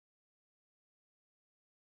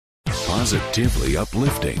Positively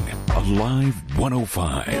uplifting. Alive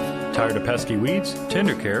 105. Tired of pesky weeds?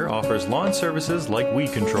 TenderCare offers lawn services like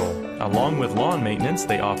weed control. Along with lawn maintenance,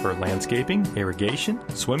 they offer landscaping, irrigation,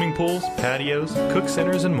 swimming pools, patios, cook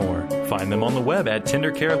centers, and more. Find them on the web at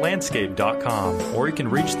tendercarelandscape.com, or you can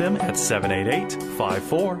reach them at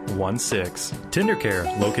 788-5416.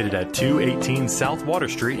 TenderCare, located at 218 South Water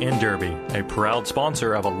Street in Derby, a proud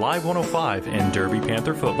sponsor of Alive 105 and Derby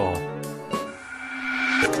Panther football.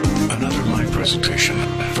 Another live presentation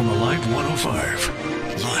from Alive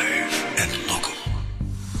 105. Live and local.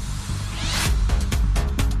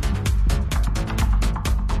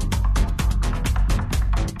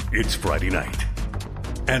 It's Friday night.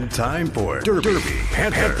 And time for Derby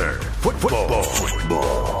Panther football.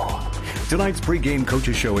 Tonight's pregame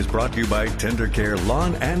coaches show is brought to you by TenderCare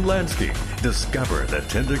Lawn and Landscape. Discover the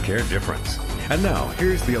TenderCare difference. And now,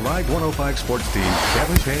 here's the Alive 105 sports team,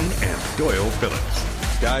 Kevin Payne and Doyle Phillips.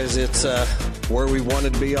 Guys, it's where we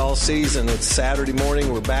wanted to be all season. It's Saturday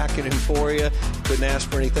morning. We're backing him for you. Couldn't ask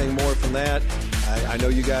for anything more from that. I know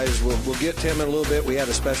you guys will get to him in a little bit. We had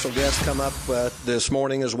a special guest come up this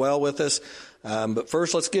morning as well with us. But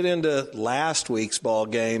first, let's get into last week's ball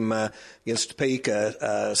game against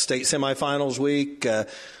Topeka. State semifinals week.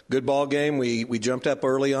 Good ball game. We jumped up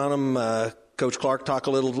early on them. Coach Clark, talk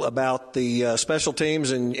a little about the special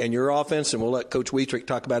teams and your offense, and we'll let Coach Wietrich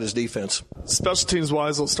talk about his defense. Special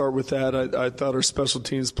teams-wise, I'll start with that. I thought our special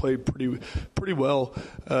teams played pretty well.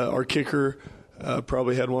 Our kicker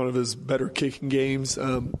probably had one of his better kicking games.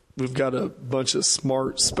 We've got a bunch of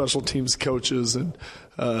smart special teams coaches, and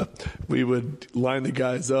we would line the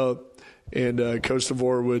guys up, and Coach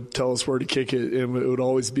DeVore would tell us where to kick it, and it would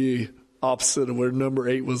always be opposite of where number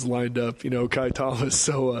 8 was lined up, Kai Thomas.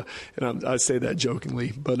 So, and I say that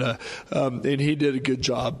jokingly, but and he did a good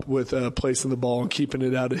job with placing the ball and keeping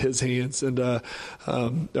it out of his hands. And I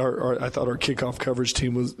thought our kickoff coverage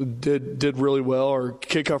team did really well. Our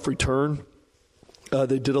kickoff return,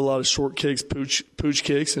 they did a lot of short kicks, pooch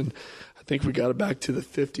kicks, and I think we got it back to the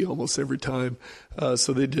 50 almost every time.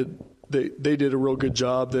 So they did a real good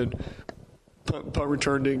job. Then punt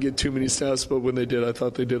return didn't get too many snaps, but when they did, I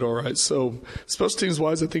thought they did all right. So special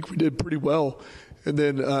teams-wise, I think we did pretty well. And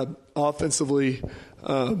then offensively,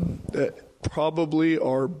 probably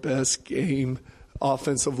our best game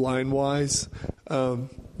offensive line-wise.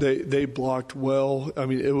 They blocked well. I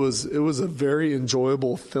mean, it was a very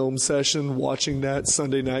enjoyable film session watching that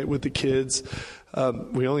Sunday night with the kids.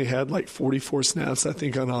 We only had like 44 snaps, I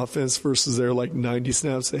think, on offense versus their like 90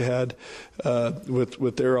 snaps they had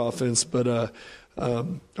with their offense. But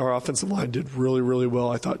our offensive line did really, really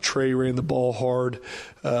well. I thought Trey ran the ball hard.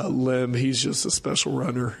 Lim, he's just a special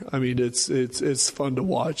runner. I mean, it's fun to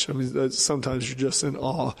watch. I mean, sometimes you're just in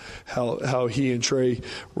awe how he and Trey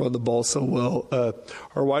run the ball so well.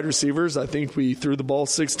 Our wide receivers, I think we threw the ball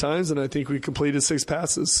 6 times, and I think we completed 6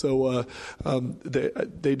 passes. So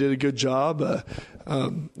they did a good job.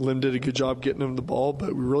 Lim did a good job getting them the ball,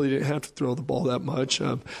 but we really didn't have to throw the ball that much.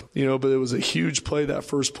 But it was a huge play, that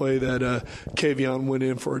first play that Kavion went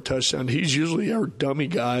in for a touchdown. He's usually our dummy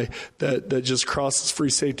guy that just crosses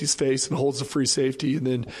free safety's face and holds the free safety, and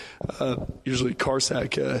then usually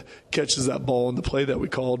Karsak catches that ball in the play that we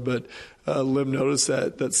called. But Lim noticed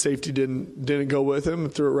that safety didn't go with him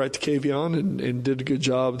and threw it right to Kavion and did a good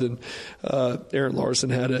job. Then Aaron Larson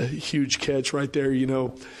had a huge catch right there.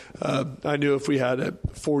 I knew if we had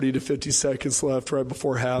 40 to 50 seconds left right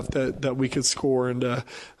before half that we could score, and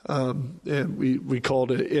we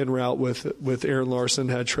called it in route with Aaron Larson,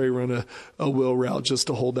 had Trey run a wheel route just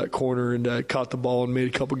to hold that corner, and caught the ball and made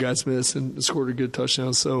a couple guys miss and scored a good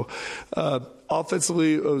touchdown. So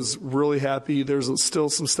offensively, I was really happy. There's still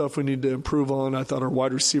some stuff we need to improve on. I thought our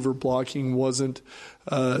wide receiver blocking wasn't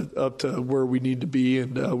up to where we need to be,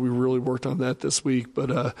 and we really worked on that this week.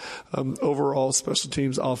 But overall, special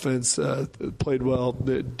teams, offense played well.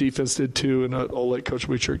 The defense did too, and I'll let Coach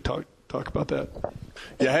Wietrich talk about that.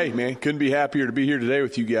 Yeah, hey, man, couldn't be happier to be here today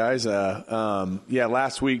with you guys.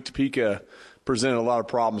 Last week Topeka presented a lot of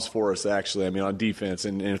problems for us, actually, on defense.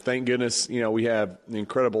 And thank goodness, we have an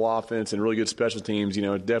incredible offense and really good special teams.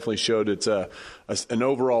 It definitely showed it's an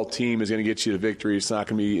overall team is going to get you to victory. It's not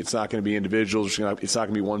going to be individuals. It's not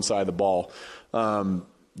going to be one side of the ball.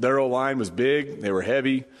 Their O-line was big. They were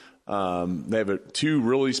heavy. They have 2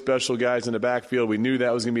 really special guys in the backfield. We knew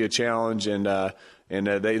that was going to be a challenge, and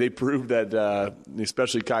they proved that,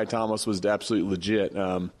 especially Kai Thomas was absolutely legit.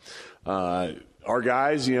 Our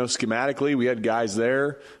guys, schematically, we had guys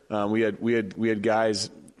there. We had guys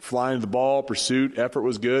flying the ball. Pursuit effort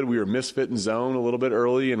was good. We were misfitting zone a little bit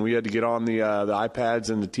early, and we had to get on the iPads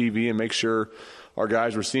and the TV and make sure our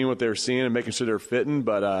guys were seeing what they were seeing and making sure they were fitting.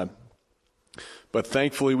 But But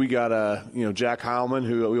thankfully, we got Jack Heilman,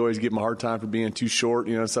 who we always give him a hard time for being too short,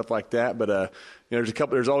 stuff like that. But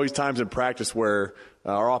there's always times in practice where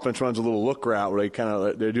our offense runs a little look route where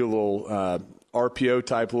they do a little RPO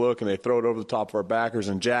type look and they throw it over the top of our backers.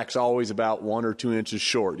 And Jack's always about 1 or 2 inches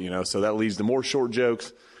short, so that leads to more short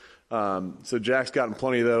jokes. So Jack's gotten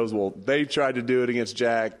plenty of those. Well, they tried to do it against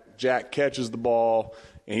Jack. Jack catches the ball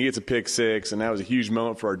and he gets a pick six, and that was a huge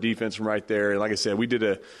moment for our defense from right there. And like I said, we did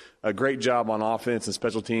a great job on offense and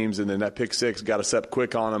special teams, and then that pick six got us up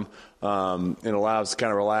quick on them and allowed us to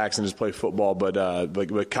kind of relax and just play football.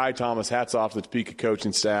 But Kai Thomas, hats off to the Topeka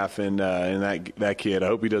coaching staff and that kid. I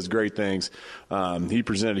hope he does great things. He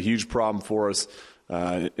presented a huge problem for us.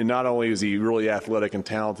 And not only is he really athletic and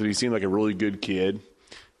talented, he seemed like a really good kid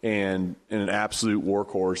and an absolute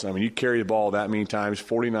workhorse. I mean, you carry the ball that many times,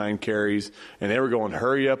 49 carries, and they were going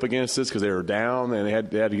hurry up against us because they were down and they had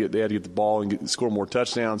to get the ball and score more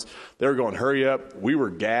touchdowns. They were going hurry up. We were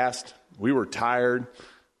gassed. We were tired.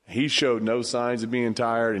 He showed no signs of being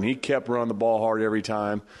tired, and he kept running the ball hard every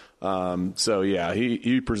time.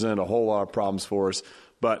 He presented a whole lot of problems for us.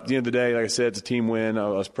 But at the end of the day, like I said, it's a team win. I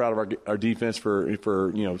was proud of our defense for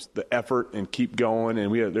the effort and keep going.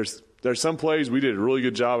 And there's some plays we did a really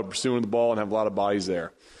good job of pursuing the ball and have a lot of bodies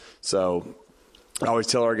there. So I always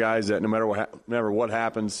tell our guys that no matter what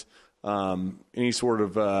happens, any sort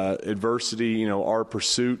of adversity, our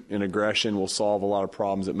pursuit and aggression will solve a lot of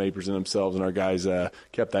problems that may present themselves, and our guys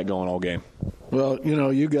kept that going all game. Well,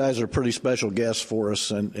 you guys are pretty special guests for us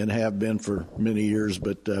and have been for many years,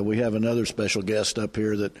 but we have another special guest up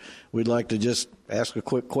here that we'd like to just ask a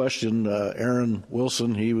quick question. Aaron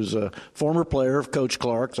Wilson, he was a former player of Coach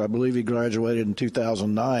Clark's. I believe he graduated in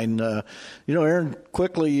 2009. Aaron,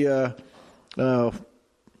 quickly,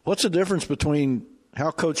 what's the difference between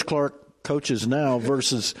how Coach Clark coaches now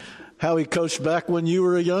versus how he coached back when you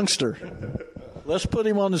were a youngster? Let's put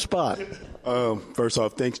him on the spot. First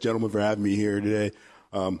off, thanks, gentlemen, for having me here today.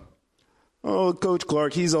 Coach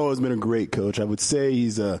Clark, he's always been a great coach. I would say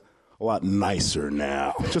he's a lot nicer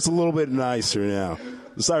now, just a little bit nicer now.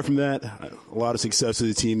 Aside from that, a lot of success to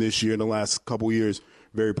the team this year in the last couple of years.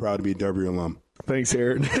 Very proud to be a W alum. Thanks,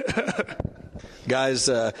 Aaron. Guys,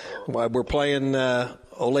 we're playing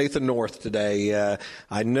Olathe North today.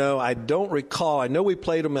 I don't recall. I know we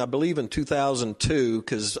played them, I believe, in 2002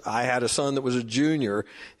 because I had a son that was a junior,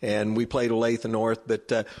 and we played Olathe North.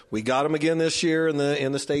 But we got them again this year in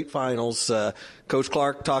the state finals. Coach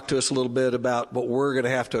Clark talked to us a little bit about what we're going to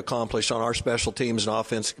have to accomplish on our special teams and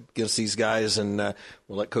offense against these guys, and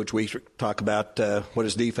we'll let Coach Weeks talk about what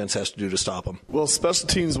his defense has to do to stop them. Well, special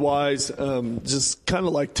teams-wise, just kind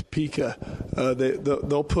of like Topeka,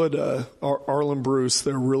 they'll put Arlen Bruce,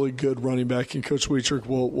 their really good running back, and Coach Weetrick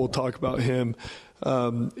will talk about him.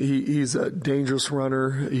 He's a dangerous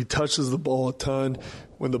runner. He touches the ball a ton.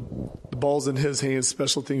 When the ball's in his hands,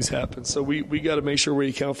 special things happen. So we got to make sure we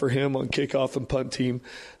account for him on kickoff and punt team.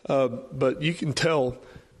 But you can tell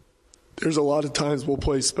there's a lot of times we'll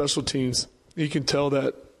play special teams. You can tell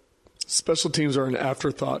that special teams are an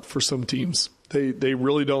afterthought for some teams. They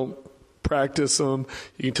really don't practice them.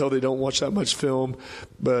 You can tell they don't watch that much film.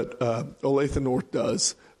 But Olathe North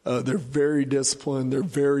does. They're very disciplined. They're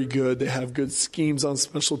very good. They have good schemes on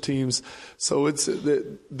special teams. So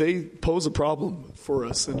they pose a problem for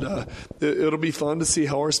us. And it'll be fun to see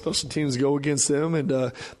how our special teams go against them.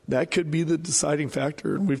 And that could be the deciding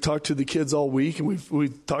factor. And we've talked to the kids all week, and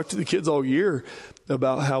we've talked to the kids all year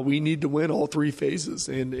about how we need to win all three phases.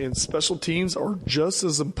 And special teams are just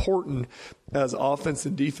as important as offense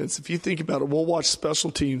and defense. If you think about it, we'll watch special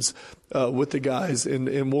teams with the guys,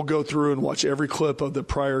 and we'll go through and watch every clip of the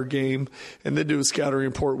prior game and then do a scouting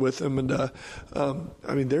report with them.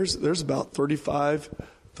 And there's about 35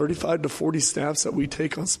 to 40 snaps that we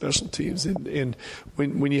take on special teams. And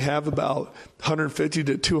when you have about 150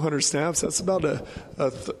 to 200 snaps, that's about a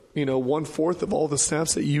 1/4 of all the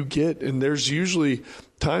snaps that you get. And there's usually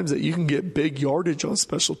times that you can get big yardage on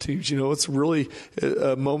special teams. It's really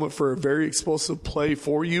a moment for a very explosive play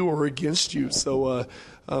for you or against you. So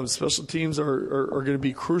special teams are going to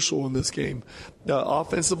be crucial in this game.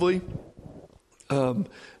 Offensively,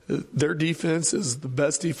 their defense is the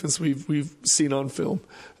best defense we've seen on film.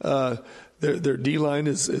 Their D-line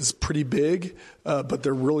is pretty big, but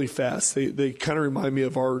they're really fast. They kind of remind me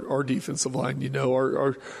of our defensive line.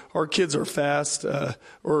 Our kids are fast,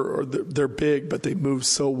 or they're big, but they move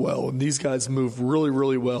so well. And these guys move really,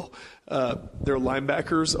 really well. Their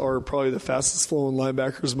linebackers are probably the fastest flowing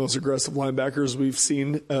linebackers, most aggressive linebackers we've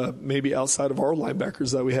seen, maybe outside of our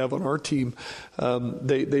linebackers that we have on our team.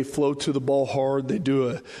 They flow to the ball hard. They do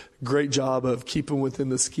a great job of keeping within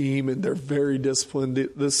the scheme, and they're very disciplined.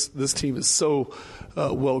 This team is so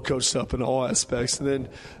well coached up in all aspects. And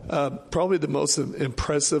then probably the most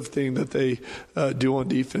impressive thing that they do on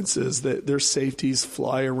defense is that their safeties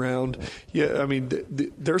fly around. Yeah, I mean,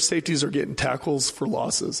 their safeties are getting tackles for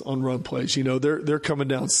losses on run plays. You know, they're coming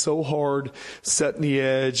down so hard, setting the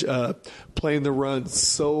edge, playing the run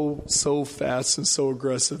so fast and so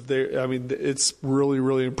aggressive. I mean, it's really,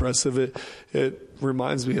 really impressive. It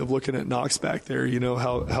reminds me of looking at Knox back there, you know,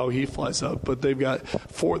 how he flies up. But they've got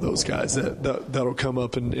 4 of those guys that'll come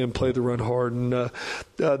up and play the run hard. And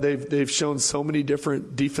they've shown so many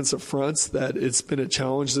different defensive fronts that it's been a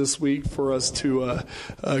challenge this week for us to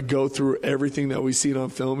go through everything that we've seen on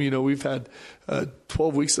film. You know, we've had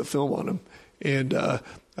 12 weeks of film on them. And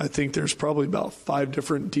I think there's probably about 5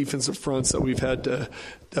 different defensive fronts that we've had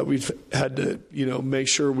to you know, make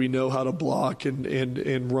sure we know how to block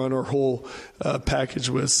and run our whole package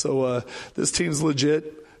with. So this team's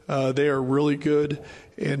legit. They are really good,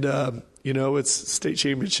 and you know, it's state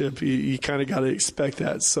championship. You kind of got to expect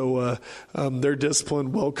that. So they're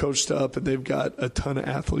disciplined, well coached up, and they've got a ton of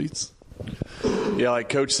athletes. Yeah, like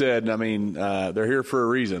Coach said, I mean, they're here for a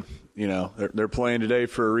reason. You know, they're playing today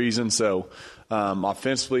for a reason. So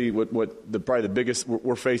offensively, probably the biggest,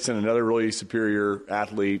 we're facing another really superior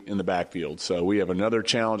athlete in the backfield. So we have another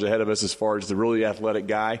challenge ahead of us as far as the really athletic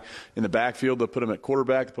guy in the backfield. They'll put him at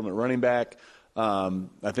quarterback, they'll put him at running back.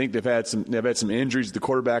 I think they've had some injuries at the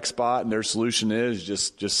quarterback spot, and their solution is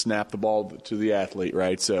just snap the ball to the athlete,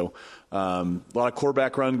 right? So a lot of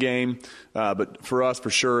quarterback run game, but for us, for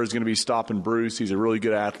sure, is going to be stopping Bruce. He's a really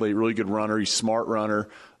good athlete, really good runner. He's a smart runner.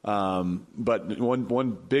 But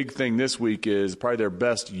one big thing this week is probably their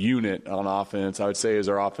best unit on offense, I would say, is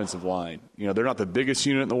our offensive line. You know, they're not the biggest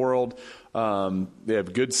unit in the world. They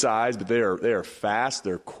have good size, but they are fast.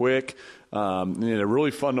 They're quick. And they're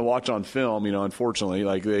really fun to watch on film, you know, unfortunately.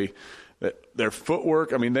 Like their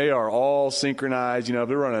footwork, I mean, they are all synchronized. You know, if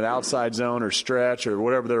they're running outside zone or stretch or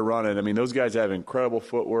whatever they're running, I mean, those guys have incredible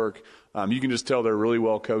footwork. You can just tell they're really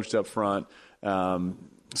well coached up front.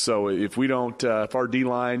 So if we don't, if our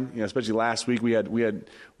D-line, you know, especially last week, we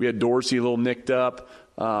had Dorsey a little nicked up,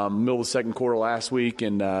 middle of the second quarter last week,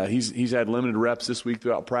 and he's had limited reps this week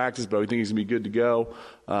throughout practice, but we think he's going to be good to go.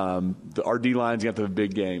 Our D-line's going to have a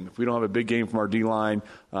big game. If we don't have a big game from our D-line,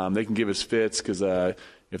 they can give us fits because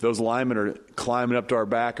if those linemen are climbing up to our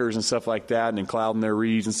backers and stuff like that and then clouding their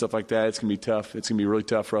reads and stuff like that, it's going to be tough. It's going to be really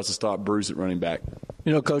tough for us to stop Bruce at running back.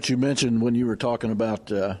 You know, Coach, you mentioned when you were talking about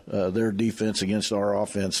their defense against our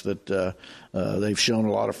offense that they've shown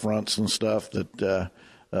a lot of fronts and stuff that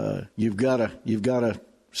you've got to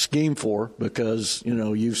scheme for because, you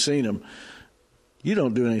know, you've seen them. You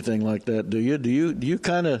don't do anything like that, do you? Do you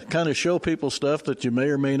kind of show people stuff that you may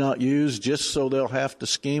or may not use just so they'll have to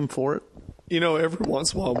scheme for it? You know, every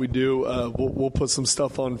once in a while we do. We'll put some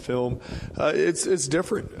stuff on film. It's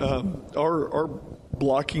different. Our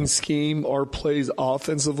blocking scheme, our plays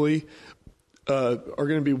offensively are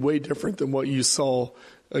going to be way different than what you saw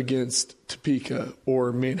against Topeka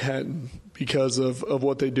or Manhattan because of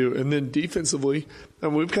what they do. And then defensively,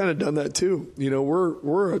 and we've kind of done that too. You know,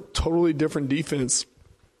 we're a totally different defense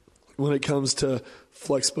when it comes to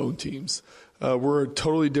flexbone teams. We're a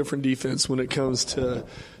totally different defense when it comes to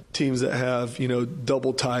teams that have, you know,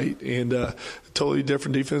 double tight, and totally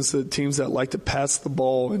different defense to teams that like to pass the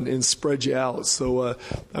ball and spread you out. So,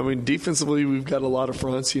 I mean, defensively, we've got a lot of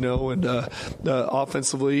fronts, you know, and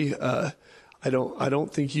offensively, I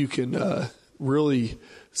don't think you can really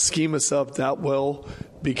scheme us up that well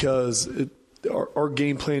because our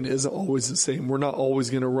game plan isn't always the same. We're not always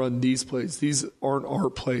going to run these plays. These aren't our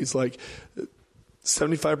plays. Like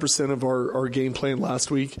 75% of our game plan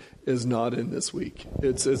last week is not in this week.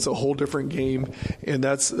 It's a whole different game, and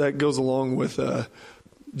that goes along with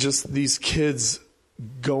just these kids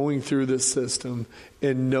going through this system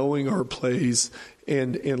and knowing our plays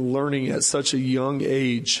and learning at such a young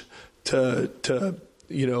age to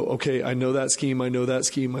you know, okay, I know that scheme, I know that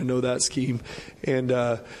scheme, I know that scheme,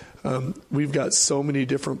 and we've got so many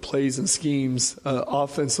different plays and schemes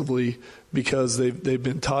offensively because they've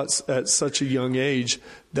been taught at such a young age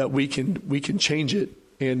that we can change it,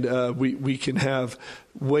 and we can have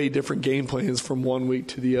way different game plans from one week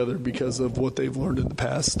to the other because of what they've learned in the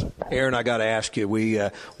past. Aaron, I got to ask you,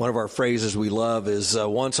 one of our phrases we love is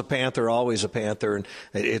once a Panther, always a Panther, and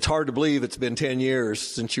it's hard to believe it's been 10 years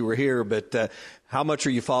since you were here, but how much are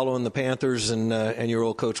you following the Panthers and your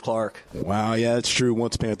old Coach Clark? Wow, yeah, it's true.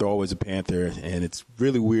 Once a Panther, always a Panther, and it's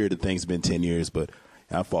really weird that things have been 10 years, but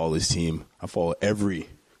I follow this team. I follow every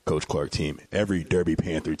Coach Clark team, every Derby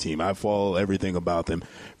Panther team. I follow everything about them.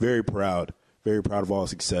 Very proud very proud of all the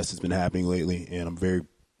success that's been happening lately, and I'm very,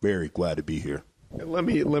 very glad to be here. Let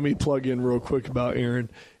me plug in real quick about Aaron.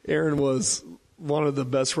 Aaron was one of the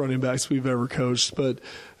best running backs we've ever coached, but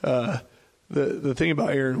the thing about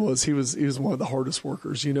Aaron was he was one of the hardest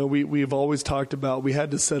workers. You know, we've always talked about we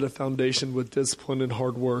had to set a foundation with discipline and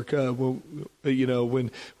hard work. When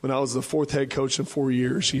I was the fourth head coach in 4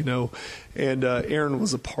 years, you know, and Aaron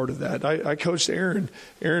was a part of that. I coached Aaron.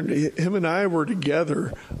 Him and I were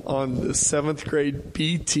together on the 7th grade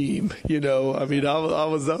B team. You know, I mean, that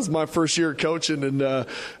was my first year coaching, and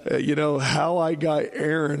you know how I got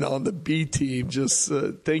Aaron on the B team. Just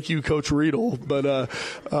thank you, Coach Riedel. But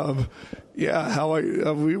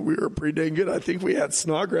yeah, we were pretty dang good. I think we had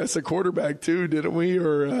Snodgrass at quarterback too, didn't we?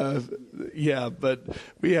 Or yeah, but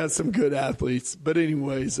we had some good athletes. But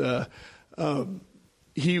anyways,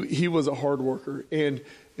 he was a hard worker, and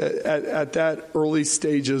at that early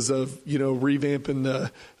stages of, you know, revamping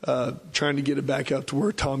the trying to get it back up to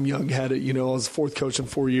where Tom Young had it. You know, I was fourth coach in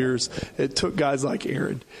 4 years. It took guys like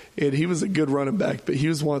Aaron, and he was a good running back, but he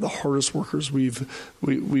was one of the hardest workers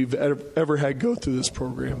we've ever had go through this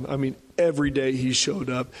program. I mean, every day he showed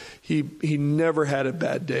up. He never had a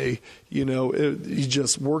bad day. You know, he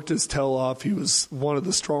just worked his tail off. He was one of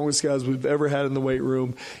the strongest guys we've ever had in the weight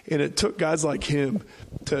room, and it took guys like him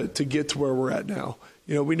to get to where we're at now.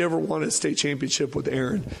 You know, we never won a state championship with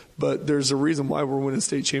Aaron, but there's a reason why we're winning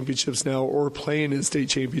state championships now or playing in state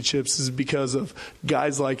championships is because of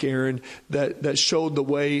guys like Aaron that showed the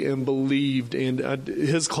way and believed. And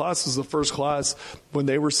his class was the first class when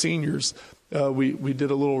they were seniors. We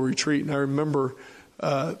did a little retreat, and I remember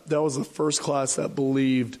that was the first class that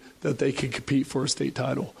believed that they could compete for a state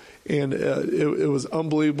title. And it was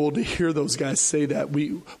unbelievable to hear those guys say that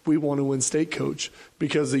we want to win state, coach,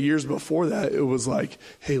 because the years before that it was like,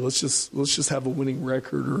 hey, let's just have a winning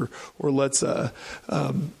record or let's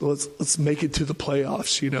make it to the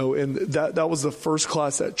playoffs, you know. And that was the first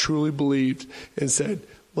class that truly believed and said,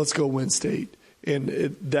 let's go win state.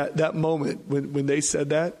 And that moment when they said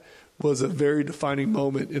that was a very defining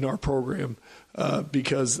moment in our program.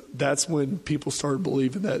 Because that's when people started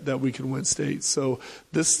believing that we could win state. So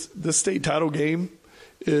this state title game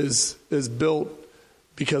is built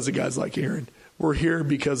because of guys like Aaron. We're here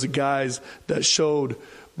because of guys that showed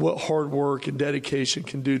what hard work and dedication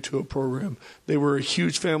can do to a program. They were a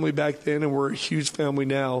huge family back then, and we're a huge family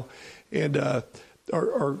now. And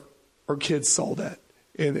our kids saw that.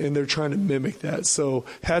 And they're trying to mimic that. So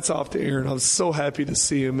hats off to Aaron. I was so happy to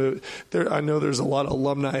see him. I know there's a lot of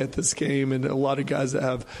alumni at this game and a lot of guys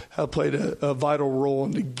that have played a vital role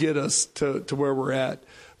in to get us to where we're at.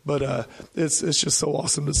 But it's just so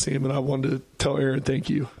awesome to see him, and I wanted to tell Aaron thank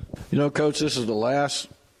you. You know, Coach, this is the last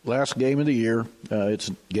game of the year.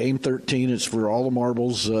 It's game 13. It's for all the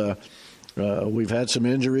marbles. We've had some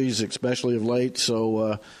injuries, especially of late.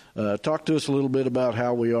 So talk to us a little bit about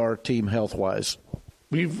how we are team health-wise.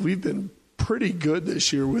 We've been pretty good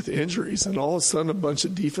this year with injuries, and all of a sudden a bunch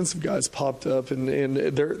of defensive guys popped up, and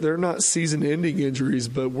they're not season-ending injuries,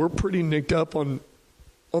 but we're pretty nicked up on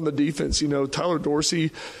the defense. You know, Tyler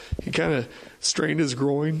Dorsey, he kind of strained his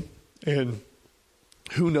groin, and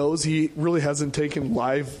who knows? He really hasn't taken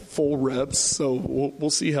live full reps, so we'll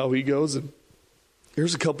see how he goes. And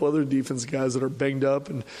here's a couple other defensive guys that are banged up,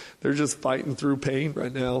 and they're just fighting through pain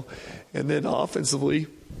right now. And then offensively,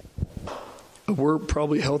 we're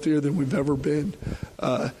probably healthier than we've ever been.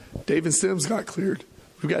 David Sims got cleared.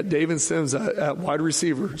 We've got David Sims at wide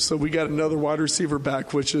receiver, so we got another wide receiver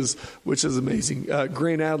back, which is amazing.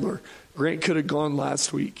 Grant Adler. Grant could have gone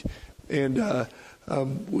last week, and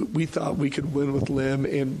we thought we could win with Lim,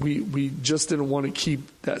 and we just didn't want to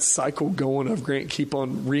keep that cycle going of Grant keep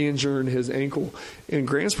on re-injuring his ankle. And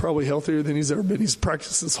Grant's probably healthier than he's ever been. He's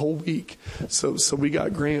practiced this whole week, so we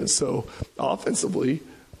got Grant. So offensively,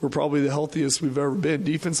 we're probably the healthiest we've ever been.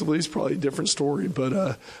 Defensively, it's probably a different story,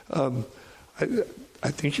 but I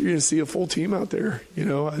think you're going to see a full team out there. You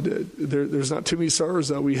know, there's not too many stars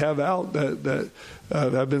that we have out that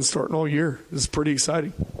have been starting all year. It's pretty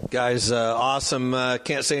exciting. Guys, awesome.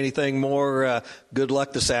 Can't say anything more. Good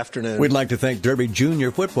luck this afternoon. We'd like to thank Derby Junior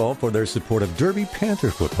Football for their support of Derby Panther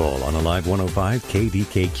Football on Alive 105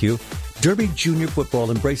 KDKQ. Derby Junior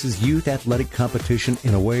Football embraces youth athletic competition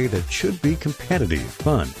in a way that should be competitive,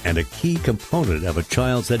 fun, and a key component of a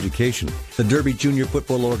child's education. The Derby Junior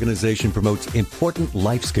Football organization promotes important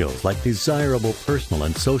life skills like desirable personal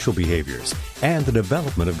and social behaviors and the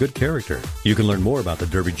development of good character. You can learn more about the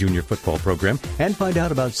Derby Junior Football program and find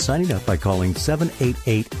out about signing up by calling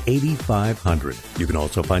 788-8500. You can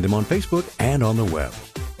also find them on Facebook and on the web.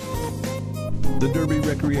 The Derby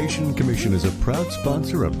Recreation Commission is a proud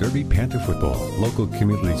sponsor of Derby Panther football, local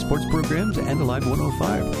community sports programs, and Alive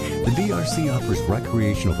 105. The DRC offers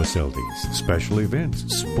recreational facilities, special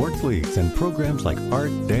events, sports leagues, and programs like art,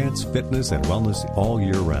 dance, fitness, and wellness all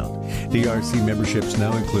year round. DRC memberships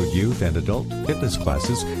now include youth and adult fitness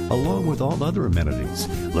classes, along with all other amenities.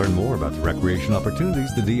 Learn more about the recreation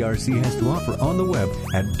opportunities the DRC has to offer on the web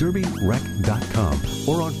at DerbyRec.com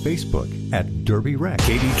or on Facebook at Derby Rec.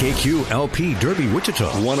 KDKQ LP Derby Wichita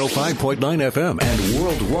 105.9 FM and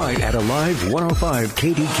worldwide at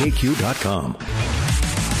Alive105KDKQ.com.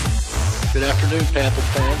 Good afternoon, Panther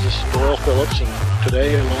fans. This is Doyle Phillips, and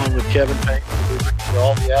today, along with Kevin Payne, we'll bring you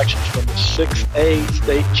all the actions from the 6A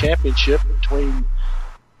state championship between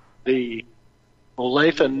the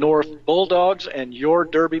Olathe North Bulldogs and your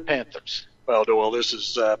Derby Panthers. Well, Doyle, this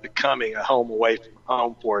is becoming a home away from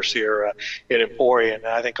home for us here in Emporia. And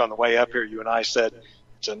I think on the way up here, you and I said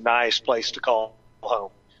it's a nice place to call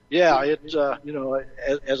home. Yeah, it's,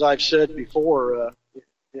 as I've said before,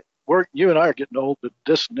 you and I are getting old, but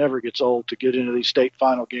this never gets old to get into these state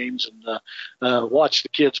final games and watch the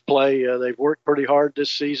kids play. They've worked pretty hard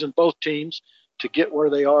this season, both teams, to get where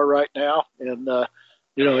they are right now. And,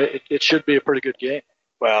 it should be a pretty good game.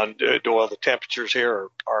 Well, Doyle, the temperatures here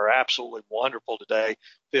are absolutely wonderful today,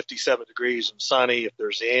 57 degrees and sunny. If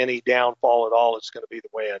there's any downfall at all, it's going to be the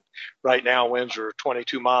wind. Right now, winds are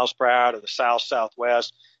 22 miles per hour to the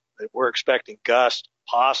south-southwest. We're expecting gusts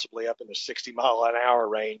possibly up in the 60-mile-an-hour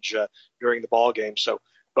range during the ball game. So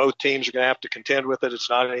both teams are going to have to contend with it.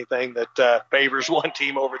 It's not anything that favors one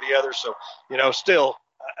team over the other. So, still,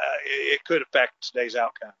 it could affect today's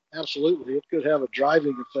outcome. Absolutely. It could have a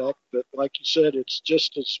driving effect, but like you said, it's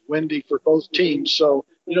just as windy for both teams. So,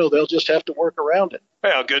 they'll just have to work around it.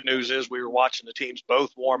 Well, good news is we were watching the teams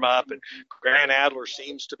both warm up, and Grant Adler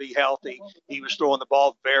seems to be healthy. He was throwing the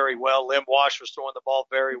ball very well. Lim Wash was throwing the ball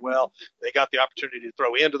very well. They got the opportunity to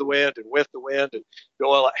throw into the wind and with the wind. And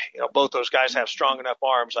both those guys have strong enough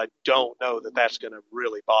arms. I don't know that that's going to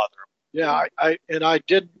really bother them. Yeah, I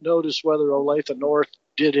did notice whether Olathe North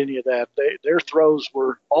did any of that. Their throws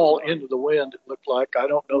were all into the wind, it looked like. I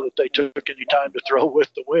don't know that they took any time to throw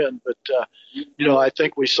with the wind, but, I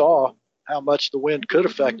think we saw how much the wind could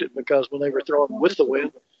affect it, because when they were throwing with the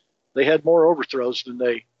wind, they had more overthrows than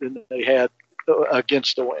they had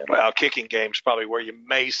against the wind. Well, kicking game's probably where you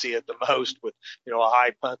may see it the most, with a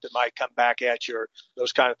high punt that might come back at you, or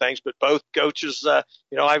those kind of things. But both coaches,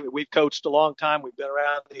 we've coached a long time. We've been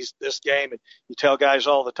around this game, and you tell guys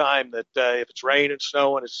all the time that if it's raining,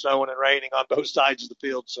 snowing, it's snowing and raining on both sides of the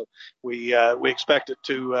field. So we expect it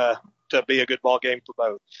to be a good ball game for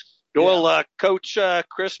both. Doyle, Coach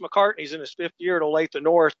Chris McCartney's in his fifth year at Olathe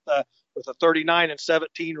North with a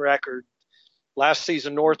 39-17 record. Last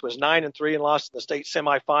season, North was 9-3 and lost in the state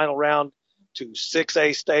semifinal round to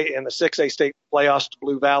 6A state, and the 6A state playoffs to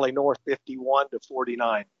Blue Valley North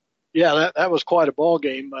 51-49. Yeah, that was quite a ball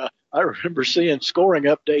game. I remember seeing scoring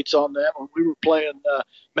updates on that when we were playing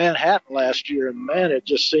Manhattan last year, and man, it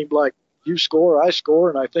just seemed like you score, I score,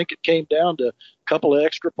 and I think it came down to a couple of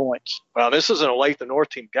extra points. Well, this is an Olathe North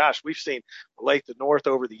team. Gosh, we've seen Olathe North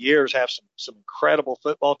over the years have some incredible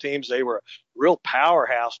football teams. They were a real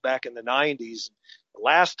powerhouse back in the 90s. The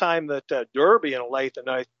last time that Derby and Olathe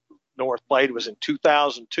North played was in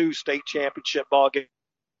 2002 state championship ball game.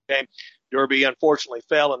 Derby unfortunately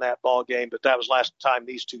fell in that ball game, but that was last time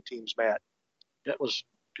these two teams met. It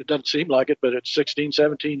doesn't seem like it, but it's 16,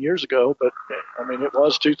 17 years ago. But, it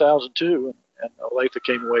was 2002, and Olathe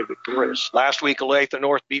came away victorious. Last week, Olathe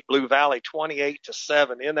North beat Blue Valley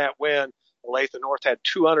 28-7. In that win, Olathe North had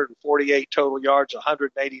 248 total yards,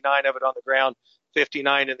 189 of it on the ground,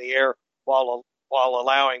 59 in the air, while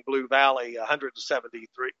allowing Blue Valley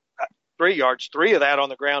 173 yards, 3 of that on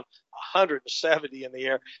the ground, 170 in the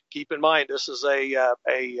air. Keep in mind, this is a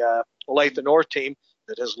Olathe North team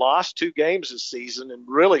that has lost 2 games this season and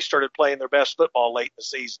really started playing their best football late in the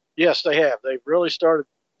season. Yes, they have. They've really started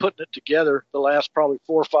putting it together the last probably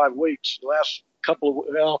 4 or 5 weeks. The last couple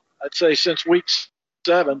of, I'd say since week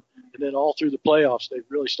 7, and then all through the playoffs, they've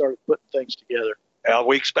really started putting things together. Well,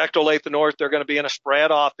 we expect Olathe North, they're going to be in a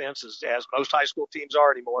spread offense, as most high school teams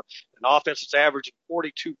are anymore. An offense that's averaging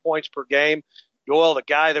 42 points per game. Doyle, the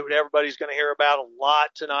guy that everybody's going to hear about a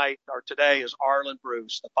lot tonight or today is Arlen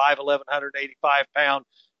Bruce, the 5'11", 185-pound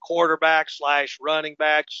quarterback / running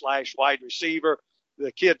back / wide receiver.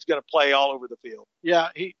 The kid's going to play all over the field. Yeah,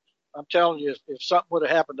 I'm telling you, if something would have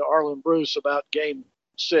happened to Arlen Bruce about game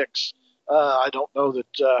 6, I don't know that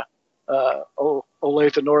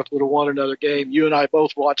Olathe North would have won another game. You and I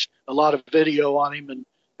both watched a lot of video on him,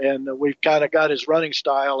 and we've kind of got his running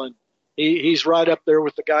style, and he's right up there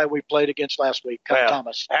with the guy we played against last week, Kyle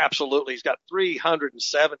Thomas. Absolutely. He's got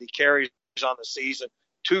 370 carries on the season,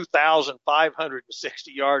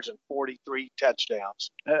 2,560 yards and 43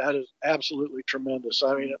 touchdowns. That is absolutely tremendous.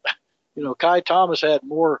 I mean, Kai Thomas had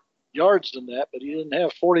more yards than that, but he didn't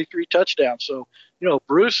have 43 touchdowns. So,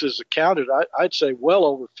 Bruce has accounted, I'd say, well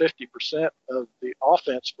over 50% of the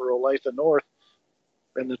offense for Olathe North,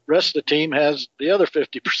 and the rest of the team has the other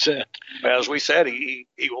 50%. As we said,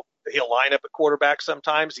 he'll line up at quarterback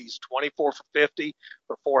sometimes. He's 24 for 50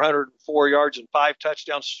 for 404 yards and 5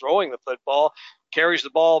 touchdowns throwing the football. Carries the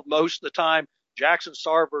ball most of the time. Jackson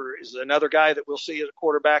Sarver is another guy that we'll see at a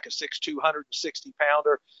quarterback, a 6'2",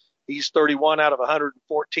 160-pounder. He's 31 out of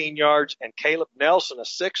 114 yards. And Caleb Nelson, a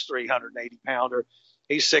 6'3", 180-pounder.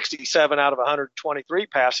 He's 67 out of 123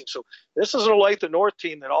 passing. So this is an Olathe North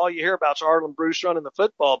team that all you hear about is Arlen Bruce running the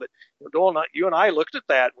football. But Doyle, you and I looked at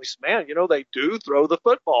that and we said, man, they do throw the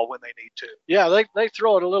football when they need to. Yeah, they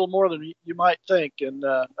throw it a little more than you might think, and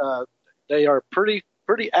they are pretty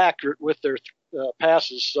accurate with their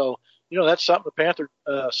passes. So that's something the Panther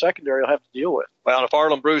secondary will have to deal with. Well, if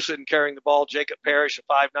Arlen Bruce isn't carrying the ball, Jacob Parrish, a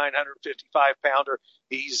 5'9", 155-pounder,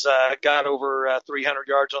 he's got over 300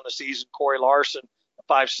 yards on the season. Corey Larson,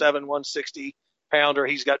 a 5'7", 160-pounder,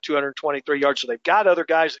 he's got 223 yards. So they've got other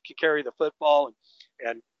guys that can carry the football.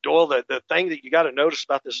 And Doyle, the thing that you got to notice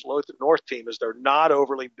about this Olathe North team is they're not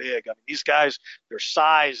overly big. I mean, these guys, their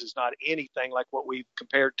size is not anything like what we've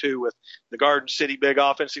compared to with the Garden City big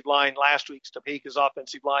offensive line, last week's Topeka's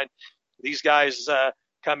offensive line. These guys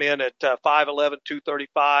come in at 5'11",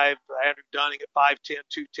 235, Andrew Dunning at 5'10",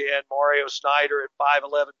 210, Mario Snyder at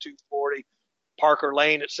 5'11", 240, Parker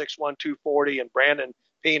Lane at 6'1", 240, and Brandon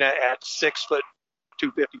Pena at 6 foot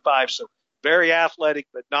 255. So very athletic,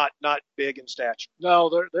 but not big in stature.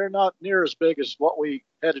 No, they're not near as big as what we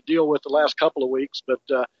had to deal with the last couple of weeks. But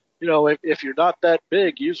if you're not that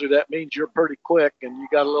big, usually that means you're pretty quick and you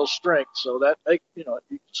got a little strength. So that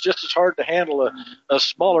it's just as hard to handle a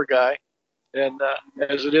smaller guy and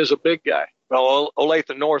as it is a big guy. Well,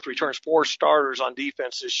 Olathe North returns 4 starters on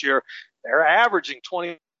defense this year. They're averaging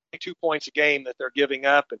 22 points a game that they're giving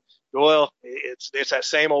up. And Doyle, it's that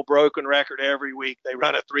same old broken record every week. They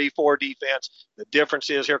run a 3-4 defense. The difference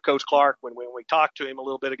is here, Coach Clark, when we talked to him a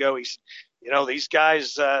little bit ago, he said, these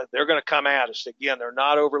guys, they're going to come at us. Again, they're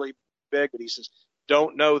not overly big, but he says,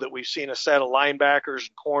 don't know that we've seen a set of linebackers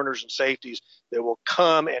and corners and safeties that will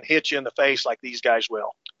come and hit you in the face like these guys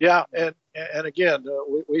will. Yeah, and again,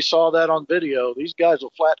 we saw that on video. These guys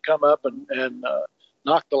will flat come up and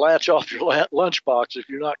knock the latch off your lunchbox if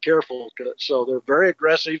you're not careful. So they're very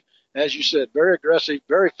aggressive, as you said, very aggressive,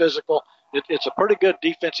 very physical. It's a pretty good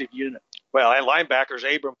defensive unit. Well, and linebackers,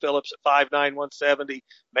 Abram Phillips at 5'9", 170,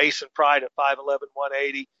 Mason Pride at 5'11",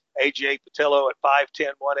 180, A.J. Patillo at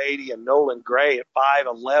 5'10", 180, and Nolan Gray at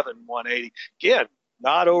 5'11", 180. Again,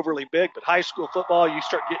 not overly big, but high school football, you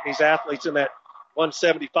start getting these athletes in that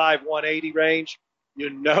 175, 180 range, you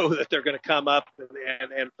know that they're going to come up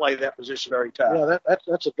and play that position very tough. Yeah,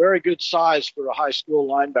 that's a very good size for a high school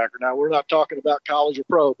linebacker. Now, we're not talking about college or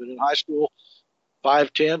pro, but in high school,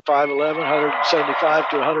 5'10", 5'11", 175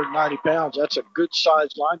 to 190 pounds, that's a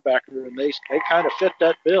good-sized linebacker, and they kind of fit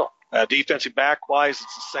that bill. Defensive back-wise,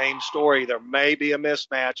 it's the same story. There may be a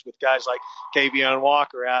mismatch with guys like Kavion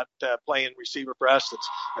Walker out playing receiver for us. That's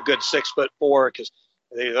a good 6'4", because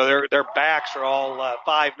their backs are all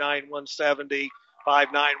 5'9", 170,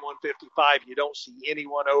 5'9", 155. You don't see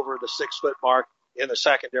anyone over the 6 foot mark in the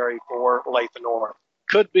secondary for Olathe North.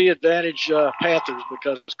 Could be advantage Panthers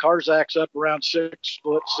because Karzak's up around 6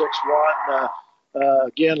 foot, 6'1".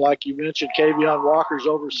 Again, like you mentioned, Kavion Walker's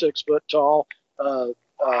over 6 foot tall.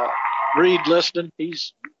 Reed Liston,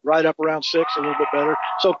 he's right up around 6, a little bit better.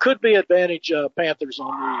 So could be advantage Panthers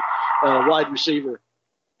on the wide receiver.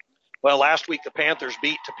 Well, last week the Panthers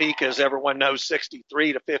beat Topeka, as everyone knows,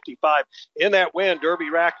 63-55. In that win, Derby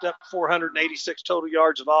racked up 486 total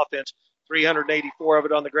yards of offense, 384 of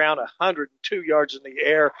it on the ground, 102 yards in the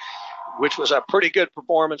air, which was a pretty good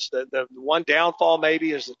performance. The one downfall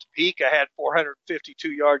maybe is that Topeka had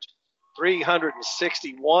 452 yards,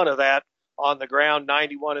 361 of that on the ground,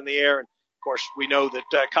 91 in the air. And of course, we know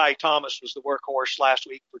that Kai Thomas was the workhorse last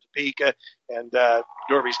week for Topeka, and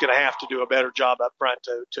Derby's going to have to do a better job up front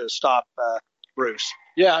to stop Bruce.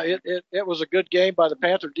 Yeah, it was a good game by the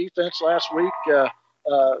Panther defense last week. The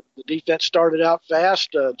defense started out fast.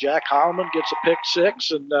 Jack Holloman gets a pick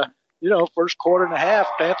 6, and first quarter and a half,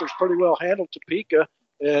 Panthers pretty well handled Topeka,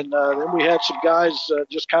 and then we had some guys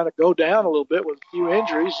just kind of go down a little bit with a few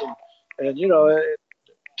injuries, and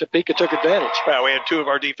Topeka took advantage. Well, we had two of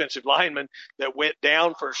our defensive linemen that went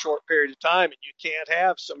down for a short period of time, and you can't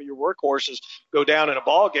have some of your workhorses go down in a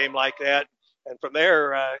ball game like that. And from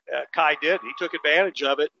there, Kai did. He took advantage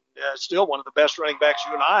of it. Still one of the best running backs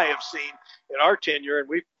you and I have seen in our tenure, and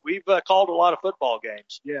we've called a lot of football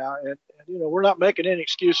games. Yeah, and we're not making any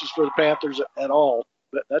excuses for the Panthers at all.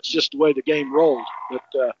 But that's just the way the game rolled. But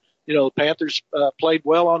the Panthers played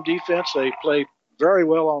well on defense. They played very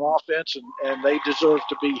well on offense, and they deserve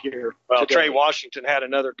to be here. Well, today. Trey Washington had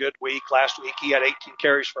another good week. Last week he had 18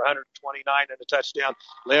 carries for 129 and a touchdown.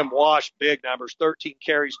 Lim Wash, big numbers, 13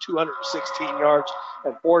 carries, 216 yards,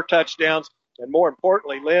 and 4 touchdowns. And more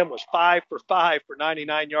importantly, Lim was 5 for 5 for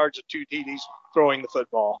 99 yards and 2 TDs throwing the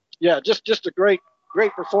football. Yeah, just a great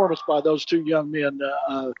performance by those two young men.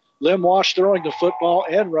 Lim Wash throwing the football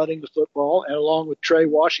and running the football, and along with Trey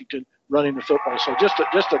Washington running the football. So just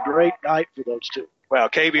a great night for those two. Well,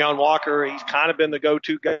 Kavion Walker, he's kind of been the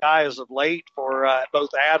go-to guy as of late for both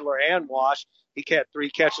Adler and Wash. He had 3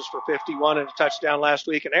 catches for 51 and a touchdown last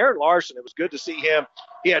week. And Aaron Larson, it was good to see him.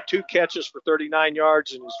 He had 2 catches for 39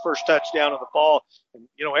 yards and his first touchdown of the fall. And,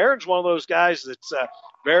 Aaron's one of those guys that's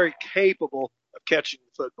very capable of catching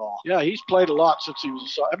the football. Yeah, he's played a lot since he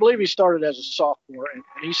was I believe he started as a sophomore, and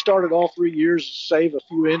he started all 3 years to save a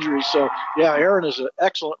few injuries. So, yeah, Aaron is an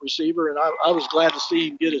excellent receiver, and I was glad to see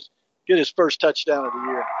him get his first touchdown of the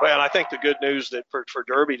year. Well, and I think the good news that for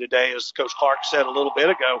Derby today, as Coach Clark said a little bit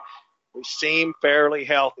ago, we seem fairly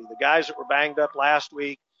healthy. The guys that were banged up last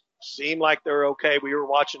week seem like they're okay. We were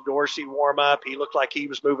watching Dorsey warm up. He looked like he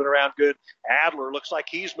was moving around good. Adler looks like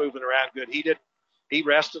he's moving around good. He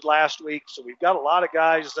rested last week. So we've got a lot of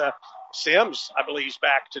guys. Sims, I believe, is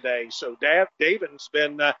back today. So Davin's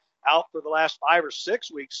been out for the last 5 or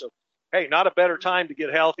 6 weeks. So, hey, not a better time to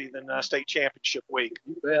get healthy than state championship week.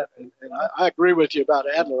 You bet. And I agree with you about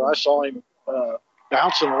Adler. I saw him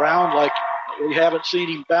bouncing around like we haven't seen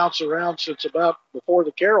him bounce around since about before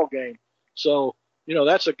the Carroll game. So,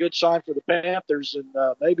 that's a good sign for the Panthers and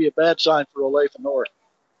maybe a bad sign for Olathe North.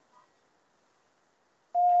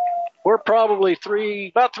 We're probably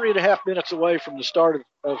about 3.5 minutes away from the start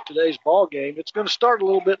of today's ball game. It's going to start a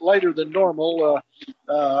little bit later than normal.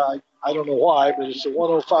 I don't know why, but it's a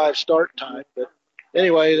 1:05 start time. But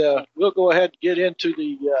anyway, we'll go ahead and get into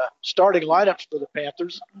the starting lineups for the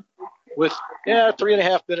Panthers with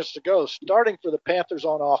 3.5 minutes to go. Starting for the Panthers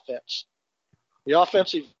on offense. The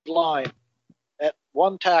offensive line at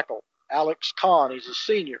 1 tackle, Alex Kahn. He's a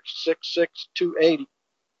senior, 6'6", 280.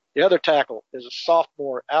 The other tackle is a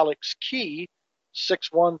sophomore, Alex Key,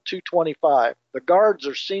 6'1", 225. The guards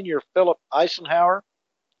are senior Philip Eisenhower,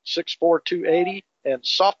 6'4", 280, and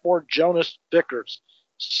sophomore Jonas Vickers,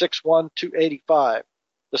 6'1", 285.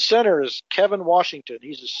 The center is Kevin Washington.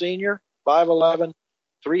 He's a senior, 5'11",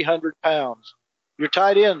 300 pounds. Your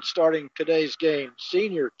tight end starting today's game,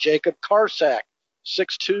 senior Jacob Karsak,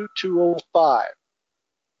 6'2", 205.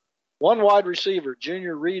 One wide receiver,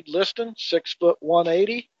 junior Reed Liston, 6 foot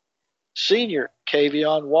 180. Senior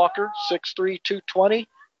Kavion Walker, 6'3", 220.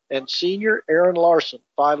 And senior Aaron Larson,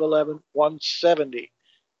 5'11", 170.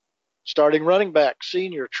 Starting running back,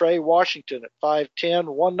 senior Trey Washington at 5'10",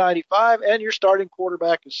 195. And your starting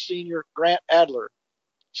quarterback is senior Grant Adler,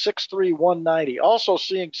 6'3", 190. Also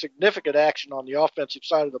seeing significant action on the offensive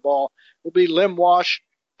side of the ball will be Lim Wash,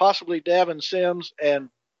 possibly Davin Sims, and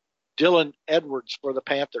Dylan Edwards for the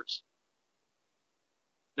Panthers.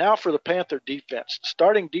 Now for the Panther defense.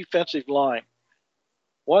 Starting defensive line.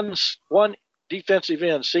 One defensive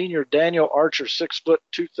end, senior Daniel Archer, 6 foot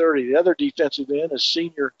 230. The other defensive end is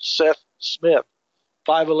senior Seth Smith,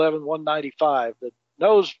 5'11", 195. The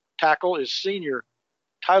nose tackle is senior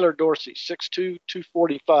Tyler Dorsey, 6'2",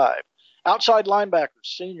 245. Outside linebackers,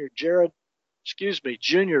 senior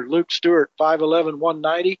junior Luke Stewart, 5'11",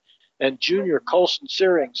 190. And junior Colson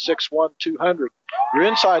Searing, 6'1", 200. Your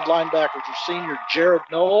inside linebackers are senior Jared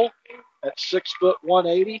Knoll at 6 foot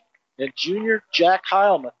 180, and junior Jack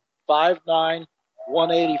Heilman, 5'9",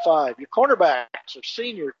 185. Your cornerbacks are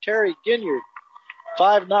senior Terry Ginyard,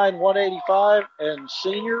 5'9", 185, and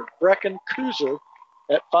senior Brecken Kuzer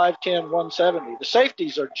at 5'10", 170. The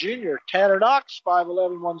safeties are junior Tanner Knox,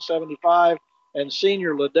 5'11", 175, and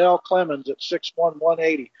senior Liddell Clemens at 6'1",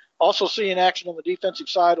 180. Also seeing action on the defensive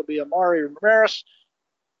side will be Amari Ramirez,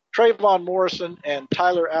 Trayvon Morrison, and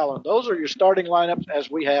Tyler Allen. Those are your starting lineups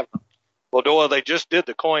as we have them. Well, Doyle, they just did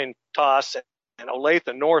the coin toss, and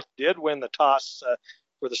Olathe North did win the toss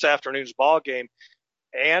for this afternoon's ball game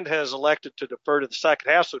and has elected to defer to the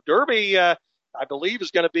second half. So Derby, I believe,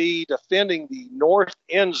 is going to be defending the north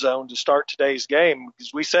end zone to start today's game.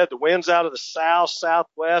 Because we said the wind's out of the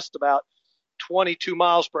south-southwest about 22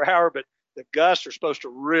 miles per hour, but the gusts are supposed to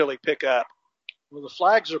really pick up. Well, the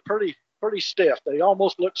flags are pretty stiff. They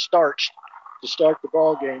almost look starched to start the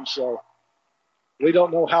ball game. So we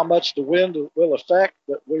don't know how much the wind will affect,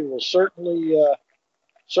 but we will certainly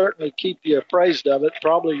keep you appraised of it.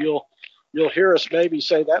 Probably you'll hear us maybe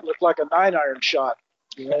say that looked like a 9-iron shot,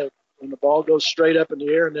 when the ball goes straight up in the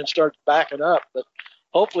air and then starts backing up. But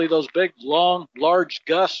hopefully those big, long, large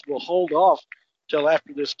gusts will hold off till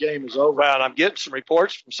after this game is over. Well, and I'm getting some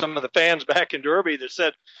reports from some of the fans back in Derby that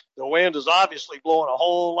said the wind is obviously blowing a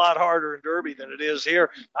whole lot harder in Derby than it is here.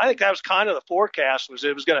 I think that was kind of the forecast, was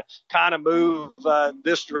it was going to kind of move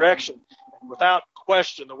this direction. Without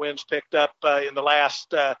question, the wind's picked up in the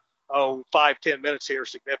last 5-10 minutes here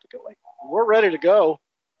significantly. We're ready to go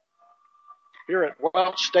here at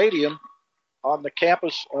Welch Stadium on the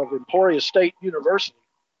campus of Emporia State University.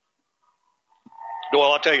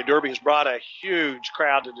 Well, I'll tell you, Derby has brought a huge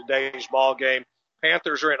crowd to today's ball game.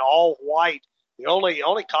 Panthers are in all white. The only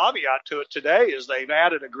caveat to it today is they've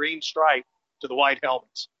added a green stripe to the white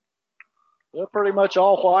helmets. They're pretty much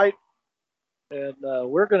all white, and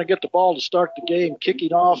we're going to get the ball to start the game.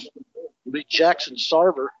 Kicking off will be Jackson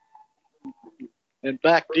Sarver, and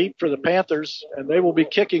back deep for the Panthers, and they will be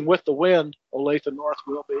kicking with the wind. Olathe North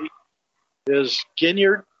will be, is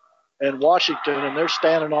Ginyard and Washington, and they're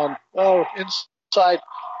standing on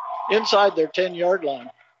inside their 10-yard line.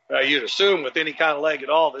 You'd assume with any kind of leg at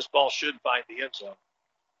all, this ball should find the end zone.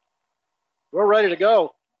 We're ready to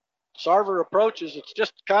go. Sarver approaches. It's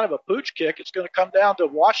just kind of a pooch kick. It's going to come down to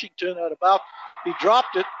Washington at about, he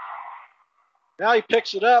dropped it. Now he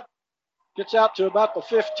picks it up, gets out to about the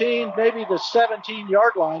 15, maybe the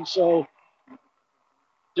 17-yard line. So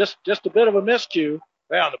just a bit of a miscue.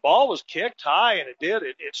 Well, the ball was kicked high, and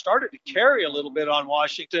it started to carry a little bit on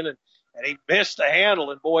Washington, and he missed the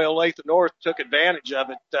handle, and boy, Olathe North took advantage of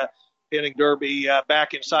it, hitting Derby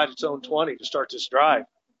back inside its own 20 to start this drive.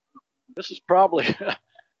 This is probably,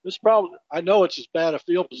 I know it's as bad a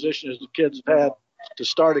field position as the kids have had to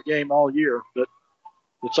start a game all year, but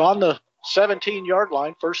it's on the 17-yard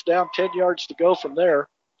line, first down, 10 yards to go from there.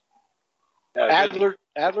 Adler's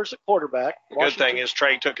at quarterback. The good thing is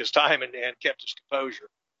Trey took his time and kept his composure.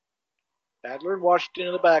 Adler and Washington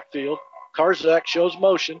in the backfield. Karzak shows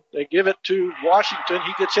motion. They give it to Washington.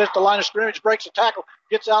 He gets hit at the line of scrimmage, breaks a tackle,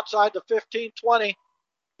 gets outside the 15, 20,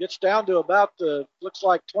 gets down to about the, looks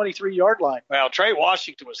like 23-yard line. Well, Trey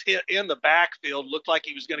Washington was hit in the backfield, looked like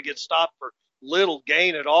he was going to get stopped for little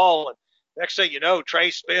gain at all. And next thing you know,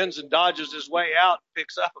 Trey spins and dodges his way out and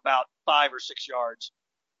picks up about 5 or 6 yards.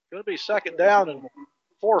 Going to be second down and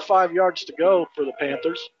 4 or 5 yards to go for the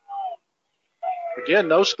Panthers. Again,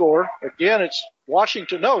 no score. Again, it's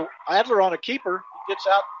Washington. No, Adler on a keeper. He gets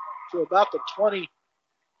out to about the 20.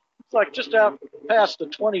 It's like just out past the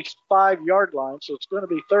 25-yard line, so it's going to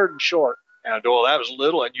be third and short. Now, Doyle, that was a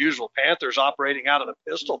little unusual. Panthers operating out of the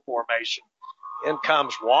pistol formation. In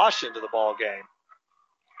comes Wash into the ball game.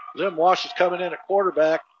 Lim Wash is coming in at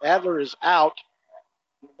quarterback. Adler is out.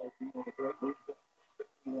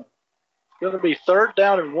 Going to be third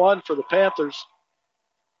down and 1 for the Panthers.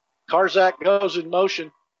 Karzak goes in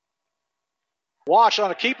motion. Wash on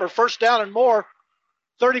a keeper, first down and more.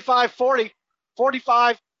 35-40,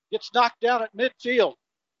 45, gets knocked down at midfield.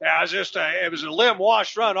 Yeah, it was a Lim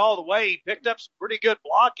Wash run all the way. He picked up some pretty good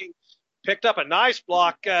blocking. Picked up a nice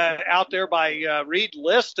block out there by Reed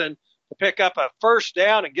Liston to pick up a first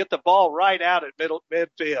down and get the ball right out at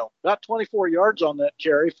midfield. About 24 yards on that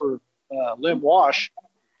carry for Lim Wash.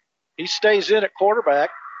 He stays in at quarterback.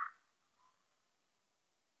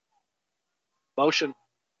 Motion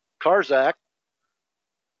Karzak.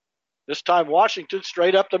 This time Washington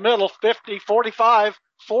straight up the middle, 50, 45,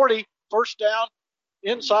 40, first down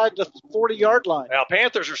inside the 40-yard line. Now,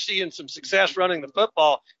 Panthers are seeing some success running the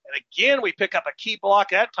football. And again, we pick up a key block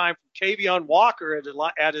that time from Kavion Walker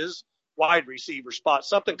at his wide receiver spot.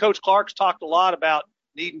 Something Coach Clark's talked a lot about,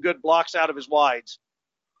 needing good blocks out of his wides.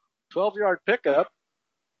 12-yard pickup.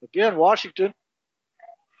 Again, Washington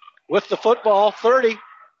with the football, 30,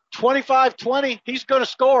 25-20. He's going to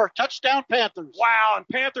score. Touchdown, Panthers. Wow, and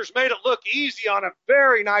Panthers made it look easy on a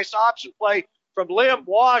very nice option play from Lim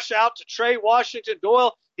Wash out to Trey Washington.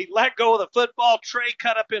 Doyle, he let go of the football. Trey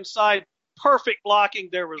cut up inside. Perfect blocking.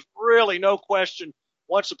 There was really no question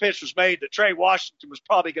once the pitch was made that Trey Washington was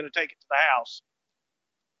probably going to take it to the house.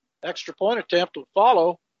 Extra point attempt will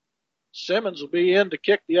follow. Simmons will be in to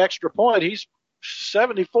kick the extra point. He's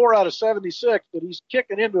 74 out of 76, but he's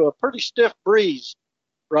kicking into a pretty stiff breeze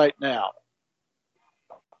right now.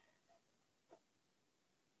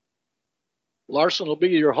 Larson will be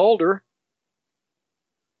your holder.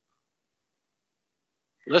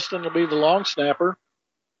 Liston will be the long snapper.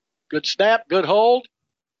 Good snap, good hold.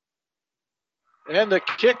 And the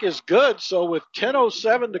kick is good. So with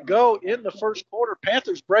 10:07 to go in the first quarter,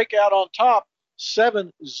 Panthers break out on top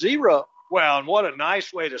 7-0. Well, and what a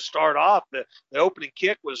nice way to start off. The opening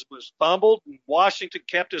kick was fumbled, and Washington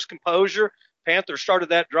kept his composure. Panthers started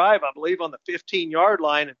that drive, I believe, on the 15-yard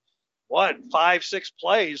line. And 5-6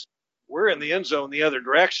 plays, we're in the end zone the other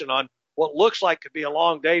direction on what looks like could be a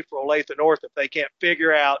long day for Olathe North if they can't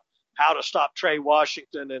figure out how to stop Trey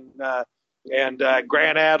Washington and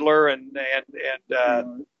Grant Adler and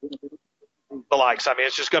the likes. I mean,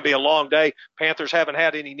 it's just going to be a long day. Panthers haven't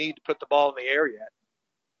had any need to put the ball in the air yet.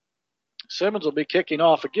 Simmons will be kicking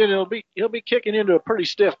off again. He'll be kicking into a pretty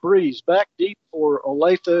stiff breeze. Back deep for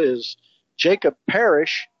Olathe is Jacob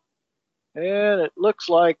Parrish, and it looks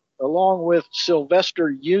like along with Sylvester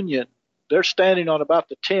Union, they're standing on about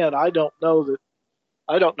the 10. I don't know that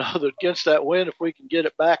against that wind if we can get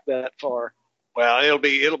it back that far. Well,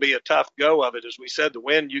 it'll be a tough go of it. As we said, the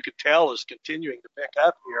wind, you could tell, is continuing to pick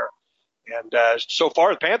up here. And so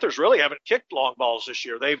far, the Panthers really haven't kicked long balls this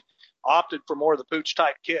year. They've opted for more of the pooch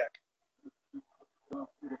type kick. Well,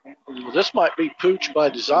 this might be pooch by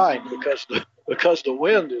design because the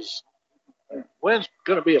wind's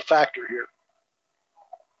going to be a factor here.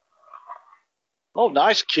 Oh,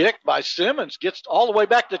 nice kick by Simmons. Gets all the way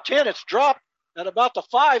back to 10. It's dropped at about the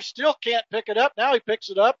 5. Still can't pick it up. Now he picks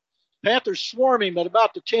it up. Panthers swarm him at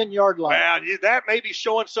about the 10-yard line. Well, that may be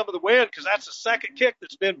showing some of the wind because that's the second kick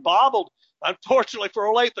that's been bobbled. Unfortunately for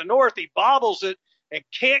Olathe North, he bobbles it and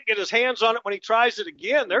can't get his hands on it when he tries it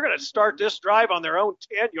again. They're going to start this drive on their own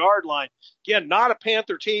 10-yard line. Again, not a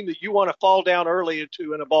Panther team that you want to fall down early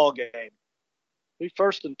into in a ball game. Be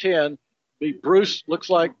 1st and 10. Be Bruce looks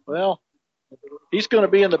like, well, he's going to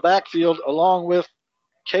be in the backfield along with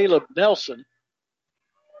Caleb Nelson.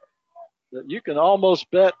 That you can almost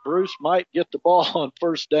bet Bruce might get the ball on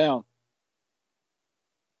first down.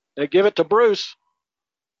 They give it to Bruce.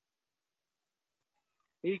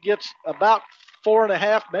 He gets about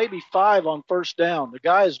 4.5, maybe 5 on first down. The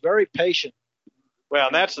guy is very patient. Well,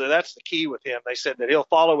 that's the key with him. They said that he'll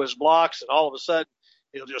follow his blocks, and all of a sudden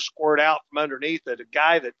he'll just squirt out from underneath it. A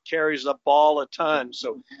guy that carries the ball a ton.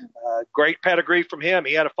 So great pedigree from him.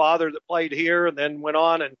 He had a father that played here and then went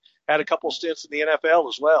on and had a couple stints in the NFL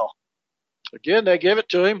as well. Again, they give it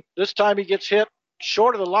to him. This time he gets hit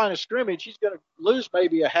short of the line of scrimmage. He's going to lose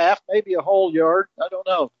maybe a half, maybe a whole yard. I don't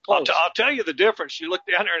know. I'll tell you the difference. You look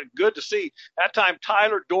down there and good to see. That time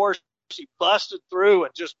Tyler Dorsey busted through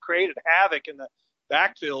and just created havoc in the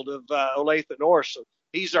backfield of Olathe North. So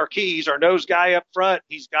he's our key. He's our nose guy up front.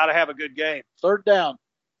 He's got to have a good game. 3rd down.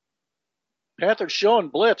 Panthers showing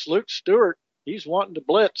blitz. Luke Stewart, he's wanting to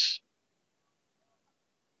blitz.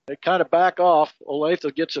 They kind of back off.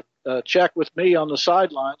 Olathe gets a check with me on the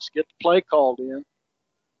sidelines, get the play called in.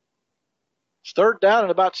 It's 3rd down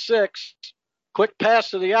and about 6. Quick pass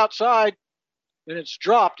to the outside, and it's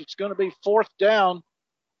dropped. It's going to be 4th down.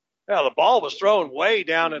 Yeah, the ball was thrown way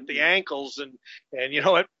down at the ankles, and you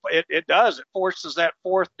know, it does. It forces that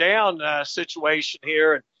 4th down situation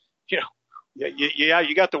here. And, you know,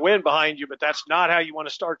 you got the wind behind you, but that's not how you want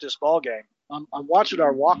to start this ball game. I'm watching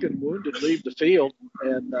our walking wounded leave the field,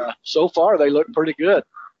 and so far they look pretty good.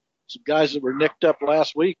 Some guys that were nicked up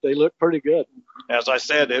last week, they look pretty good. As I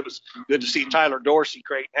said, it was good to see Tyler Dorsey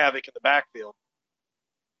creating havoc in the backfield.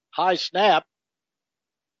 High snap.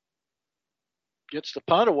 Gets the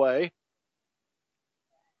punt away.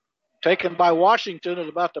 Taken by Washington at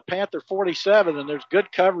about the Panther 47, and there's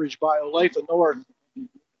good coverage by Olathe North.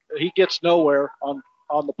 He gets nowhere on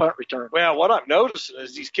the punt return. Well, what I'm noticing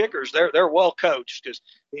is these kickers, they're well coached because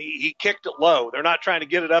he kicked it low. They're not trying to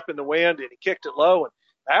get it up in the wind, and he kicked it low, and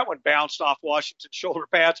that one bounced off Washington's shoulder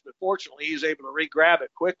pads, but fortunately he's able to re-grab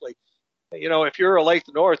it quickly. You know, if you're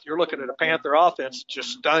Olathe North, you're looking at a Panther offense that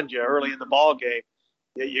just stunned you early in the ball game.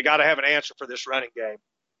 You got to have an answer for this running game.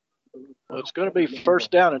 Well, it's going to be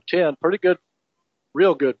 1st down and 10. Pretty good,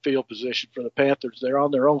 real good field position for the Panthers. They're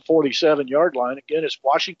on their own 47-yard line. Again, it's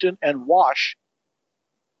Washington and Wash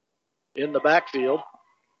in the backfield.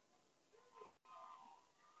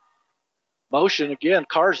 Motion again,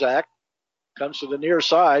 Karzak comes to the near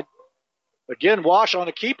side. Again, Wash on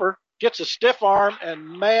a keeper, gets a stiff arm,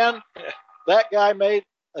 and man, that guy made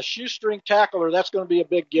a shoestring tackler. That's going to be a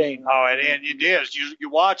big game. Oh, and it is. You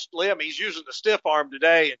watched Lim. He's using the stiff arm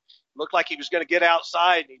today, and looked like he was going to get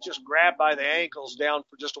outside, and he just grabbed by the ankles down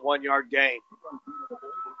for just a 1-yard gain.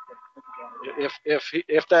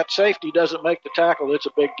 If that safety doesn't make the tackle, it's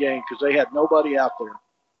a big game because they had nobody out there.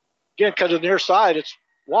 Again, because of the near side, it's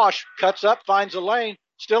Wash, cuts up, finds a lane,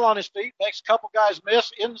 still on his feet, makes a couple guys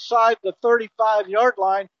miss inside the 35-yard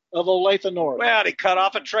line, of Olathe North. Well, he cut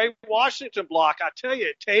off a Trey Washington block. I tell you,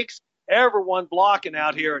 it takes everyone blocking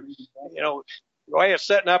out here. And, the way it's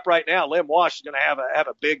setting up right now, Lim Wash is going to have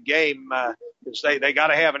a big game. They got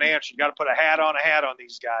to have an answer. You got to put a hat on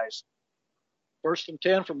these guys. 1st and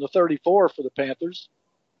 10 from the 34 for the Panthers.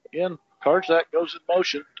 Again, Karzak goes in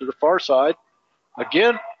motion to the far side.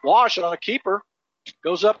 Again, Wash on a keeper.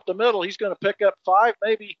 Goes up the middle. He's going to pick up 5,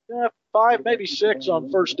 maybe 6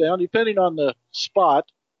 on 1st down, depending on the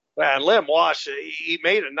spot. Well, and Lim Wash, he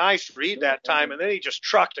made a nice read that time, and then he just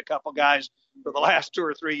trucked a couple guys for the last 2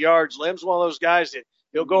 or 3 yards. Lim's one of those guys that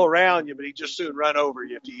he'll go around you, but he just soon run over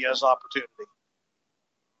you if he has opportunity.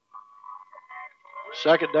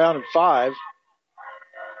 2nd down and 5.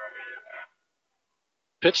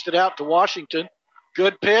 Pitched it out to Washington.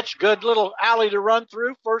 Good pitch, good little alley to run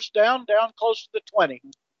through. 1st down close to the 20.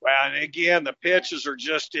 Well, and again, the pitches are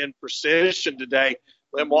just in precision today.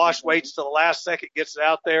 Lim Wash waits till the last second, gets it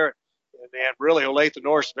out there. And really, Olathe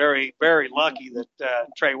North's very, very lucky that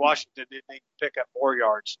Trey Washington didn't need to pick up more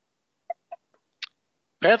yards.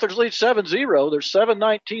 Panthers lead 7-0. There's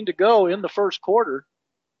 7:19 to go in the 1st quarter.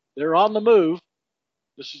 They're on the move.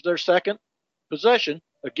 This is their 2nd possession.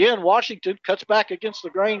 Again, Washington cuts back against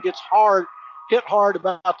the grain, gets hit hard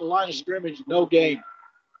about the line of scrimmage, no gain.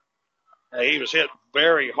 He was hit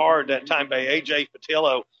very hard that time by A.J.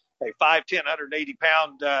 Patillo, a 5'10",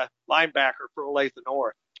 180-pound linebacker for Olathe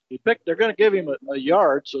North. They're going to give him a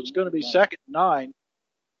yard, so it's going to be 2nd and 9.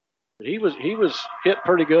 But he was hit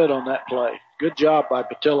pretty good on that play. Good job by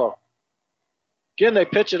Patillo. Again, they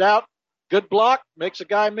pitch it out. Good block, makes a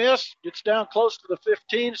guy miss, gets down close to the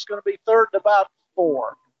 15. It's going to be 3rd and about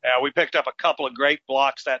 4. Yeah, we picked up a couple of great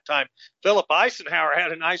blocks that time. Philip Eisenhower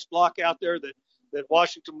had a nice block out there that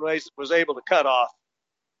Washington was able to cut off.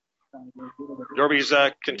 Derby's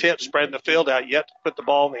content spreading the field out, yet to put the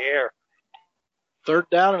ball in the air. 3rd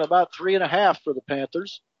down and about 3.5 for the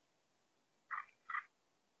Panthers.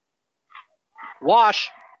 Wash,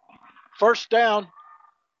 1st down,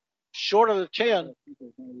 short of the 10.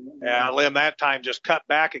 Yeah, Lim that time just cut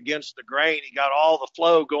back against the grain. He got all the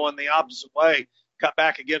flow going the opposite way. Cut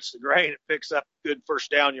back against the grain and picks up good 1st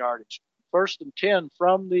down yardage. 1st and 10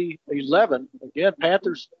 from the 11. Again,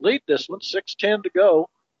 Panthers lead this one, 6:10 to go.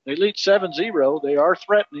 They lead 7-0. They are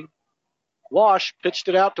threatening. Wash pitched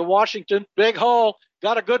it out to Washington. Big hole.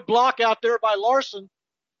 Got a good block out there by Larson.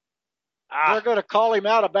 They're going to call him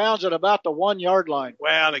out of bounds at about the 1-yard line.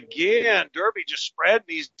 Well, again, Derby just spreading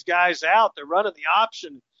these guys out. They're running the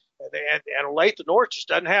option. And Olathe North just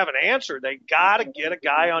doesn't have an answer. They got to get a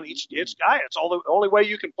guy on each guy. It's the only way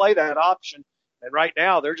you can play that option. And right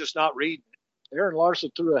now, they're just not reading it. Aaron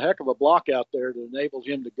Larson threw a heck of a block out there that enabled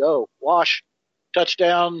him to go. Wash,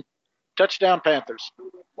 touchdown Panthers.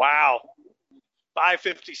 Wow.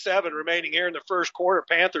 5:57 remaining here in the 1st quarter.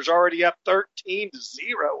 Panthers already up 13-0.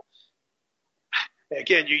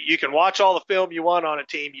 Again, you can watch all the film you want on a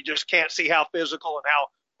team. You just can't see how physical and how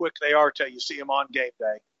quick they are till you see them on game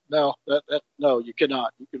day. No, no, you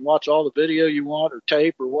cannot. You can watch all the video you want or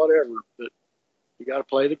tape or whatever, but you got to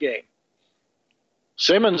play the game.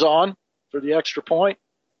 Simmons on for the extra point.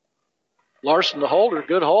 Larson the holder,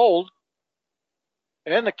 good hold.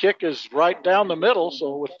 And the kick is right down the middle,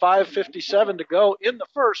 so with 5:57 to go in the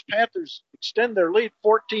 1st, Panthers extend their lead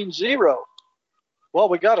 14-0. Well,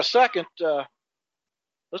 we got a second.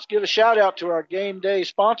 Let's give a shout-out to our game day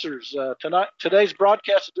sponsors. Today's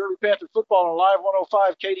broadcast of Derby Panther football on Live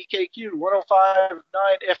 105 KDKQ, 105.9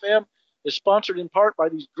 FM is sponsored in part by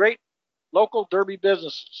these great local Derby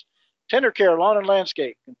businesses. Tender Care Lawn and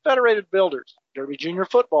Landscape, Confederated Builders, Derby Junior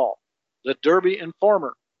Football, the Derby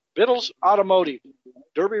Informer, Biddles Automotive,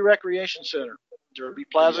 Derby Recreation Center, Derby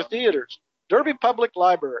Plaza Theaters, Derby Public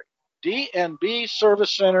Library, D&B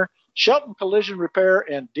Service Center, Shelton Collision Repair,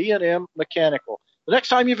 and D&M Mechanical. The next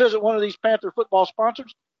time you visit one of these Panther football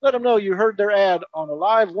sponsors, let them know you heard their ad on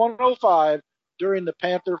Alive 105 during the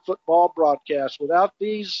Panther football broadcast. Without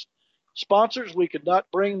these sponsors, we could not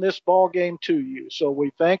bring this ball game to you. So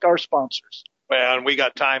we thank our sponsors. Well, and we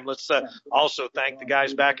got time. Let's also thank the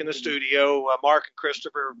guys back in the studio. Mark and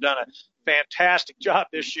Christopher have done a fantastic job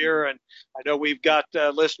this year, and I know we've got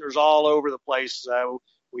listeners all over the place.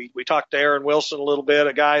 We talked to Aaron Wilson a little bit,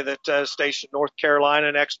 a guy that stationed in North Carolina,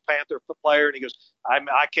 an ex-Panther player, and he goes,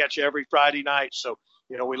 I catch every Friday night. So,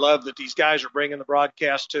 we love that these guys are bringing the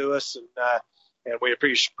broadcast to us, and we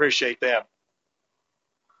appreciate them.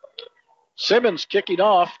 Simmons kicking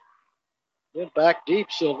off. Went back deep,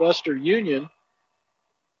 Sylvester Union.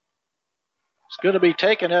 It's going to be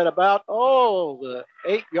taken at about, the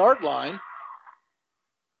 8-yard line.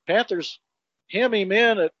 Panthers hem him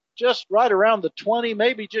in at just right around the 20,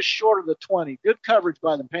 maybe just short of the 20. Good coverage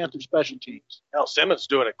by the Panthers special teams. Well, Simmons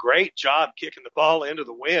doing a great job kicking the ball into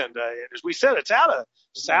the wind. And as we said, it's out of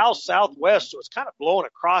south-southwest, so it's kind of blowing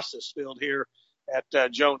across this field here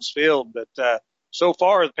at Jones Field. But so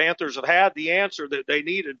far, the Panthers have had the answer that they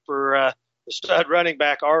needed for the stud running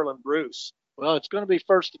back, Arlen Bruce. Well, it's going to be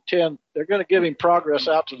 1st and 10. They're going to give him progress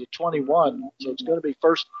out to the 21, so it's going to be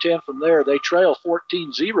 1st and 10 from there. They trail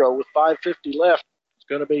 14-0 with 5:50 left. It's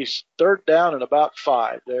going to be 3rd down and about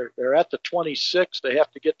 5. They're at the 26. They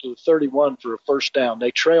have to get to the 31 for a first down.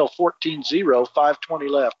 They trail 14-0, 5:20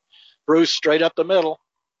 left. Bruce straight up the middle.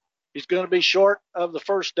 He's going to be short of the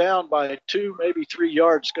first down by 2, maybe 3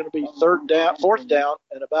 yards. It's going to be 4th down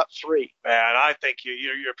and about 3. Man, I think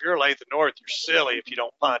if you're Lathan North, you're silly if you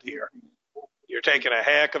don't punt here. You're taking a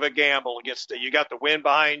heck of a gamble against you got the wind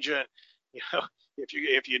behind you. And,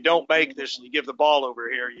 if you don't make this and you give the ball over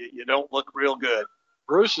here, you don't look real good.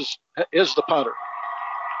 Bruce is the punter.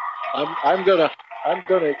 I'm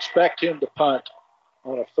gonna expect him to punt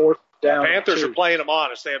on a 4th down. Panthers are playing them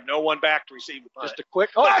honest. They have no one back to receive the punt. Just a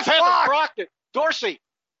quick. Oh, Panthers blocked it. Dorsey.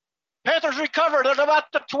 Panthers recovered at about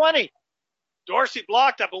the 20. Dorsey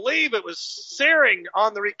blocked. I believe it was Searing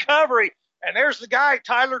on the recovery. And there's the guy,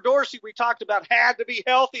 Tyler Dorsey, we talked about, had to be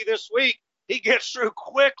healthy this week. He gets through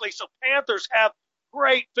quickly. So Panthers have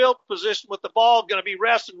great field position with the ball, going to be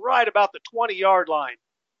resting right about the 20-yard line.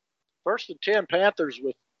 1st and 10 Panthers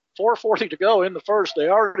with 4:40 to go in the first. They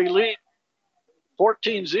already lead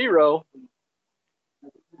 14-0.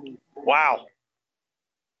 Wow.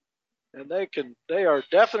 And they are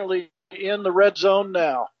definitely in the red zone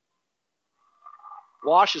now.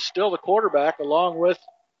 Wash is still the quarterback along with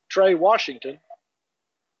Trey Washington.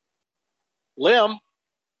 Lim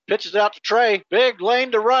pitches out to Trey. Big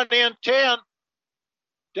lane to run in, 10.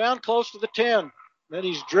 Down close to the 10. Then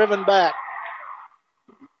he's driven back.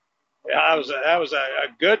 Yeah, that was a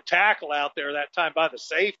good tackle out there that time by the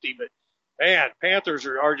safety. But, man, Panthers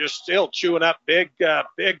are just still chewing up big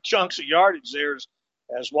chunks of yardage there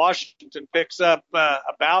as Washington picks up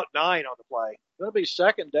about 9 on the play. Going to be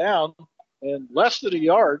 2nd down and less than a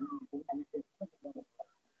yard.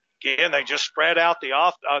 Again, they just spread out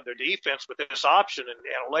their defense with this option,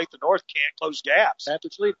 and Lathan North can't close gaps.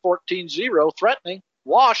 Panthers lead 14-0, threatening.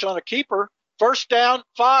 Wash on a keeper. 1st down,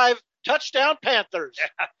 5. Touchdown, Panthers.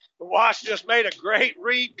 Yeah, Wash just made a great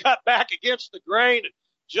read, cut back against the grain. And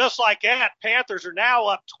just like that, Panthers are now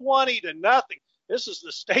up 20-0. This is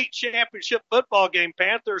the state championship football game.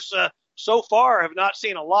 Panthers so far have not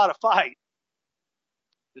seen a lot of fight.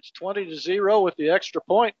 It's 20-0 with the extra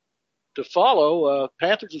point to follow.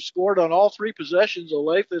 Panthers have scored on all 3 possessions.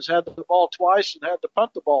 Olathe has had the ball twice and had to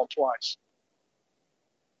punt the ball twice.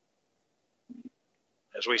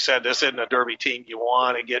 As we said, this isn't a Derby team you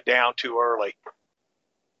want to get down too early.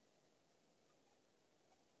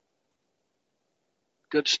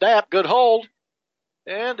 Good snap, good hold.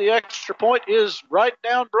 And the extra point is right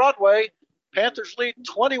down Broadway. Panthers lead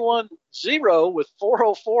 21-0 with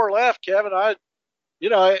 4:04 left. Kevin, I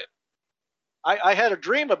had a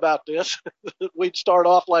dream about this, that we'd start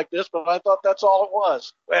off like this, but I thought that's all it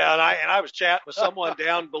was. Well, and I was chatting with someone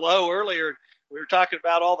down below earlier. We were talking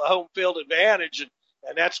about all the home field advantage,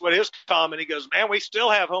 and that's what his comment. He goes, man, we still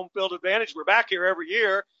have home field advantage. We're back here every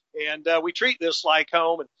year, and we treat this like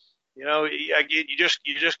home. And, you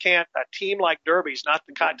just can't. A team like Derby's not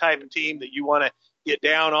the type of team that you want to get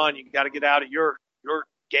down on. You got to get out of your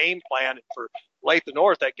game plan. And for Lathan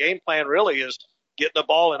North, that game plan really is getting the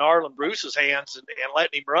ball in Arlen Bruce's hands and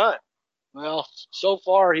letting him run. Well, so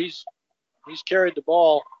far he's carried the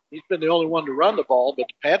ball. He's been the only one to run the ball, but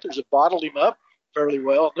the Panthers have bottled him up fairly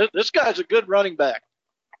well. This guy's a good running back.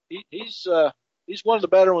 He's one of the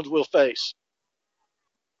better ones we'll face.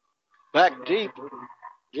 Back deep,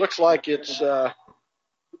 looks like it's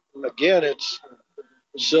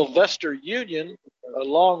Sylvester Union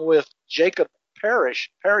along with Jacob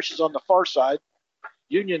Parrish. Parrish is on the far side,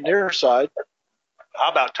 Union near side. How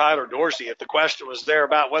about Tyler Dorsey? If the question was there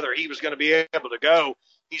about whether he was going to be able to go,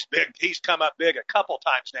 he's big. He's come up big a couple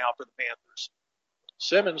times now for the Panthers.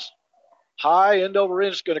 Simmons, high end over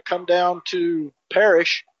end, is going to come down to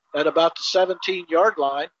Parrish at about the 17-yard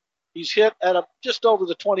line. He's hit at just over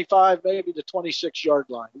the 25, maybe the 26-yard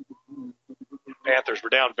line. Panthers were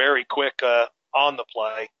down very quick on the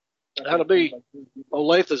play. That'll be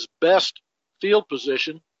Olathe's best field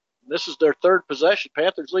position. This is their 3rd possession.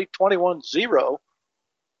 Panthers lead 21-0,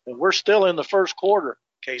 and we're still in the first quarter.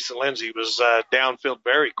 Casey Lindsey was downfield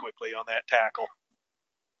very quickly on that tackle.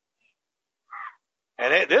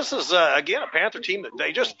 And this is, again, a Panther team that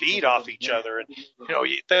they just feed off each other. And,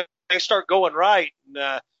 they start going right.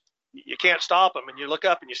 And, you can't stop him. And you look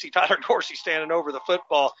up and you see Tyler Dorsey standing over the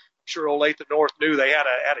football. I'm sure Olathe North knew they had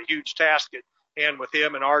a huge task at hand with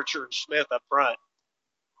him and Archer and Smith up front.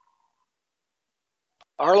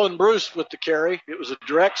 Arlen Bruce with the carry. It was a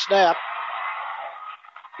direct snap.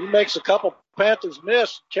 He makes a couple Panthers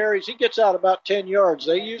miss, carries. He gets out about 10 yards.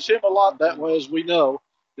 They use him a lot that way, as we know.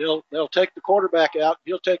 They'll take the quarterback out.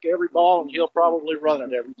 He'll take every ball, and he'll probably run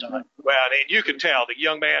it every time. Well, and you can tell the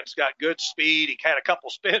young man's got good speed. He had a couple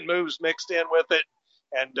spin moves mixed in with it.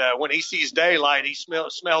 And when he sees daylight, he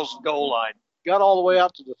smells the goal line. Got all the way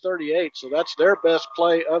out to the 38, so that's their best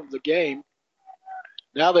play of the game.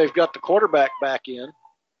 Now they've got the quarterback back in,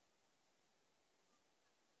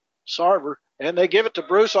 Sarver, and they give it to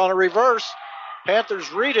Bruce on a reverse.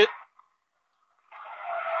 Panthers read it.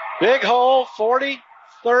 Big hole, 40,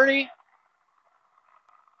 30,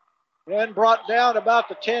 and brought down about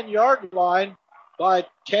the 10-yard line by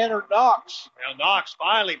Tanner Knox. Now, Knox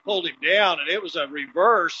finally pulled him down, and it was a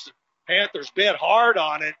reverse. Panthers bit hard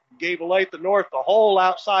on it, gave Olathe North the whole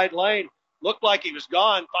outside lane. Looked like he was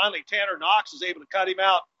gone. Finally, Tanner Knox is able to cut him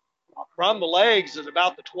out from the legs at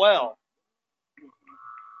about the 12.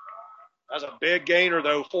 That's a big gainer,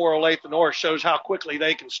 though, for Olathe North. Shows how quickly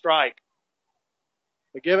they can strike.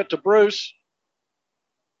 They give it to Bruce.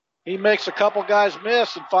 He makes a couple guys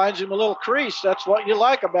miss and finds him a little crease. That's what you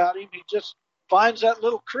like about him. He just finds that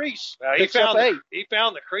little crease. He found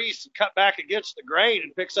the crease and cut back against the grain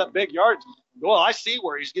and picks up big yards. Well, I see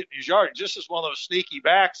where he's getting his yards. This is one of those sneaky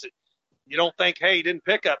backs that you don't think, hey, he didn't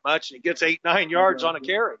pick up much, and he gets 8-9 yards on a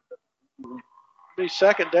carry. Be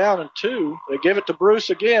 2nd down and 2. They give it to Bruce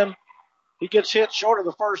again. He gets hit short of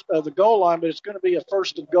the goal line, but it's going to be a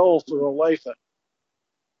 1st and goal for Olathe.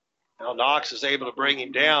 Now Knox is able to bring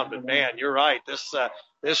him down, but man, you're right.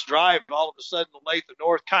 This drive, all of a sudden, Olathe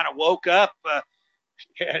North kind of woke up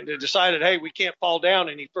and decided, hey, we can't fall down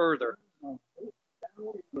any further.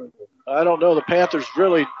 I don't know. The Panthers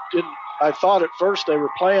really didn't. I thought at first they were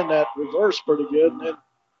playing that reverse pretty good, and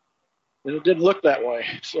it didn't look that way.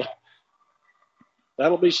 So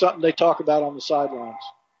that'll be something they talk about on the sidelines.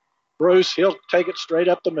 Bruce, he'll take it straight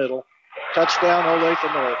up the middle. Touchdown,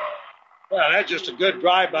 Olathe North. Well, that's just a good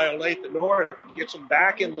drive by Olathe North. Gets them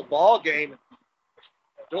back in the ball game.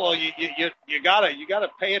 Well, you gotta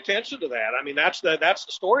pay attention to that. I mean, that's the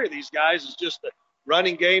story of these guys, is just the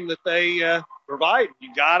running game that they provide.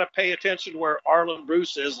 You gotta pay attention to where Arlen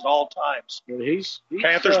Bruce is at all times. He's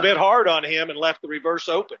Panthers bit hard on him and left the reverse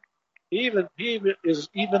open. He is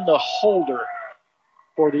the holder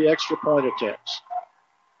for the extra point attempts.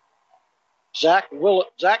 Zach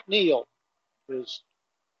Neal is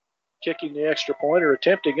kicking the extra point, or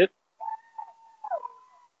attempting it.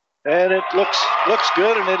 And it looks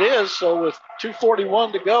good, and it is. So with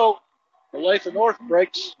 2:41 to go, Olathe North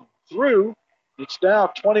breaks through. It's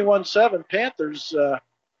now 21-7. Panthers,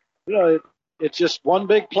 it's just one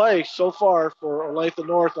big play so far for Olathe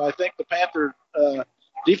North. I think the Panther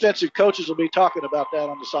defensive coaches will be talking about that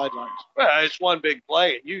on the sidelines. Well, it's one big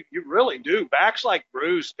play, and you really do. Backs like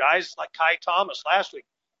Bruce, guys like Kai Thomas last week,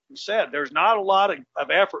 we said there's not a lot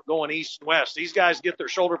of effort going east and west. These guys get their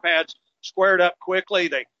shoulder pads squared up quickly.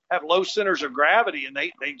 They have low centers of gravity, and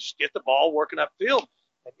they just get the ball working upfield.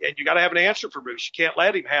 And you got to have an answer for Bruce. You can't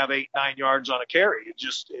let him have 8-9 yards on a carry. It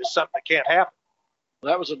just is something that can't happen.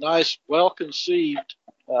 That was a nice, well-conceived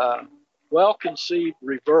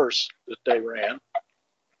reverse that they ran.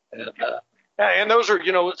 And those are,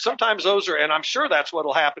 sometimes those are, and I'm sure that's what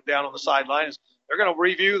will happen down on the sideline, is they're going to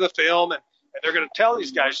review the film, and they're going to tell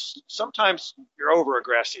these guys, sometimes you're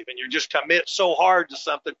over-aggressive and you just commit so hard to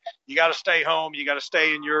something. You got to stay home. You got to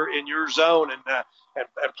stay in your zone and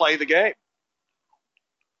play the game.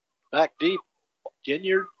 Back deep,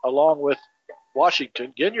 Ginyard along with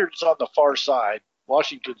Washington. Ginyard's on the far side.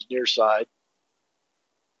 Washington's near side.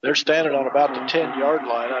 They're standing on about the 10-yard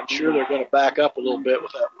line. I'm sure they're going to back up a little bit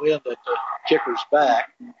with that wind at the kicker's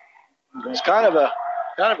back. It's kind of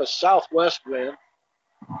a southwest wind.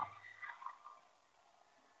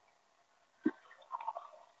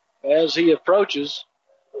 As he approaches,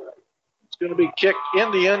 it's going to be kicked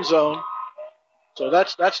in the end zone. So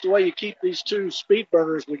that's the way you keep these two speed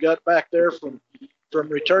burners we got back there from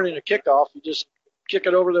returning a kickoff. You just kick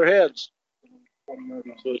it over their heads.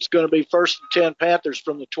 So it's going to be 1st and 10 Panthers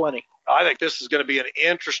from the 20. I think this is going to be an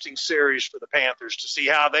interesting series for the Panthers to see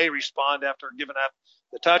how they respond after giving up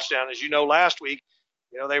the touchdown. As you know, last week,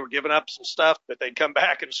 they were giving up some stuff, but they'd come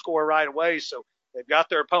back and score right away. So they've got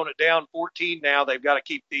their opponent down 14 now. They've got to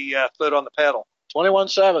keep the foot on the pedal.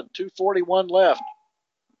 21-7, 2:41 left.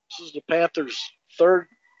 This is the Panthers' fourth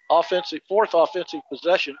offensive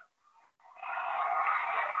possession.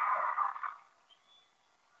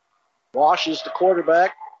 Wash is the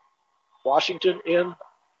quarterback. Washington in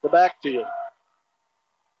the backfield.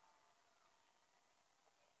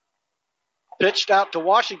 Pitched out to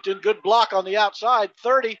Washington. Good block on the outside.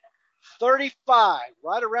 30, 35.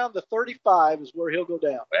 Right around the 35 is where he'll go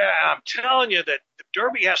down. Well, I'm telling you that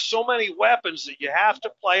Derby has so many weapons that you have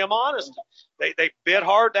to play them honest. They bit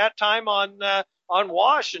hard that time on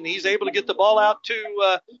Wash, and he's able to get the ball out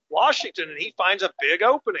to Washington, and he finds a big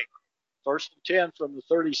opening. 1st and 10 from the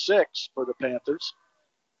 36 for the Panthers.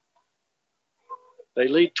 They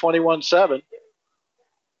lead 21-7.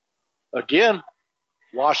 Again,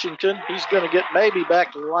 Washington, he's going to get maybe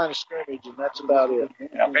back to the line of scrimmage, and that's about it.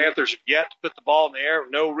 Now, Panthers have yet to put the ball in the air.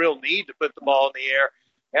 No real need to put the ball in the air.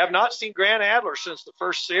 Have not seen Grant Adler since the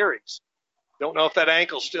first series. Don't know if that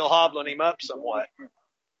ankle's still hobbling him up somewhat.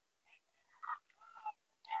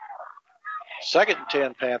 2nd and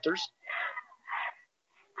 10 Panthers.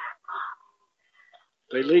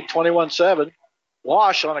 They lead 21-7.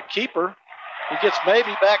 Wash on a keeper. He gets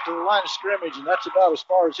maybe back to the line of scrimmage, and that's about as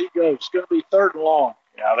far as he goes. It's going to be 3rd and long.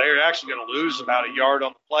 Yeah, they're actually going to lose about a yard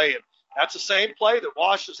on the play. And that's the same play that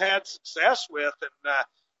Wash has had success with. And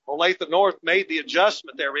Olathe North made the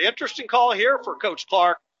adjustment there. Interesting call here for Coach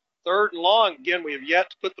Clark. 3rd and long. Again, we have yet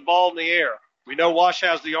to put the ball in the air. We know Wash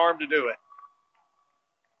has the arm to do it.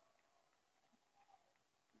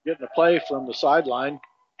 Getting a play from the sideline.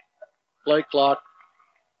 Play clock.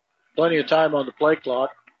 Plenty of time on the play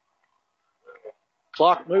clock.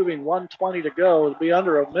 Clock moving, 1:20 to go. It'll be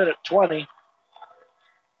under a minute 20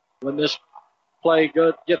 when this play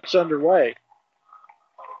gets underway.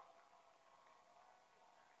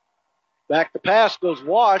 Back to pass goes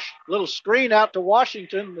Wash. Little screen out to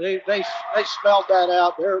Washington. They smelled that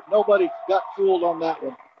out there. Nobody got fooled on that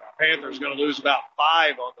one. Panthers going to lose about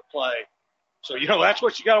 5 on the play. So, that's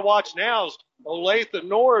what you got to watch now is Olathe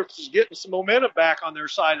North is getting some momentum back on their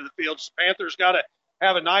side of the field. So Panthers got to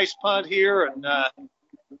have a nice punt here. And well,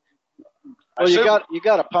 you got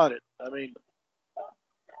to punt it. I mean,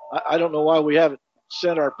 I don't know why we haven't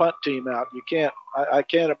sent our punt team out. You can't. I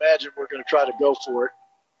can't imagine we're going to try to go for it.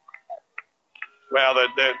 Well,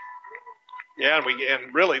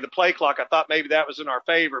 and really the play clock, I thought maybe that was in our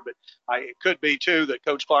favor, but it could be too that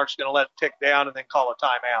Coach Clark's going to let it tick down and then call a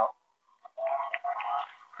timeout.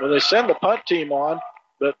 Well, they send the punt team on,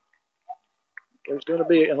 but there's going to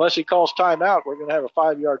be, unless he calls timeout, we're going to have a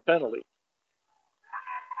 5-yard penalty.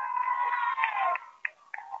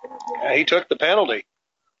 Yeah, he took the penalty.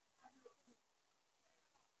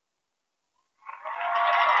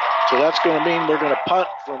 So that's going to mean we're going to punt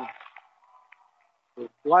from the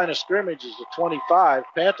line of scrimmage is the 25.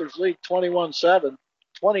 Panthers lead 21-7.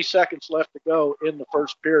 20 seconds left to go in the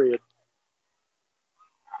first period.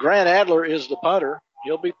 Grant Adler is the punter.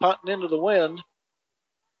 He'll be punting into the wind.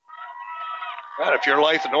 God, if you're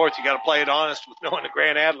Olathe North, you got to play it honest with knowing that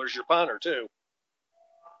Grant Adler's your punter too.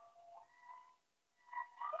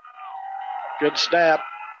 Good snap.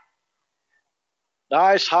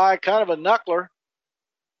 Nice high, kind of a knuckler.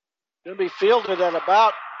 Going to be fielded at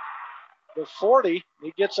about the 40.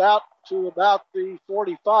 He gets out to about the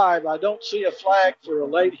 45. I don't see a flag for a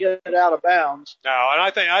late hit out of bounds. No, and I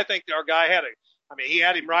think our guy he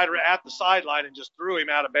had him right at the sideline and just threw him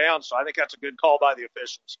out of bounds. So I think that's a good call by the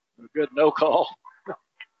officials. A good no call.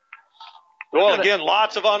 Well, again,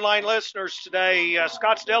 lots of online listeners today.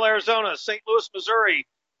 Scottsdale, Arizona, St. Louis, Missouri,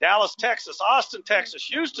 Dallas, Texas, Austin, Texas,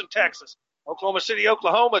 Houston, Texas, Oklahoma City,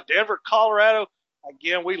 Oklahoma, Denver, Colorado.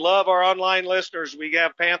 Again, we love our online listeners. We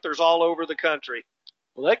have Panthers all over the country.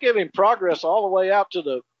 Well, they give him progress all the way out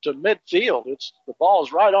to midfield. The ball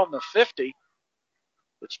is right on the 50.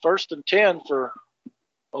 It's 1st and 10 for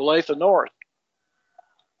Olathe North.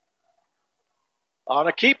 On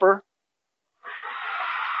a keeper.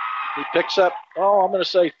 He picks up, I'm going to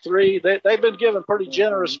say 3. They've been given pretty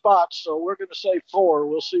generous spots, so we're going to say 4.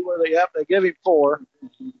 We'll see where they have. They give him 4.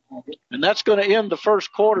 And that's going to end the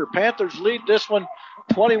first quarter. Panthers lead this one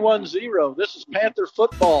 21-0. This is Panther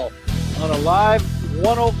football on a live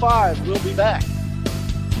 105. We'll be back.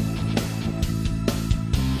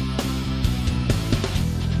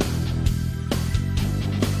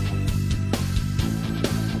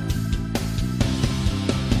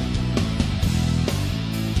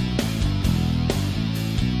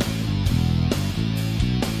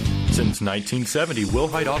 Since 1970,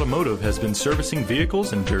 Wilhite Automotive has been servicing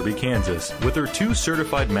vehicles in Derby, Kansas. With their 2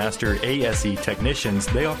 certified master ASE technicians,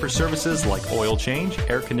 they offer services like oil change,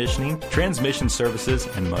 air conditioning, transmission services,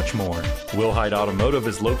 and much more. Wilhite Automotive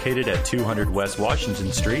is located at 200 West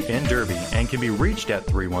Washington Street in Derby and can be reached at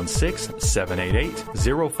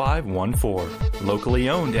 316-788-0514. Locally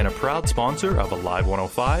owned and a proud sponsor of Alive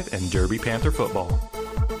 105 and Derby Panther football.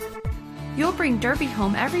 You'll bring Derby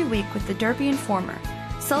home every week with the Derby Informer,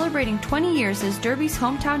 celebrating 20 years as Derby's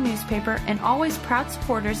hometown newspaper and always proud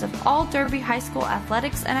supporters of all Derby High School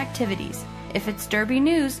athletics and activities. If it's Derby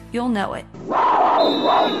news, you'll know it. And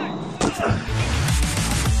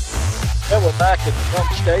we're back at the Trump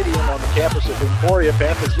Stadium on the campus of Emporia.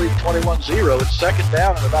 Panthers lead 21-0. It's second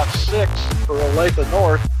down and about 6 for Olathe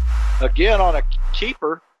North. Again on a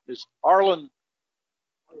keeper is Arlen.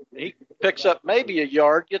 He picks up maybe a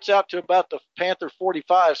yard, gets out to about the Panther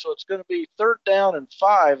 45, so it's going to be third down and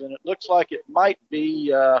 5, and it looks like it might be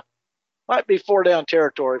 4 down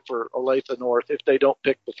territory for Olathe North if they don't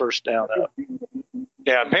pick the first down up.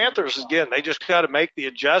 Yeah, Panthers, again, they just got to make the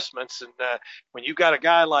adjustments. And when you got a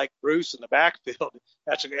guy like Bruce in the backfield,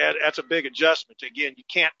 that's a big adjustment. Again, you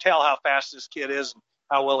can't tell how fast this kid is and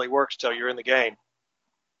how well he works till you're in the game.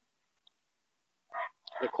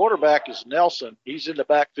 The quarterback is Nelson. He's in the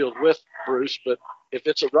backfield with Bruce, but if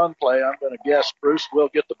it's a run play, I'm going to guess Bruce will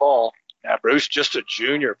get the ball. Yeah, Bruce, just a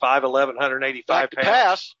junior, 5'11", 185 pounds.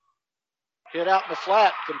 Pass, hit out in the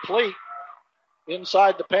flat, complete.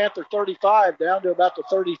 Inside the Panther 35, down to about the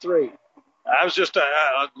 33. That was just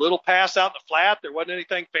a little pass out in the flat. There wasn't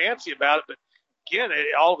anything fancy about it. But, again,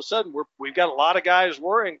 all of a sudden we've got a lot of guys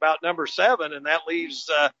worrying about number 7, and that leaves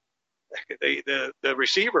the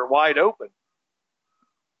receiver wide open.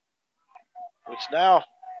 It's now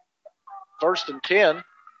 1st and 10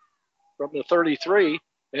 from the 33.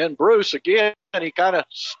 And Bruce, again, he kind of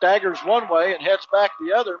staggers one way and heads back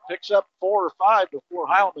the other, picks up 4 or 5 before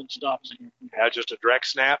Heilman stops him. Yeah, just a direct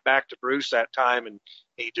snap back to Bruce that time, and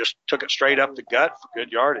he just took it straight up the gut for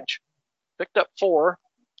good yardage. Picked up 4.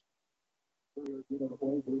 Going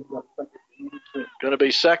to be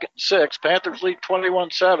 2nd and 6. Panthers lead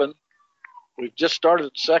 21-7. We've just started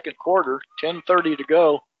the second quarter, 10:30 to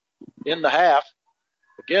go in the half.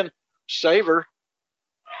 Again, Saver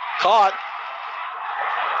caught.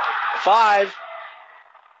 5,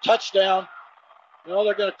 touchdown. No,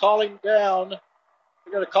 they're going to call him down.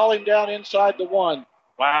 They're going to call him down inside the 1.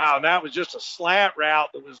 Wow, and that was just a slant route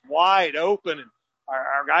that was wide open, and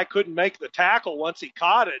our guy couldn't make the tackle once he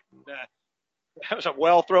caught it. And, that was a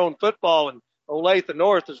well-thrown football, and Olathe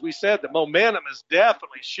North, as we said, the momentum has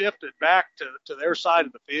definitely shifted back to their side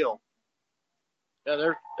of the field.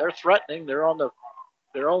 Yeah, they're threatening. They're on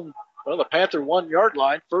their own, the Panther 1-yard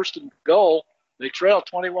line, 1st and goal. They trail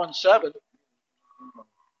 21-7.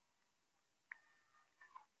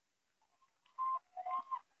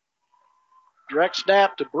 Direct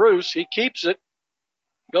snap to Bruce. He keeps it.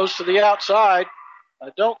 Goes to the outside. I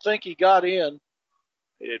don't think he got in.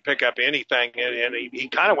 He didn't pick up anything, and he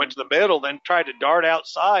kind of went to the middle, then tried to dart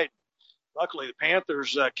outside. Luckily, the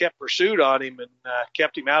Panthers kept pursuit on him and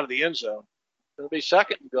kept him out of the end zone. It'll be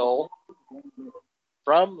 2nd and goal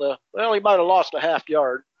from he might have lost a half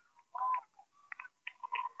yard.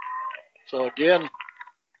 So, again,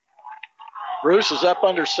 Bruce is up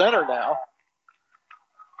under center now.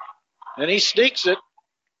 And he sneaks it.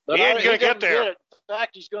 But he ain't going to get there. In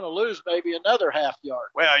fact, he's going to lose maybe another half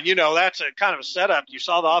yard. Well, that's a kind of a setup. You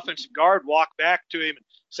saw the offensive guard walk back to him and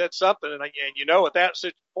said something. And at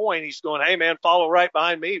that point, he's going, hey, man, follow right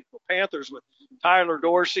behind me. The Panthers with Tyler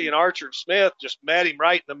Dorsey and Archer Smith just met him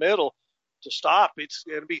right in the middle to stop. It's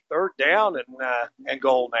going to be 3rd down and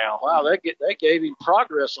goal now. Wow, they gave him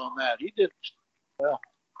progress on that. He did well.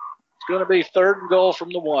 It's going to be 3rd and goal from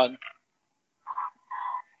the 1.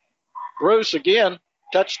 Bruce again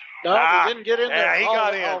touched. No, he didn't get in there. Yeah, he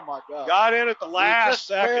got in. Oh my God! Got in at the last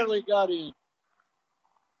second. Barely got in.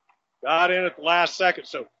 Got in at the last second.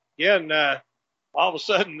 So again, all of a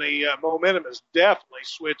sudden the momentum has definitely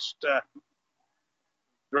switched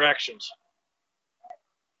directions.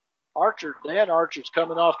 Dan Archer's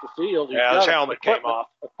coming off the field. He's his helmet came off.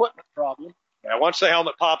 Equipment problem. Yeah, once the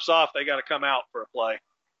helmet pops off, they got to come out for a play.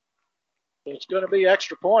 So it's going to be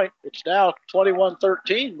extra point. It's now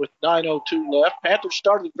 21-13 with 9:02 left. Panthers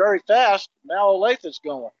started very fast. Now Olathe is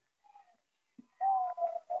going.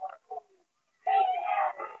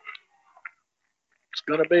 It's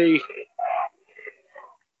going to be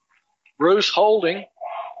Bruce holding.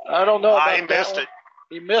 I don't know about he missed it.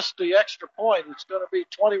 He missed the extra point. It's going to be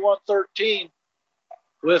 21-13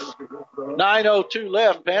 with 9:02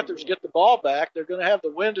 left. Panthers get the ball back. They're going to have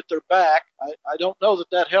the wind at their back. I don't know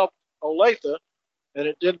that helped Olathe, and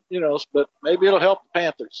it didn't, but maybe it'll help the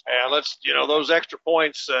Panthers. Yeah, those extra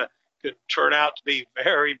points could turn out to be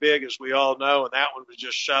very big, as we all know, and that one was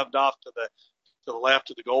just shoved off to the left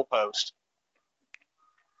of the goalpost.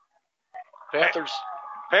 Panthers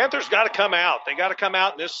got to come out. They got to come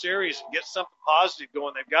out in this series and get something positive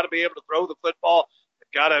going. They've got to be able to throw the football.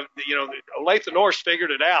 They've got to, Olathe North figured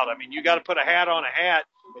it out. I mean, you got to put a hat on a hat,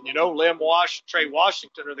 And Lim Wash, Trey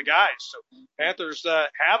Washington are the guys. So Panthers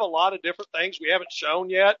have a lot of different things we haven't shown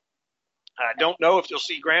yet. I don't know if you'll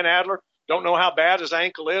see Grant Adler. Don't know how bad his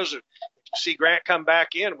ankle is. If you see Grant come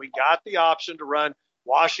back in, we got the option to run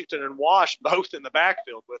Washington and Wash both in the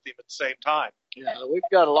backfield with him at the same time. Yeah, we've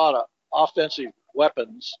got a lot of offensive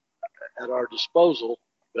weapons at our disposal,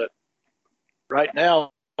 but right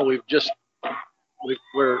now we're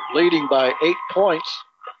leading by 8 points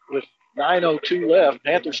with 9:02 left.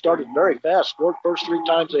 Panthers started very fast, scored first 3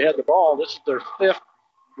 times they had the ball. This is their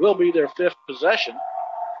will be their fifth possession.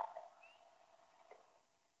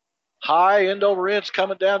 High end over ends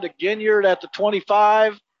coming down to Ginyard at the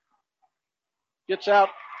 25. Gets out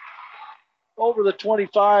over the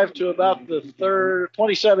 25 to about the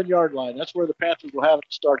 27-yard line. That's where the Panthers will have it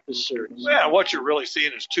to start this series. Yeah, what you're really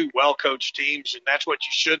seeing is 2 well-coached teams, and that's what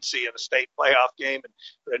you should see in a state playoff game. And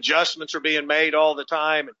adjustments are being made all the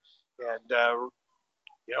time, and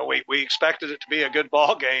we expected it to be a good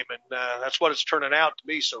ball game, and that's what it's turning out to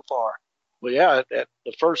be so far. Well, yeah, at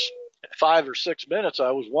the first 5 or 6 minutes,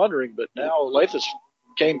 I was wondering, but now Olathe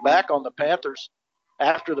came back on the Panthers.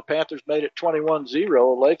 After the Panthers made it 21-0,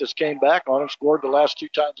 Olathe came back on them, scored the last 2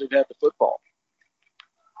 times they've had the football.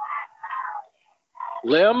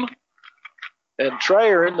 Lim and Trey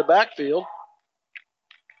are in the backfield.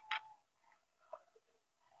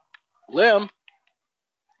 Lim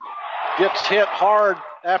gets hit hard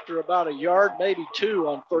after about a yard, maybe 2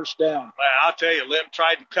 on first down. Well, I'll tell you, Lim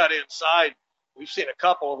tried to cut inside. We've seen a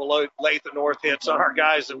couple of Olathe North hits on our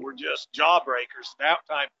guys that were just jawbreakers. That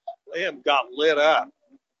time, Lim got lit up.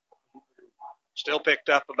 Still picked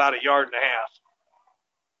up about 1.5 yards.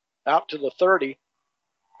 Out to the 30.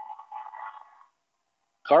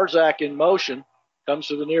 Karzak in motion. Comes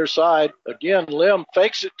to the near side. Again, Lim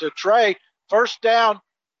fakes it to Trey. First down,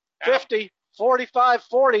 50, 45,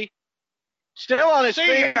 40. Still on his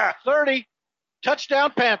feet, 30.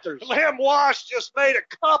 Touchdown Panthers. Lim Wash just made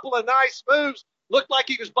a couple of nice moves. Looked like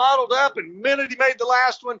he was bottled up, and the minute he made the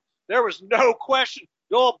last one, there was no question.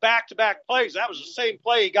 All back-to-back plays. That was the same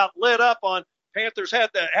play he got lit up on. Panthers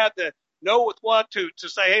had to know with what to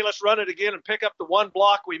say, hey, let's run it again and pick up the one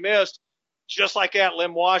block we missed. Just like that,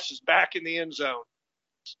 Lim Wash is back in the end zone.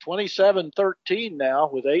 It's 27-13 now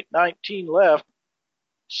with 8:19 left.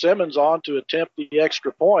 Simmons on to attempt the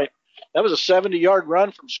extra point. That was a 70-yard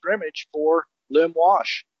run from scrimmage for Lim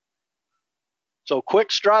Wash. So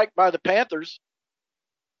quick strike by the Panthers.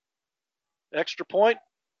 Extra point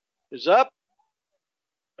is up,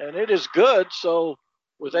 and it is good. So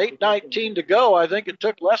with 8:19 to go, I think it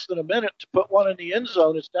took less than a minute to put one in the end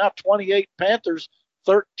zone. It's now 28 Panthers,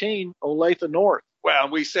 13 Olathe North. Well,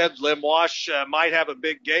 we said Lim Wash might have a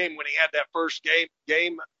big game when he had that first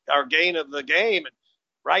gain of the game. And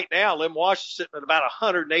right now, Lim Wash is sitting at about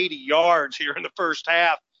 180 yards here in the first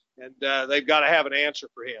half, and they've got to have an answer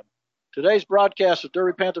for him. Today's broadcast of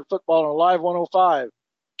Derby Panther football on Live 105,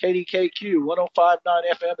 KDKQ 105.9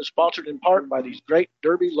 FM is sponsored in part by these great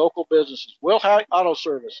Derby local businesses. Will Hite Auto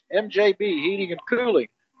Service, MJB Heating and Cooling,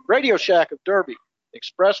 Radio Shack of Derby,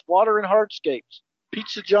 Express Water and Hardscapes,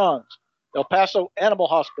 Pizza John's, El Paso Animal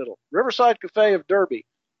Hospital, Riverside Cafe of Derby,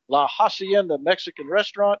 La Hacienda Mexican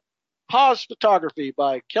Restaurant, Paz Photography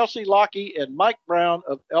by Kelsey Lockey and Mike Brown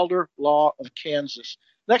of Elder Law of Kansas.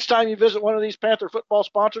 Next time you visit one of these Panther football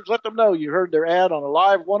sponsors, let them know you heard their ad on a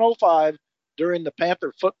Live 105 during the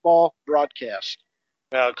Panther football broadcast.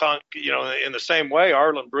 In the same way,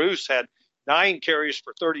 Arlen Bruce had 9 carries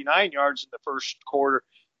for 39 yards in the first quarter.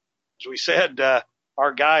 As we said,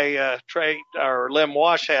 our guy Lim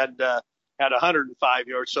Wash had 105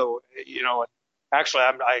 yards. So actually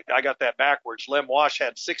I got that backwards. Lim Wash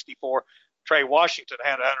had 64. Trey Washington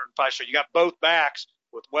had 105. So you got both backs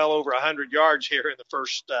with well over 100 yards here in the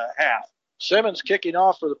first half. Simmons kicking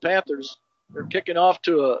off for the Panthers. They're kicking off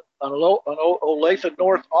to an Olathe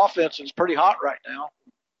North offense that's pretty hot right now.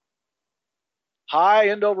 High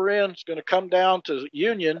end over end. It's going to come down to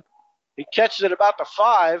Union. He catches it about the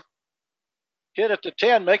 5. Hit at the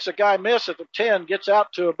 10, makes a guy miss at the 10, gets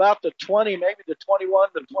out to about the 20, maybe the 21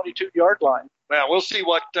 to 22-yard line. Well, we'll see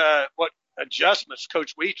what adjustments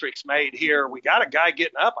Coach Wietrich's made here. We got a guy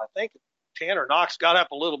getting up. I think Tanner Knox got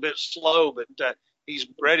up a little bit slow, but he's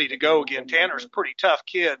ready to go again. Tanner's a pretty tough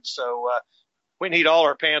kid, so we need all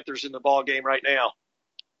our Panthers in the ball game right now.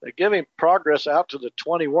 They give him progress out to the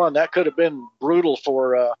 21. That could have been brutal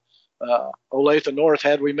for Olathe North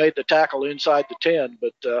had we made the tackle inside the 10,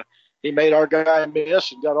 but he made our guy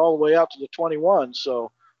miss and got all the way out to the 21.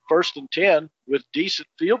 So 1st and 10 with decent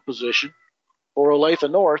field position for Olathe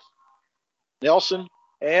North. Nelson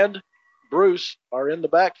and Bruce are in the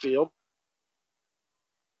backfield.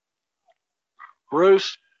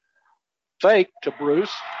 Bruce Fake to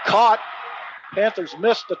Bruce. Caught. Panthers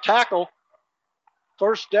missed the tackle.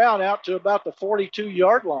 First down out to about the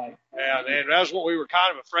 42-yard line. Yeah, and that's what we were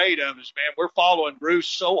kind of afraid of is, man, we're following Bruce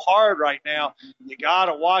so hard right now. You got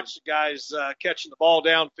to watch the guys catching the ball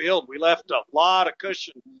downfield. We left a lot of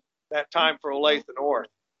cushion that time for Olathe North.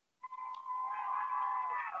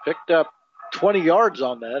 Picked up 20 yards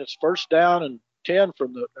on that. It's first down and 10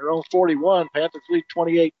 from their own 41. Panthers lead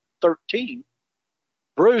 28-13.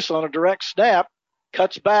 Bruce on a direct snap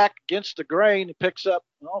cuts back against the grain and picks up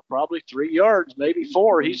probably 3 yards, maybe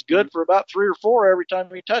 4. He's good for about 3 or 4 every time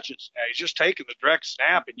he touches. Yeah, he's just taking the direct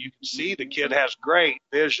snap, and you can see the kid has great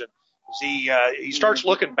vision. He starts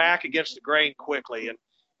looking back against the grain quickly, and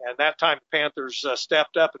that time the Panthers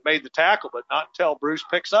stepped up and made the tackle, but not until Bruce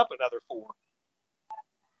picks up another 4.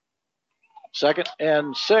 2nd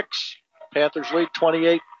and 6. Panthers lead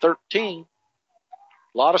 28-13. A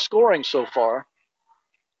lot of scoring so far.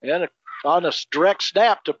 And on a direct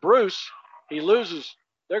snap to Bruce, he loses.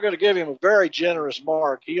 They're going to give him a very generous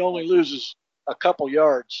mark. He only loses a couple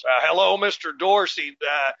yards. Hello, Mr. Dorsey.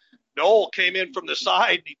 Noel came in from the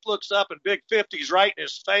side, and he looks up, and Big 50's right in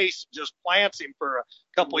his face and just plants him for a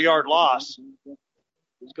couple-yard loss.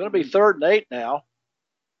 It's going to be 3rd and 8 now.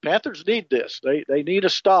 Panthers need this. They need a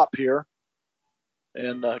stop here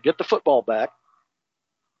and get the football back.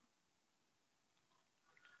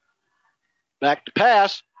 Back to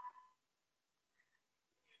pass.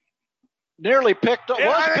 Nearly picked off.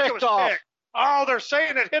 Yeah, picked off. Picked. Oh, they're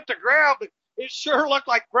saying it hit the ground, but it sure looked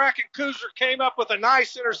like Bracken Kuzer came up with a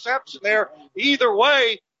nice interception there. Either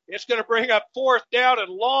way, it's going to bring up 4th down and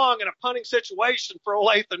long in a punting situation for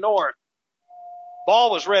Olathe North. Ball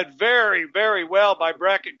was read very, very well by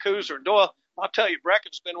Bracken Kuzer. And Doyle, I'll tell you,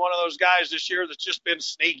 Brecken's been one of those guys this year that's just been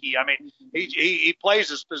sneaky. I mean, he plays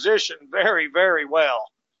his position very, very well.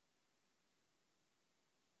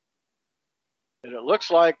 And it looks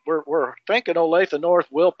like we're thinking Olathe North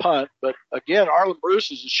will punt, but again, Arlen Bruce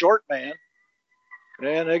is a short man,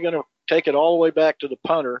 and they're going to take it all the way back to the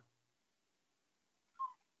punter.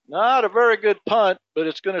 Not a very good punt, but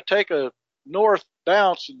it's going to take a north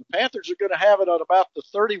bounce, and the Panthers are going to have it on about the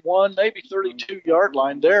 31, maybe 32-yard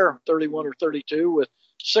line. They're 31 or 32 with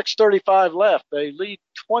 6:35 left. They lead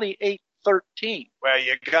 28-13. Well,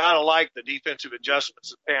 you got to like the defensive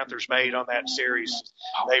adjustments the Panthers made on that series.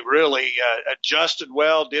 They really adjusted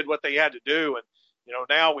well, did what they had to do, and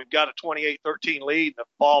now we've got a 28-13 lead and the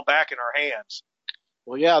ball back in our hands.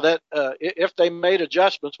 Well, yeah, that if they made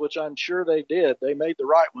adjustments, which I'm sure they did, they made the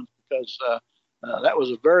right ones because that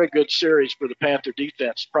was a very good series for the Panther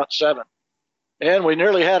defense, front 7. And we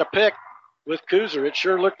nearly had a pick with Kuzer. It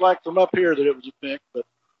sure looked like from up here that it was a pick, but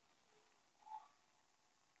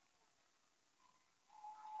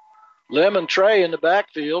Lim and Trey in the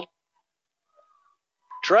backfield.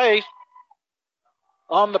 Trey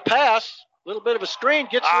on the pass, a little bit of a screen,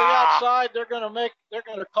 gets to the outside. They're going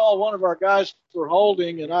to call one of our guys for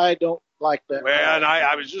holding, and I don't like that. Well, and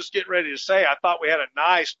I was just getting ready to say, I thought we had a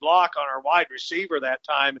nice block on our wide receiver that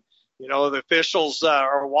time. The officials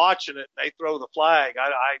are watching it, and they throw the flag.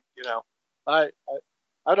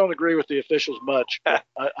 I don't agree with the officials much.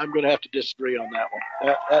 I'm going to have to disagree on that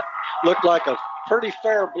one. That looked like a pretty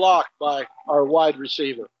fair block by our wide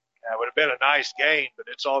receiver. Yeah, it would have been a nice gain, but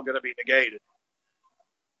it's all going to be negated.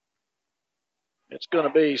 It's going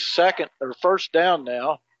to be first down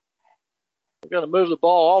now. We're going to move the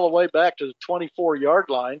ball all the way back to the 24-yard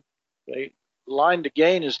line. The line to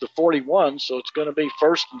gain is the 41, so it's going to be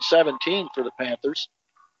 1st and 17 for the Panthers.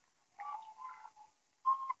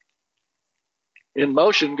 In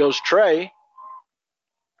motion goes Trey.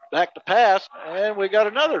 Back to pass, and we got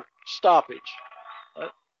another stoppage.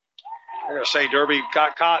 I'm going to say Derby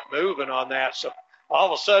got caught moving on that, so all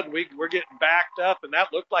of a sudden we're getting backed up, and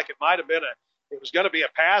that looked like it might have been it was going to be a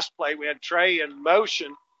pass play. We had Trey in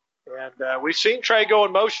motion, and we've seen Trey go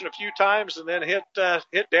in motion a few times and then hit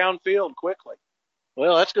downfield quickly.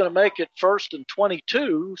 Well, that's going to make it 1st and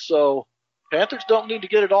 22, so Panthers don't need to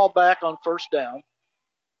get it all back on first down.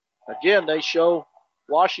 Again, they show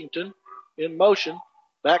Washington in motion.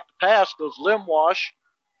 Back to pass goes Limwash.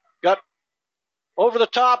 Got over the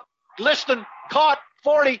top. Liston caught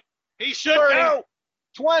 40. He should 30, go.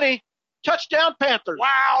 20. Touchdown Panthers.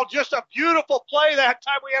 Wow, just a beautiful play that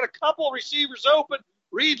time. We had a couple receivers open.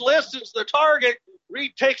 Reed Liston's the target.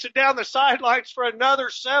 Reed takes it down the sidelines for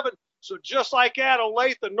another 7. So just like that,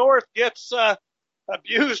 Olathe North gets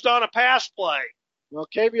abused on a pass play. Well,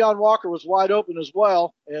 Kavion Walker was wide open as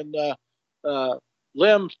well, and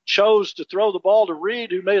Lim chose to throw the ball to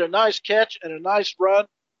Reed, who made a nice catch and a nice run.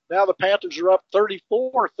 Now the Panthers are up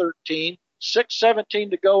 34-13,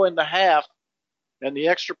 6:17 to go in the half. and the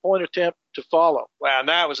extra point attempt to follow. Wow, and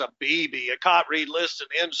that was a BB. It caught Reed Liston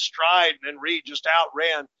in stride, and then Reed just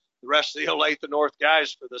outran the rest of the Olathe North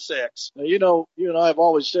guys for the 6. Now, you know, you and I have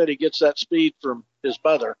always said he gets that speed from his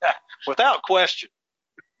mother. Without question.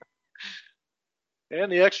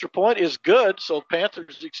 And the extra point is good, so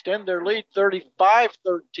Panthers extend their lead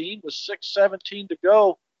 35-13 with 6:17 to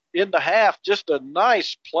go in the half. Just a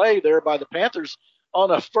nice play there by the Panthers. On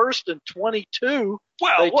a 1st and 22,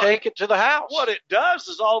 they take it to the house. What it does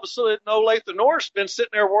is all of a sudden Olathe North's been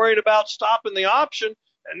sitting there worried about stopping the option,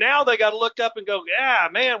 and now they got to look up and go, yeah,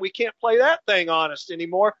 man, we can't play that thing honest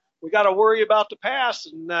anymore. We got to worry about the pass,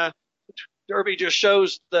 and Derby just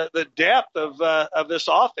shows the depth of this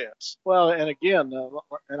offense. Well, and again,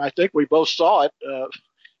 and I think we both saw it,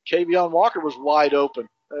 Kavion Walker was wide open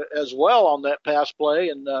as well on that pass play,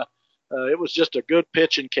 and it was just a good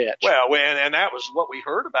pitch and catch. Well, and that was what we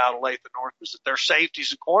heard about Olathe North, was that their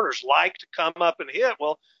safeties and corners like to come up and hit.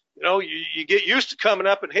 Well, you know, you get used to coming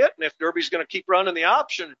up and hitting. If Derby's going to keep running the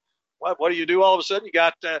option, what do you do all of a sudden? You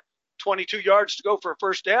got 22 yards to go for a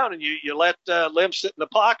first down, and you let Lim sit in the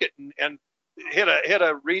pocket and hit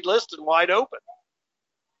a Reed Liston wide open.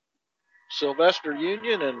 Sylvester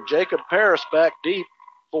Union and Jacob Paris back deep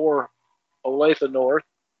for Olathe North.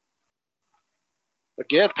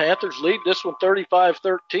 Again, Panthers lead this one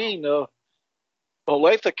 35-13.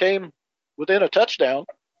 Olathe came within a touchdown,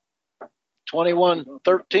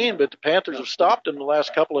 21-13, but the Panthers have stopped them the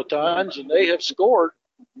last couple of times, and they have scored.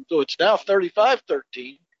 So it's now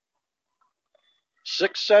 35-13.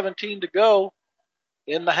 6:17 to go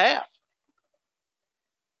in the half.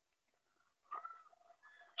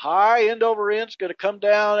 High end over end's going to come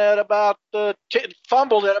down at about the 10,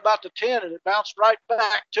 fumbled at about the 10, and it bounced right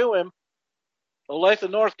back to him. Olathe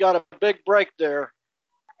North got a big break there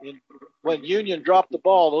when Union dropped the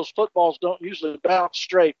ball. Those footballs don't usually bounce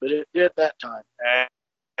straight, but it did that time.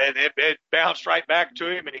 And it bounced right back to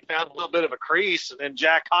him, and he found a little bit of a crease, and then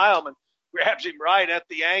Jack Heilman grabs him right at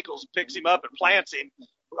the ankles, picks him up, and plants him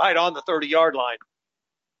right on the 30-yard line.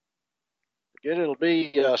 Again, it'll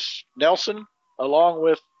be Nelson along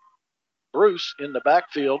with Bruce in the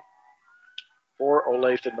backfield for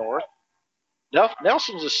Olathe North.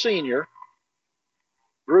 Nelson's a senior.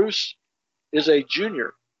 Bruce is a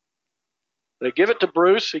junior. They give it to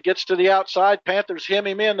Bruce. He gets to the outside. Panthers hem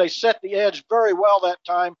him in. They set the edge very well that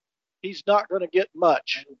time. He's not going to get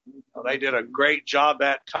much. Well, they did a great job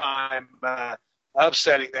that time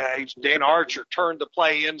upsetting that. Dan Archer turned the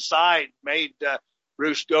play inside, made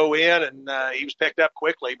Bruce go in, and he was picked up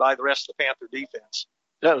quickly by the rest of the Panther defense.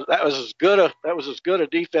 That was as good a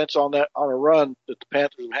defense on a run that the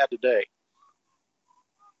Panthers have had today.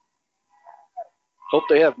 Hope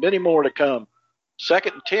they have many more to come.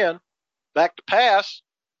 2nd and 10. Back to pass.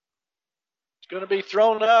 It's going to be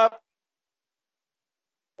thrown up.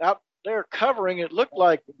 Out there covering, it looked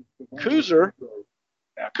like Kuzer.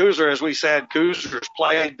 Yeah, Kuzer, as we said, Kuzer's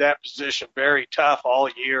played that position very tough all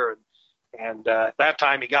year. And at that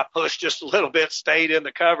time he got pushed just a little bit, stayed in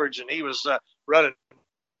the coverage, and he was running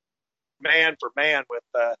man for man with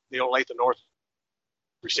the Olathe North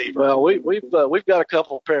receiver. Well, we've got a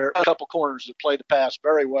couple corners that play the pass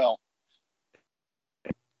very well.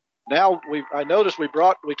 Now I noticed we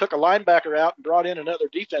took a linebacker out and brought in another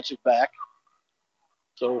defensive back.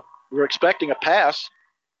 So we're expecting a pass,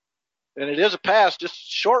 and it is a pass, just a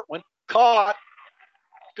short one, caught.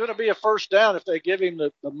 It's going to be a first down if they give him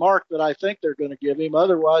the mark that I think they're going to give him.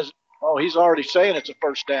 Otherwise, he's already saying it's a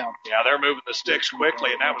first down. Yeah, they're moving the sticks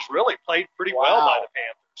quickly, and that was really played pretty well by the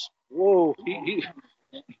Panthers. Whoa,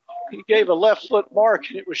 he gave a left foot mark,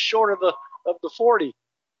 and it was short of the 40.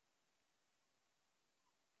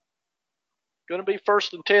 Going to be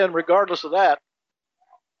 1st and 10 regardless of that.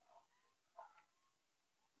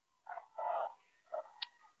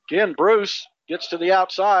 Again, Bruce gets to the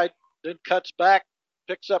outside, then cuts back,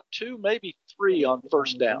 picks up 2, maybe 3 on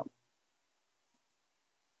first down.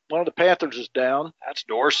 One of the Panthers is down. That's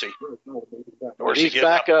Dorsey. He's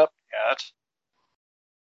back up. Yeah, that's.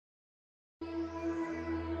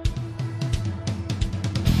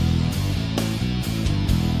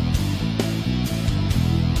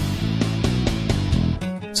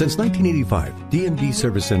 Since 1985, D&B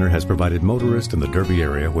Service Center has provided motorists in the Derby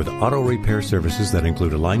area with auto repair services that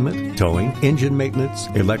include alignment, towing, engine maintenance,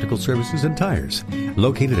 electrical services, and tires.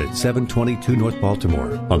 Located at 722 North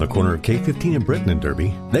Baltimore, on the corner of K15 and Britton and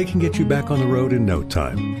Derby, they can get you back on the road in no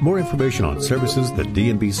time. More information on services that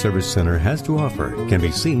D&B Service Center has to offer can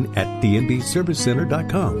be seen at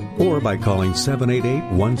dnbservicecenter.com or by calling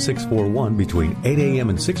 788-1641 between 8 a.m.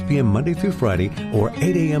 and 6 p.m. Monday through Friday or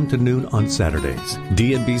 8 a.m. to noon on Saturdays.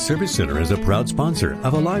 D&B Service Center is a proud proud sponsor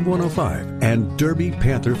of Alive 105 and Derby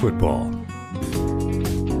Panther football.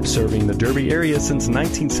 Serving the Derby area since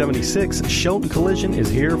 1976, Shelton Collision is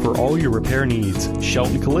here for all your repair needs.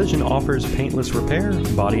 Shelton Collision offers paintless repair,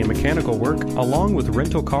 body and mechanical work, along with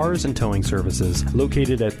rental cars and towing services.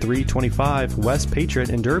 Located at 325 West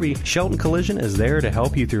Patriot in Derby, Shelton Collision is there to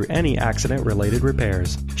help you through any accident-related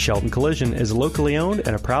repairs. Shelton Collision is locally owned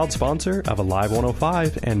and a proud sponsor of Alive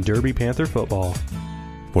 105 and Derby Panther football.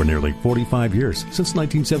 For nearly 45 years, since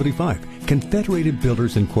 1975, Confederated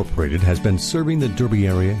Builders Incorporated has been serving the Derby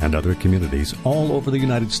area and other communities all over the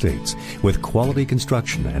United States with quality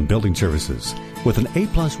construction and building services. With an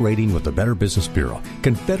A-plus rating with the Better Business Bureau,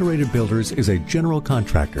 Confederated Builders is a general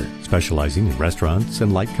contractor specializing in restaurants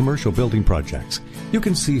and light commercial building projects. You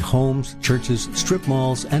can see homes, churches, strip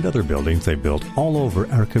malls, and other buildings they built all over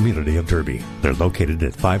our community of Derby. They're located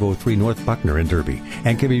at 503 North Buckner in Derby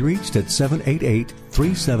and can be reached at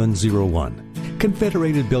 788-3701.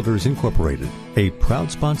 Confederated Builders Incorporated, a proud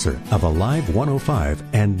sponsor of Alive 105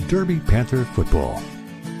 and Derby Panther football.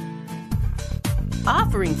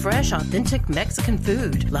 Offering fresh, authentic Mexican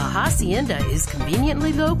food, La Hacienda is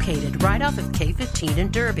conveniently located right off of K15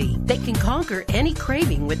 in Derby. They can conquer any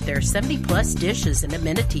craving with their 70-plus dishes and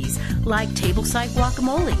amenities like tableside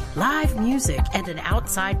guacamole, live music, and an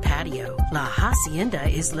outside patio. La Hacienda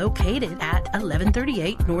is located at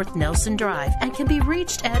 1138 North Nelson Drive and can be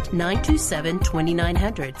reached at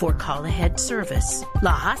 927-2900 for call-ahead service.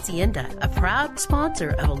 La Hacienda, a proud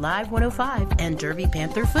sponsor of Alive 105 and Derby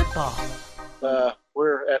Panther football.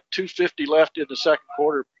 We're at 2:50 left in the second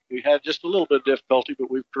quarter. We had just a little bit of difficulty, but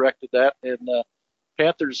we've corrected that. And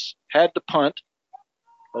Panthers had to punt.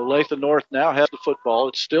 Olathe North now has the football.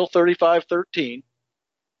 It's still 35-13.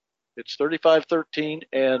 It's 35-13,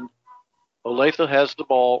 and Olathe has the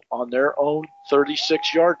ball on their own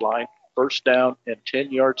 36-yard line. First down and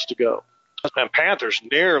 10 yards to go. And Panthers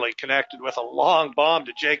nearly connected with a long bomb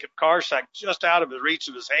to Jacob Karsak just out of the reach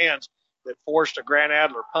of his hands that forced a Grant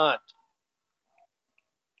Adler punt.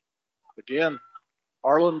 Again,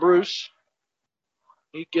 Arlen Bruce,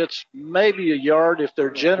 he gets maybe a yard. If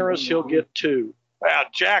they're generous, he'll get 2. Wow,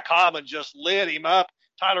 Jack Hammond just lit him up.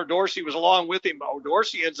 Tyler Dorsey was along with him. Oh,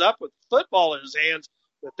 Dorsey ends up with the football in his hands,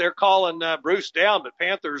 but they're calling Bruce down. But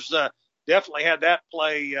Panthers definitely had that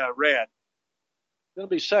play read. It's going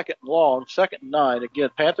to be second and long, 2nd and 9.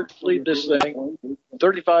 Again, Panthers lead this thing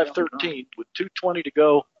 35-13 with 2:20 to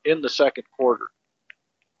go in the second quarter.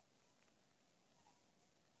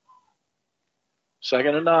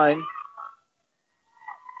 2nd and 9.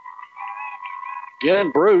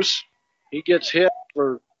 Again, Bruce, he gets hit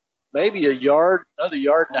for maybe a yard, another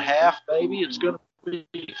yard and a half, maybe. It's going to be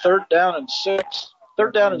 3rd down and 6,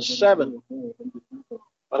 3rd down and 7. Well,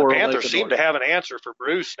 the Panthers seem to have an answer for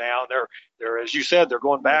Bruce now. They're, as you said, they're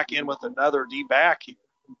going back in with another D-back here.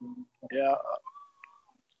 Yeah.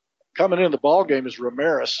 Coming in the ball game is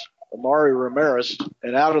Amari Ramirez,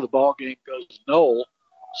 and out of the ball game goes Knoll.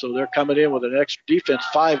 So they're coming in with an extra defense,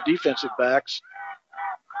 5 defensive backs,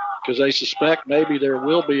 because they suspect maybe there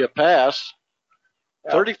will be a pass.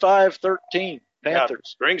 35-13,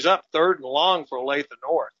 Panthers. Brings up 3rd and long for Olathe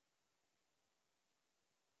North.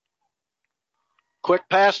 Quick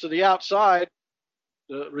pass to the outside.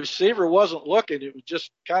 The receiver wasn't looking. It was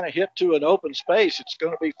just kind of hit to an open space. It's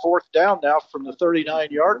going to be 4th down now from the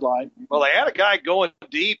 39-yard line. Well, they had a guy going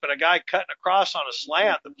deep and a guy cutting across on a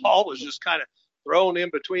slant. The ball was just kind of thrown in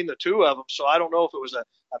between the two of them. So I don't know if it was a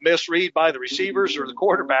misread by the receivers or the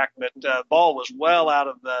quarterback, but the ball was well out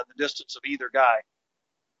of the distance of either guy.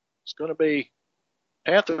 It's going to be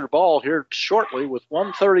Panther ball here shortly with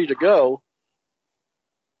 1:30 to go.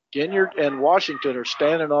 Ginyard and Washington are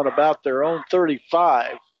standing on about their own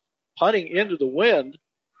 35, punting into the wind.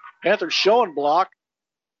 Panthers showing block.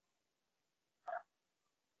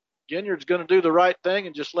 Ginyard's going to do the right thing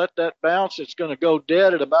and just let that bounce. It's going to go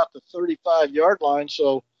dead at about the 35-yard line.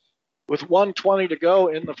 So with 1:20 to go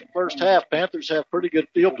in the first half, Panthers have pretty good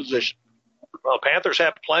field position. Well, Panthers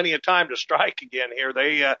have plenty of time to strike again here.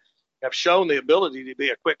 They have shown the ability to be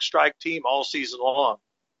a quick strike team all season long.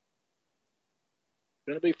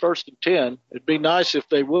 Going to be 1st and 10. It'd be nice if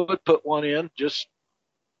they would put one in just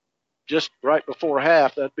right before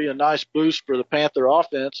half. That'd be a nice boost for the Panther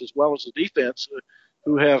offense as well as the defense,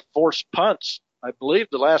 who have forced punts, I believe,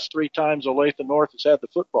 the last 3 times Olathe North has had the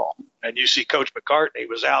football. And you see Coach McCartney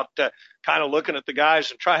was out kind of looking at the guys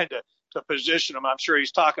and trying to position them. I'm sure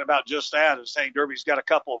he's talking about just that and saying Derby's got a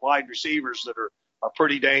couple of wide receivers that are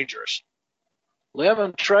pretty dangerous. Lim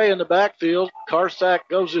and Trey in the backfield. Karsak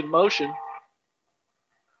goes in motion.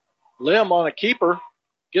 Lim on a keeper,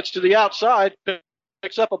 gets to the outside,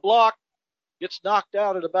 picks up a block, gets knocked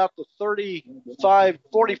out at about the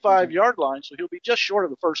 45-yard line, so he'll be just short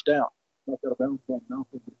of the first down. The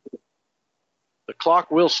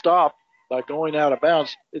clock will stop by going out of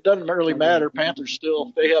bounds. It doesn't really matter. Panthers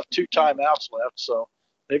they have 2 timeouts left, so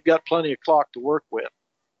they've got plenty of clock to work with.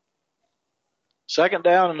 Second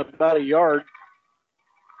down and about a yard.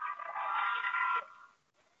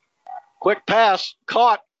 Quick pass,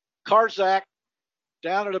 caught. Karzak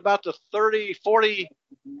down at about the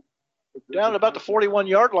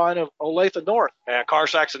 41-yard line of Olathe North. And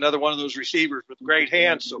Karzak's another one of those receivers with great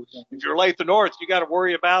hands. So if you're Olathe North, you got to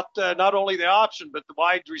worry about not only the option, but the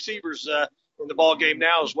wide receivers in the ball game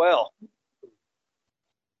now as well.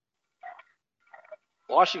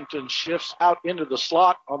 Washington shifts out into the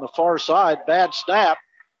slot on the far side. Bad snap.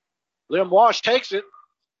 Lim Wash takes it,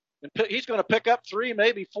 and he's going to pick up 3,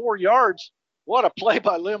 maybe 4 yards. What a play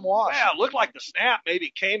by Lim Wash. Yeah, it looked like the snap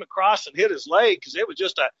maybe came across and hit his leg because it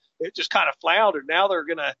just kind of floundered. Now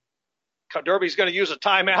Derby's going to use a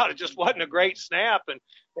timeout. It just wasn't a great snap, and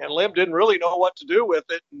Lim didn't really know what to do with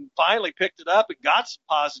it, and finally picked it up and got some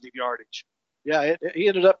positive yardage. Yeah, he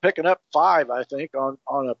ended up picking up 5, I think, on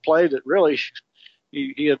a play that really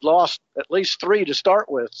he had lost at least 3 to start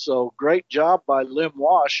with. So great job by Lim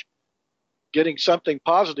Wash getting something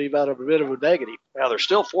positive out of a bit of a negative. Now, there's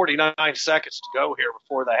still 49 seconds to go here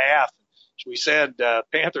before the half. As we said,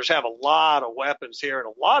 Panthers have a lot of weapons here and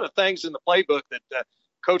a lot of things in the playbook that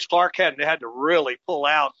Coach Clark had to really pull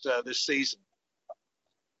out this season.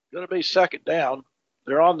 Going to be second down.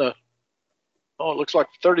 They're on it looks like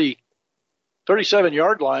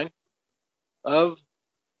 37-yard line of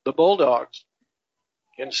the Bulldogs.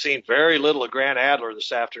 And seen very little of Grant Adler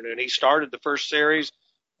this afternoon. He started the first series,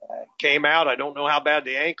 came out. I don't know how bad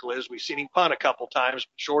the ankle is. We've seen him punt a couple times,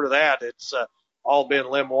 but short of that, it's all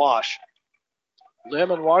been Lim Wash.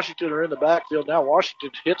 Lim and Washington are in the backfield now.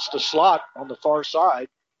 Washington hits the slot on the far side.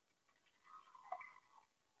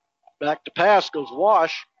 Back to pass goes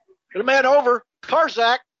Wash. Get a man over.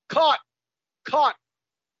 Karzak caught.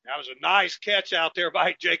 That was a nice catch out there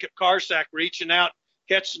by Jacob Karzak, reaching out,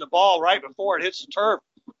 catching the ball right before it hits the turf.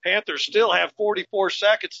 Panthers still have 44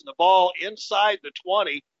 seconds in the ball inside the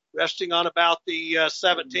 20, resting on about the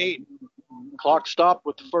 17. Clock stopped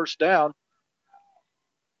with the first down.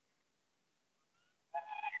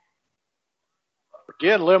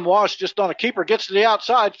 Again, Lim Wash just on a keeper, gets to the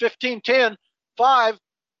outside, 15-10, 5,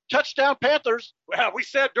 touchdown Panthers. Well, we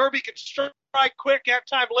said Derby could strike quick. That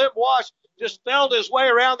time Lim Wash just felled his way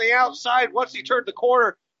around the outside. Once he turned the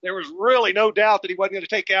corner, there was really no doubt that he wasn't going to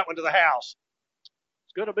take that one to the house.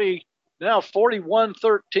 It's going to be now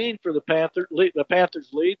 41-13 for the Panthers. The Panthers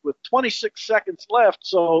lead with 26 seconds left.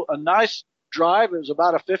 So a nice drive. It was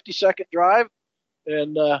about a 50-second drive,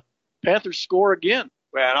 and Panthers score again.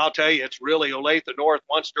 Well, and I'll tell you, it's really Olathe North.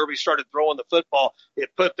 Once Derby started throwing the football, it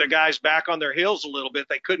put the guys back on their heels a little bit.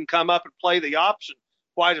 They couldn't come up and play the option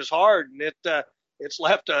quite as hard, and it's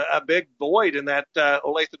left a big void in that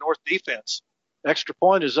Olathe North defense. Extra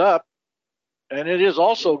point is up, and it is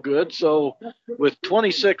also good. So with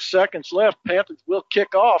 26 seconds left, Panthers will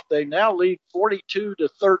kick off. They now lead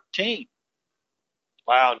 42-13.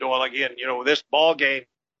 Wow, Doyle, again, this ball game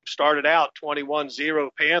started out 21-0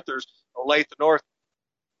 Panthers. Olathe North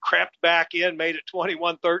crept back in, made it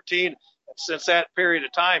 21-13. And since that period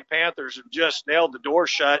of time, Panthers have just nailed the door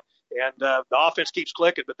shut, and the offense keeps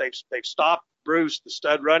clicking, but they've stopped Bruce, the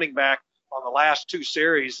stud running back, on the last 2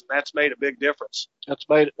 series, and that's made a big difference. That's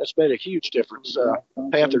made a huge difference.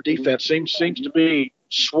 Panther defense seems to be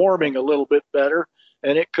swarming a little bit better,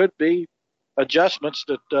 and it could be adjustments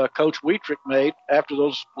that Coach Wietrich made after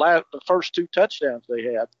the first 2 touchdowns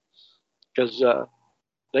they had, because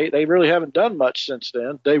they really haven't done much since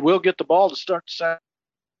then. They will get the ball to start the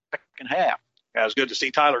second half. Yeah, it was good to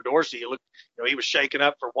see Tyler Dorsey. He was shaken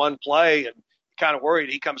up for one play and kind of worried.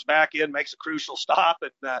 He comes back in, makes a crucial stop,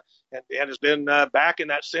 and has been back in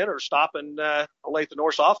that center stopping Olathe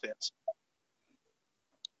North's offense.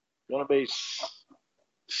 Going to be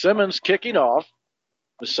Simmons kicking off.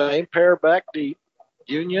 The same pair back deep,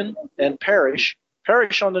 Union and Parrish.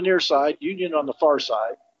 Parrish on the near side, Union on the far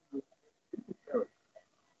side.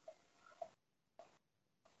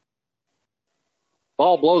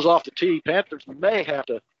 Ball blows off the tee. Panthers may have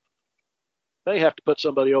to put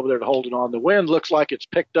somebody over there to hold it on. The wind looks like it's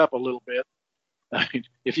picked up a little bit. I mean,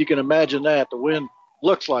 if you can imagine that, the wind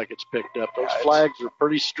looks like it's picked up. Those flags are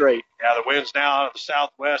pretty straight. Yeah, the wind's now out of the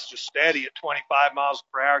southwest, just steady at 25 miles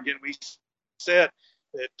per hour. Again, we said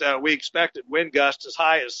that we expected wind gusts as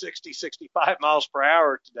high as 60, 65 miles per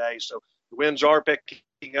hour today. So the winds are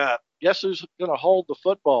picking up. Guess who's going to hold the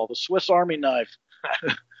football? The Swiss Army knife.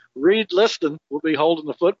 Reed Liston will be holding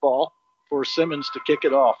the football for Simmons to kick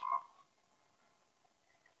it off.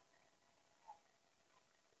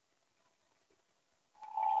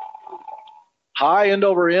 High end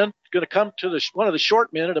over end. Going to come to one of the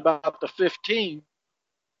short men at about the 15.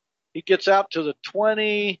 He gets out to the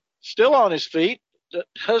 20, still on his feet.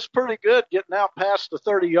 That's pretty good, getting out past the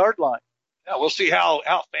 30-yard line. Yeah, we'll see how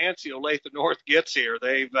fancy Olathe North gets here.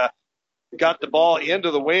 They've got the ball into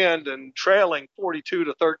the wind and trailing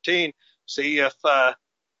 42-13. See if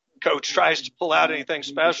coach tries to pull out anything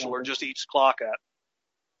special or just eats clock at.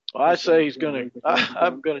 Well, I say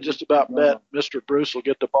I'm going to just about bet Mr. Bruce will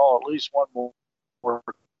get the ball at least one more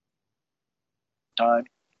time.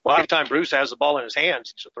 Well, every time Bruce has the ball in his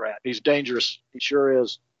hands, he's a threat. He's dangerous. He sure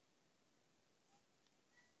is.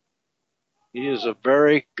 He is a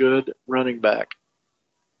very good running back.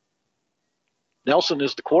 Nelson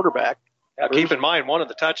is the quarterback. Now, keep in mind, one of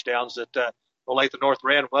the touchdowns that Olathe North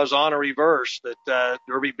ran was on a reverse that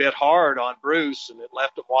Derby bit hard on Bruce, and it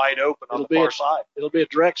left him wide open on the far side. It'll be a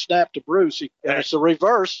direct snap to Bruce. And it's a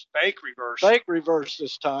reverse. Fake reverse. Fake reverse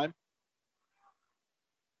this time.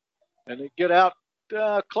 And they get out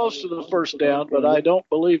close to the first down, but I don't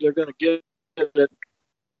believe they're going to get it.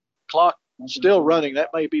 Clock still running.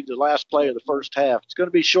 That may be the last play of the first half. It's going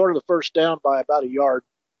to be short of the first down by about a yard.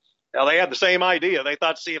 Now, they had the same idea. They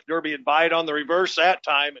thought to see if Derby would bite on the reverse that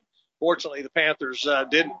time, and fortunately the Panthers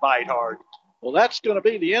didn't bite hard. Well, that's going to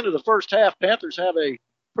be the end of the first half. Panthers have a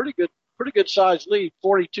pretty good sized lead,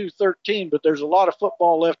 42-13, but there's a lot of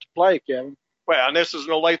football left to play, Kevin. Well, and this is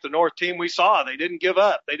an Olathe North team we saw. They didn't give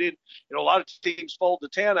up. They didn't, a lot of teams fold the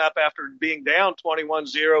 10 up after being down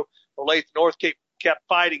 21-0. Olathe North kept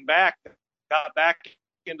fighting back, got back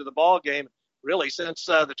into the ball game. Really, since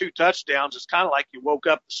the two touchdowns, it's kind of like you woke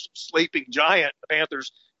up the sleeping giant. The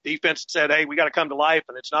Panthers defense said, hey, we got to come to life,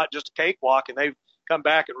 and it's not just a cakewalk. And they've come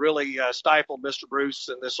back and really stifled Mr. Bruce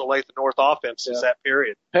and this Olathe North offense since that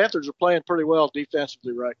period. Panthers are playing pretty well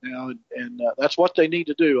defensively right now, and that's what they need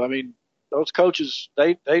to do. I mean, those coaches,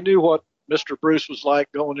 they knew what Mr. Bruce was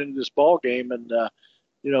like going into this ball game, and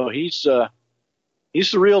he's the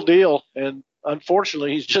real deal. And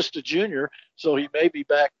unfortunately, he's just a junior, so he may be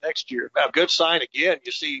back next year. A good sign again.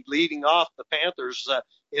 You see, leading off the Panthers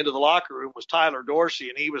into the locker room was Tyler Dorsey,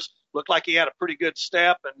 and he looked like he had a pretty good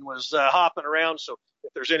step and was hopping around. So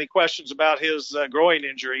if there's any questions about his groin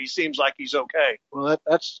injury, he seems like he's okay. Well,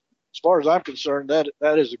 that's as far as I'm concerned, that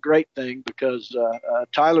is a great thing because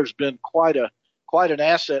Tyler's been quite an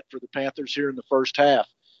asset for the Panthers here in the first half.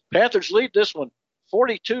 Panthers lead this one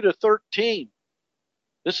 42-13.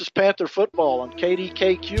 This is Panther football on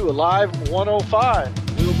KDKQ Alive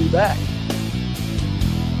 105. We'll be back.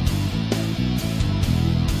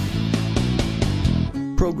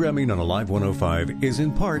 Programming on Alive 105 is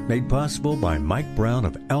in part made possible by Mike Brown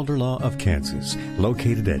of Elder Law of Kansas,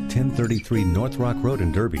 located at 1033 North Rock Road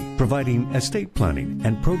in Derby, providing estate planning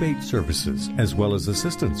and probate services, as well as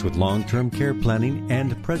assistance with long-term care planning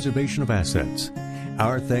and preservation of assets.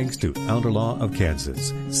 Our thanks to Elder Law of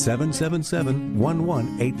Kansas,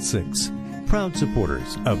 777-1186. Proud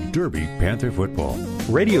supporters of Derby Panther football.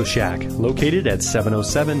 Radio Shack, located at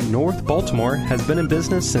 707 North Baltimore, has been in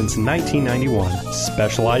business since 1991,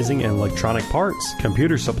 specializing in electronic parts,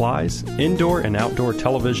 computer supplies, indoor and outdoor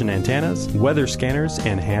television antennas, weather scanners,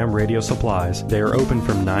 and ham radio supplies. They are open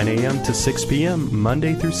from 9 a.m. to 6 p.m.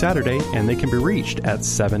 Monday through Saturday, and they can be reached at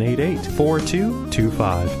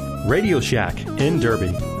 788-4225. Radio Shack in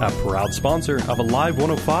Derby, a proud sponsor of Alive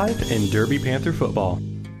 105 and Derby Panther football.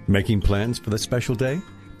 Making plans for the special day?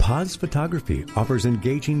 Paz Photography offers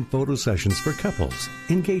engaging photo sessions for couples,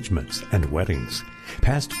 engagements, and weddings.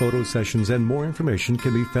 Past photo sessions and more information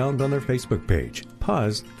can be found on their Facebook page,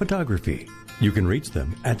 Paz Photography. You can reach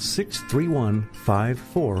them at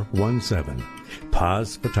 631-5417.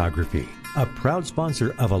 Paz Photography, a proud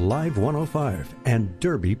sponsor of Alive 105 and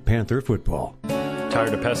Derby Panther football.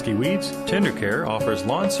 Tired of pesky weeds? TenderCare offers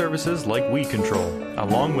lawn services like weed control.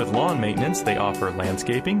 Along with lawn maintenance, they offer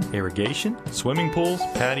landscaping, irrigation, swimming pools,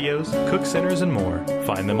 patios, cook centers, and more.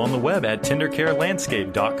 Find them on the web at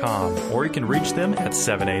tendercarelandscape.com, or you can reach them at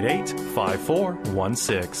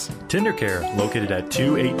 788-5416. TenderCare, located at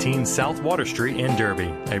 218 South Water Street in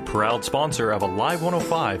Derby, a proud sponsor of Alive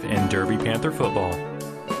 105 and Derby Panther football.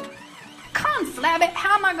 Flabbit,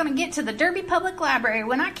 how am I going to get to the Derby Public Library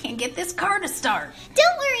when I can't get this car to start?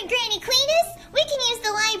 Don't worry, Granny Cletus. We can use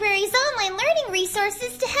the library's online learning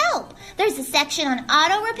resources to help. There's a section on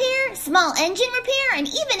auto repair, small engine repair, and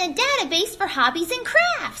even a database for hobbies and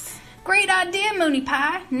crafts. Great idea, Mooney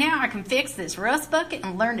Pie. Now I can fix this rust bucket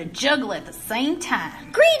and learn to juggle at the same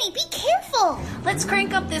time. Granny, be careful. Let's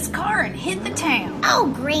crank up this car and hit the town.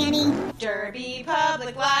 Oh, Granny. Derby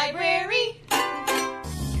Public Library.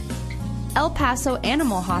 El Paso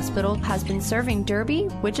Animal Hospital has been serving Derby,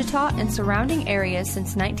 Wichita, and surrounding areas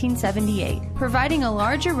since 1978, providing a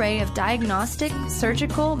large array of diagnostic,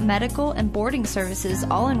 surgical, medical, and boarding services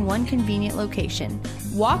all in one convenient location.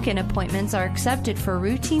 Walk-in appointments are accepted for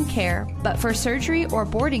routine care, but for surgery or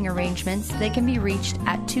boarding arrangements, they can be reached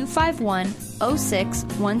at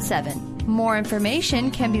 251-0617. More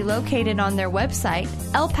information can be located on their website,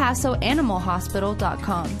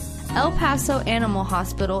 elpasoanimalhospital.com. El Paso Animal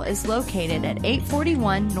Hospital is located at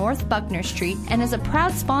 841 North Buckner Street and is a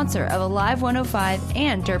proud sponsor of Alive 105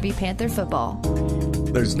 and Derby Panther football.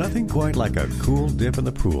 There's nothing quite like a cool dip in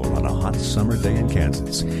the pool on a hot summer day in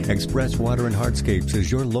Kansas. Express Water and Hardscapes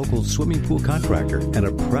is your local swimming pool contractor and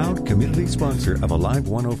a proud community sponsor of Alive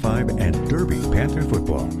 105 and Derby Panther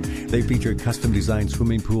football. They feature custom-designed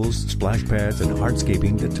swimming pools, splash pads, and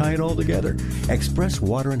hardscaping to tie it all together. Express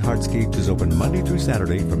Water and Hardscapes is open Monday through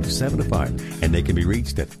Saturday from 7 to 5, and they can be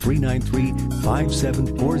reached at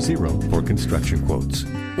 393-5740 for construction quotes.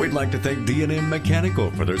 We'd like to thank D&M Mechanical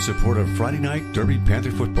for their support of Friday night Derby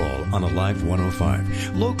Panther football on Alive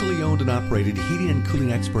 105. Locally owned and operated heating and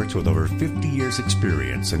cooling experts with over 50 years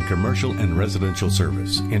experience in commercial and residential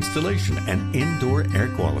service, installation, and indoor air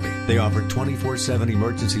quality. They offer 24/7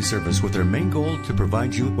 emergency service with their main goal to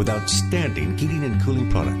provide you with outstanding heating and cooling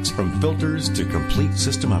products, from filters to complete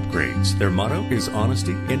system upgrades. Their motto is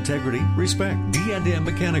honesty, integrity, respect. D&M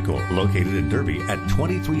Mechanical, located in Derby at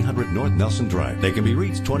 2300 North Nelson Drive. They can be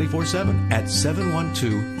reached 24/7 at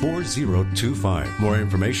 712-4025. More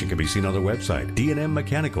information can be seen on their website,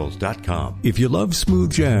 dnmmechanicals.com. If you love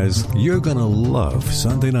smooth jazz, you're going to love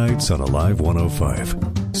Sunday nights on Alive 105.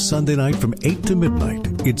 Sunday night from 8 to midnight,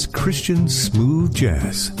 it's Christian Smooth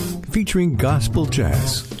Jazz, featuring gospel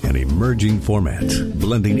jazz, an emerging format,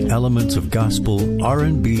 blending elements of gospel,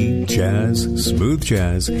 R&B, jazz, smooth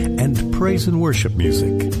jazz, and praise and worship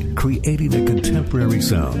music, creating a contemporary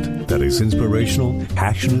sound that is inspirational,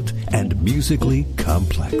 passionate, and musically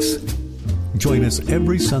complex. Join us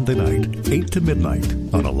every Sunday night, 8 to midnight,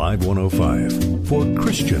 on Alive 105 for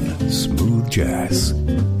Christian Smooth Jazz.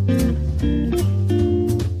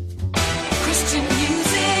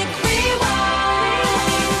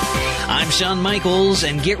 Shawn Michaels,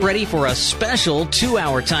 and get ready for a special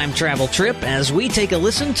 2-hour time travel trip as we take a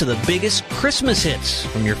listen to the biggest Christmas hits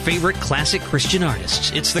from your favorite classic Christian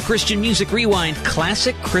artists. It's the Christian Music Rewind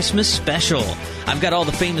Classic Christmas Special. I've got all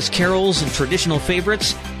the famous carols and traditional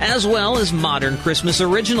favorites, as well as modern Christmas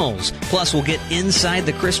originals. Plus, we'll get inside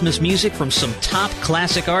the Christmas music from some top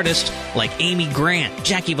classic artists like Amy Grant,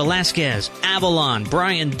 Jackie Velasquez, Avalon,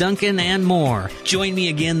 Brian Duncan, and more. Join me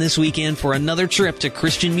again this weekend for another trip to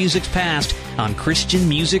Christian music's past on Christian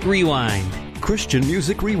Music Rewind. Christian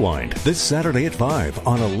Music Rewind, this Saturday at 5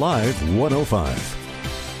 on Alive 105.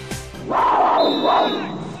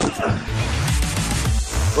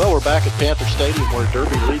 Well, we're back at Panther Stadium where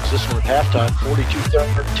Derby leads this one at halftime,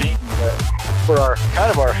 42-13. For our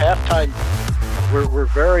halftime, we're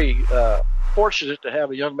very fortunate to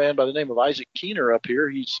have a young man by the name of Isaac Keener up here.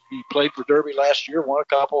 He played for Derby last year, won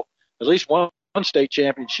at least one state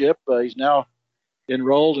championship. He's now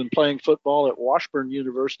enrolled in playing football at Washburn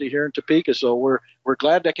University here in Topeka. So we're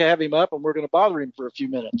glad to have him up, and we're going to bother him for a few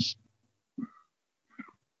minutes.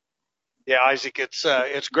 Yeah, Isaac,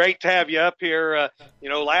 it's great to have you up here.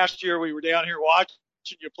 Last year we were down here watching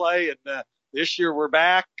you play, and this year we're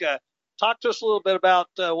back. Talk to us a little bit about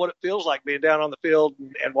what it feels like being down on the field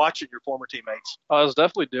and watching your former teammates. It's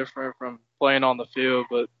definitely different from playing on the field,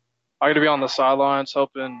 but I got to be on the sidelines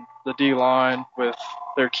helping the D-line with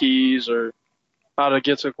their keys or how to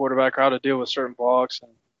get to a quarterback or how to deal with certain blocks.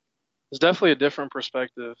 And it's definitely a different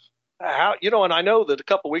perspective. And I know that a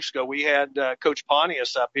couple of weeks ago we had Coach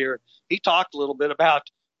Pontius up here. He talked a little bit about,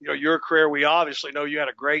 your career. We obviously know you had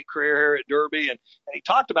a great career here at Derby, and he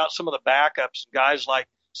talked about some of the backups, guys like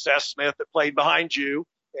Seth Smith that played behind you,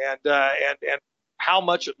 and how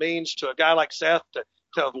much it means to a guy like Seth to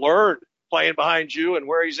have learned playing behind you and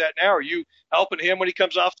where he's at now. Are you helping him when he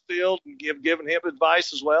comes off the field and giving him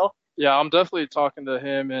advice as well? Yeah, I'm definitely talking to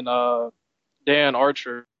him and Dan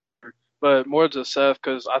Archer, but more to Seth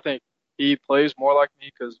because I think he plays more like me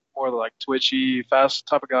because more like twitchy, fast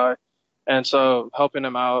type of guy. And so helping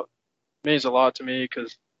him out means a lot to me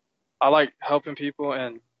because I like helping people.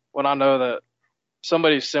 And when I know that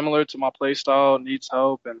somebody similar to my play style needs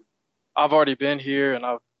help and I've already been here and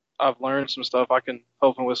I've learned some stuff, I can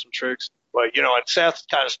help him with some tricks. Well, and Seth's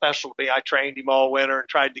kind of special to me. I trained him all winter and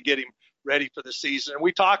tried to get him ready for the season. And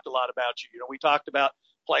we talked a lot about you. We talked about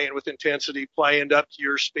playing with intensity, playing up to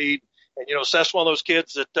your speed. And, Seth's one of those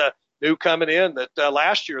kids that knew coming in that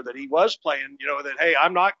last year that he was playing, that, hey,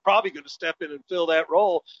 I'm not probably going to step in and fill that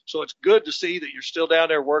role. So it's good to see that you're still down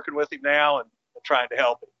there working with him now and trying to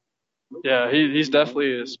help him. Yeah, he's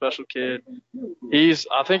definitely a special kid.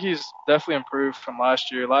 I think he's definitely improved from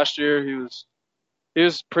last year. Last year he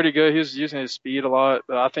was pretty good. He was using his speed a lot,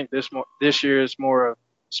 but I think this year is more of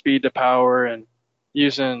speed to power and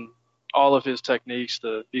using all of his techniques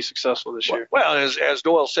to be successful this year. Well, as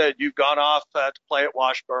Doyle said, you've gone off to play at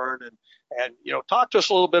Washburn, and talk to us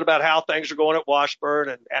a little bit about how things are going at Washburn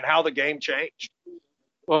and how the game changed.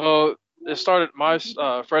 Well, it started my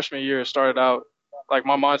freshman year. Started out like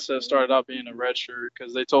my mindset started out being a redshirt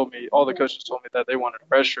because all the coaches told me that they wanted to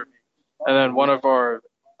redshirt me, and then one of our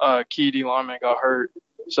key D linemen got hurt,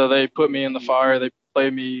 so they put me in the fire. They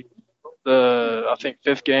played me I think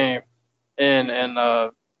 5th game in,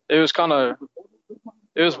 and it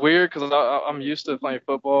was weird because I'm used to playing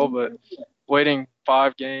football, but waiting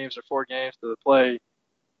 5 games or 4 games to play,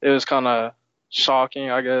 it was kind of shocking,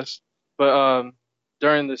 I guess. But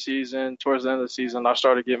during the season, towards the end of the season, I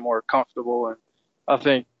started getting more comfortable, and I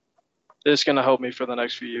think it's going to help me for the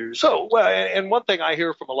next few years. So, well, and one thing I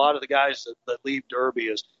hear from a lot of the guys that leave Derby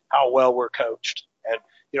is how well we're coached. And,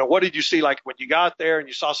 what did you see like when you got there and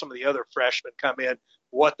you saw some of the other freshmen come in,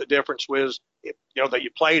 what the difference was, that you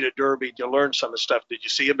played at Derby, you learned some of the stuff. Did you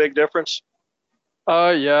see a big difference?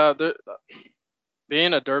 Yeah.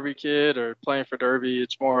 Being a Derby kid or playing for Derby,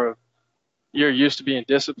 it's more of you're used to being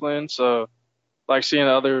disciplined. So, like seeing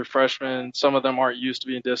other freshmen, some of them aren't used to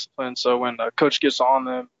being disciplined. So when a coach gets on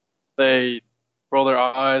them, they roll their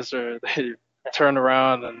eyes or they turn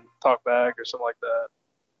around and talk back or something like that.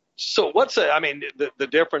 So the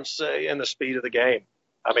difference in the speed of the game?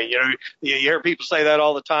 I mean, you hear people say that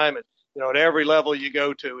all the time, and at every level you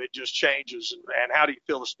go to, it just changes. And how do you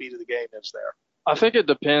feel the speed of the game is there? I think it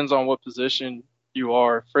depends on what position you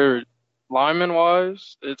are. For lineman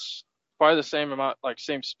wise, it's probably the same amount, like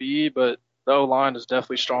same speed, but the O-line is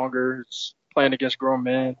definitely stronger. It's playing against grown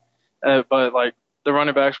men, but like the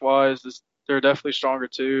running backs wise, they're definitely stronger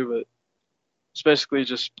too. But it's basically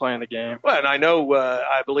just playing the game. Well, and I know,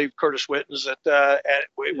 I believe Curtis Witten's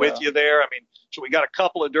with you there. I mean, so we got a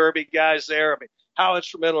couple of Derby guys there. I mean, how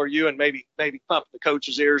instrumental are you in maybe pumping the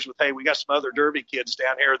coach's ears with, hey, we got some other Derby kids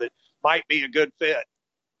down here that might be a good fit?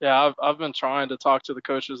 Yeah, I've been trying to talk to the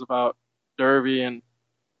coaches about Derby and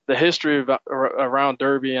the history around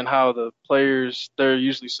Derby and how the players, they're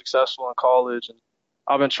usually successful in college. And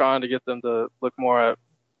I've been trying to get them to look more at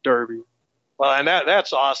Derby. Well, and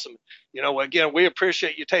that's awesome. Again, we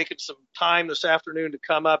appreciate you taking some time this afternoon to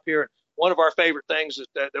come up here. One of our favorite things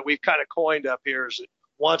that we've kind of coined up here is that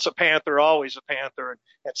once a Panther, always a Panther.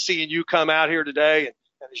 And seeing you come out here today and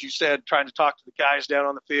as you said, trying to talk to the guys down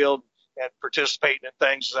on the field and participating in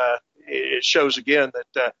things, it shows again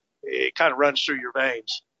that it kind of runs through your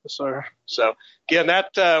veins. Yes, sir. So again,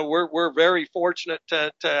 we're very fortunate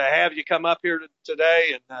to have you come up here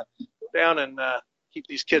today and go down and keep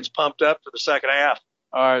these kids pumped up for the second half.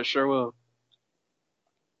 All right, sure will.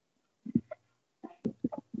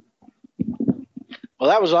 Well,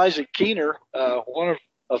 that was Isaac Keener, a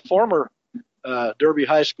former Derby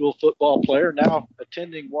High School football player, now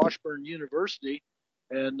attending Washburn University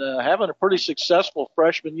and having a pretty successful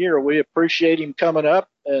freshman year. We appreciate him coming up,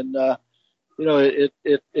 and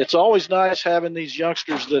it's always nice having these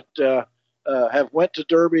youngsters that have went to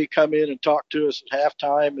Derby come in and talk to us at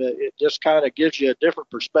halftime. It just kind of gives you a different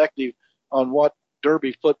perspective on what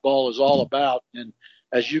Derby football is all about. And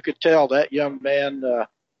as you could tell, that young man,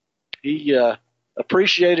 he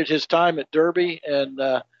appreciated his time at Derby, and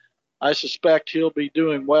I suspect he'll be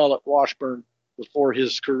doing well at Washburn before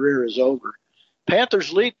his career is over.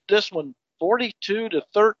 Panthers lead this one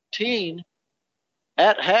 42-13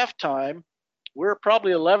 at halftime. We're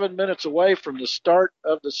probably 11 minutes away from the start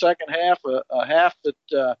of the second half, a half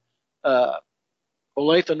that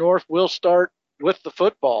Olathe North will start with the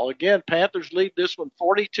football. Again, Panthers lead this one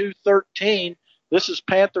 42-13. This is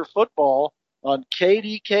Panther football on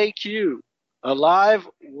KDKQ, Alive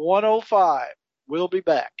 105. We'll be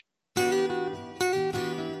back.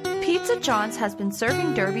 Pizza John's has been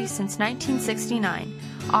serving Derby since 1969,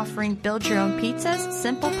 offering build-your-own pizzas,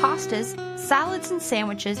 simple pastas, salads, and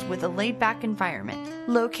sandwiches with a laid-back environment.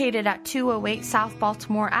 Located at 208 South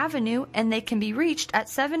Baltimore Avenue, and they can be reached at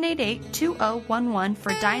 788-2011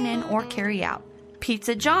 for dine-in or carry-out.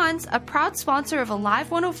 Pizza John's, a proud sponsor of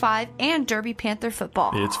Alive 105 and Derby Panther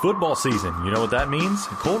football. It's football season. You know what that means?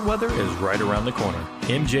 Cold weather is right around the corner.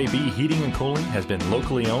 MJB Heating and Cooling has been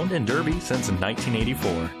locally owned in Derby since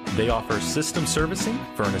 1984. They offer system servicing,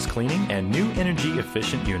 furnace cleaning, and new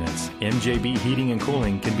energy-efficient units. MJB Heating and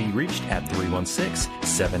Cooling can be reached at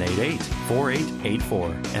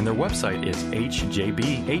 316-788-4884, and their website is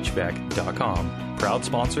hjbhvac.com. Proud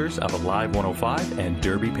sponsors of Alive 105 and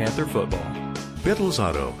Derby Panther football. Biddle's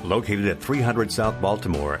Auto, located at 300 South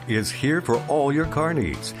Baltimore, is here for all your car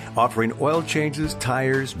needs, offering oil changes,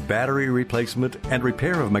 tires, battery replacement, and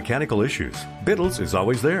repair of mechanical issues. Biddle's is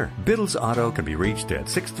always there. Biddle's Auto can be reached at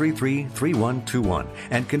 633-3121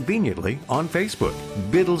 and conveniently on Facebook.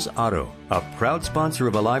 Biddle's Auto, a proud sponsor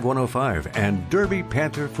of Alive 105 and Derby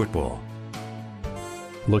Panther football.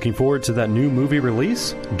 Looking forward to that new movie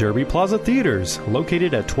release? Derby Plaza Theaters,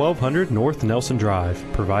 located at 1200 North Nelson Drive,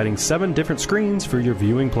 providing 7 different screens for your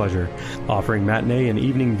viewing pleasure, offering matinee and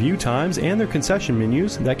evening view times and their concession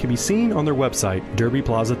menus that can be seen on their website,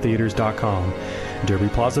 derbyplazatheaters.com. Derby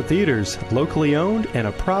Plaza Theaters, locally owned and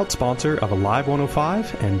a proud sponsor of Alive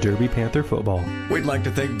 105 and Derby Panther football. We'd like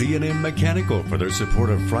to thank D&M Mechanical for their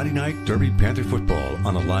support of Friday night Derby Panther football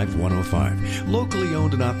on Alive 105. Locally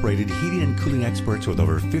owned and operated heating and cooling experts with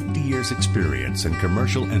over 50 years experience in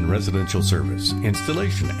commercial and residential service,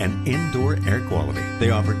 installation, and indoor air quality.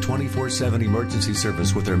 They offer 24/7 emergency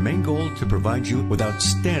service with their main goal to provide you with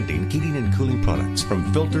outstanding heating and cooling products,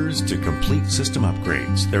 from filters to complete system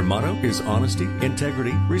upgrades. Their motto is honesty,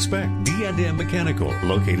 integrity, respect. D&M Mechanical,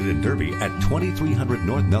 located in Derby at 2300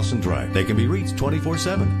 North Nelson Drive. They can be reached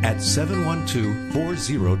 24/7 at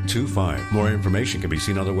 712-4025. More information can be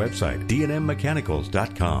seen on their website,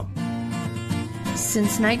 dnmmechanicals.com.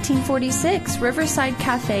 Since 1946, Riverside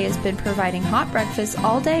Cafe has been providing hot breakfast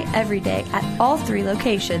all day, every day at all 3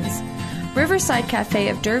 locations. Riverside Cafe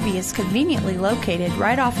of Derby is conveniently located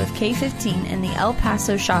right off of K15 in the El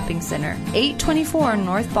Paso Shopping Center, 824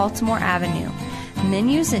 North Baltimore Avenue.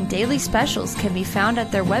 Menus and daily specials can be found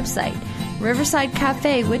at their website,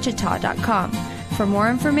 riversidecafewichita.com. For more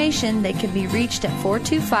information, they can be reached at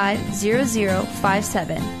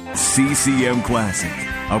 425-0057. CCM Classic,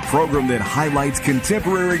 a program that highlights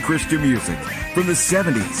contemporary Christian music from the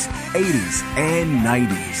 70s, 80s, and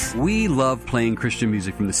 90s. We love playing Christian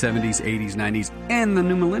music from the 70s, 80s, 90s, and the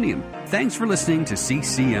new millennium. Thanks for listening to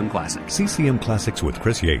CCM Classics. CCM Classics with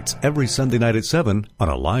Chris Yates, every Sunday night at 7 on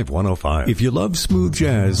Alive 105. If you love smooth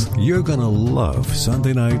jazz, you're going to love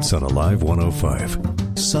Sunday nights on Alive 105.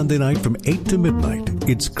 Sunday night from 8 to midnight,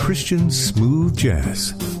 it's Christian Smooth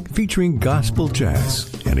Jazz, featuring gospel jazz,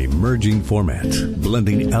 an emerging format,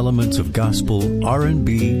 blending elements of gospel,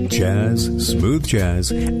 R&B, jazz, smooth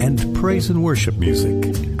jazz, and praise and worship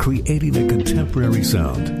music, creating a contemporary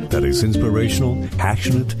sound that is inspirational,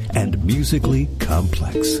 passionate, and musically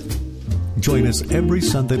complex. Join us every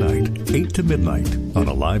Sunday night, 8 to midnight, on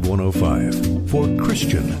Alive 105 for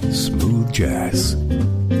Christian Smooth Jazz.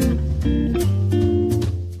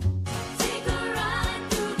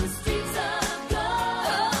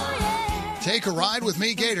 Take a ride with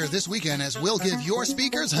me, Gator, this weekend as we'll give your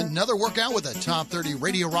speakers another workout with the top 30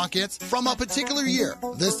 radio rock hits from a particular year.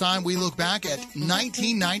 This time we look back at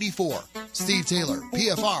 1994. Steve Taylor,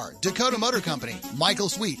 PFR, Dakota Motor Company, Michael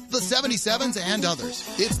Sweet, the 77s, and others.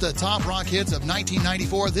 It's the top rock hits of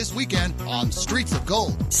 1994 this weekend on Streets of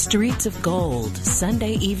Gold. Streets of Gold,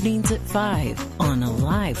 Sunday evenings at 5 on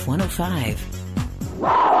Alive 105.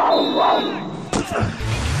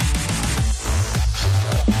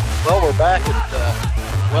 Well, we're back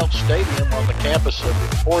at Welch Stadium on the campus of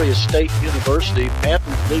Emporia State University.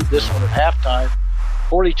 Panthers lead this one at halftime,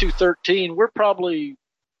 42-13. We're probably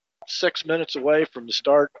 6 minutes away from the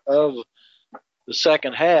start of the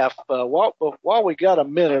second half. While we got a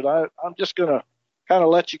minute, I'm just going to kind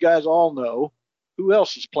of let you guys all know who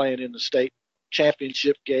else is playing in the state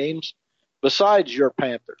championship games besides your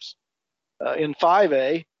Panthers. In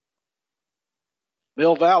 5A,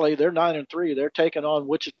 Mill Valley, they're 9-3. They're taking on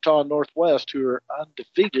Wichita Northwest, who are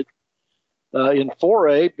undefeated. In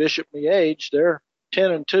 4A, Bishop Miege, they're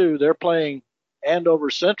 10-2. They're playing Andover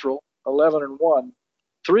Central, 11-1.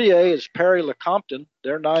 3A is Perry Lecompton.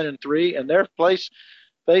 They're 9-3, and they're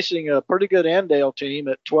facing a pretty good Andale team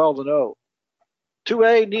at 12-0.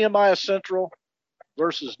 2A, Nehemiah Central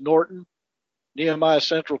versus Norton. Nehemiah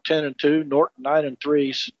Central 10-2, Norton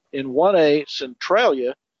 9-3. In 1A,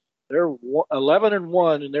 Centralia, they're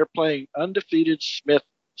 11-1, and they're playing undefeated Smith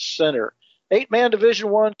Center. 8-man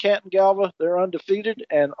Division I, Canton Galva, they're undefeated,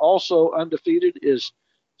 and also undefeated is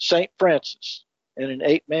St. Francis. And in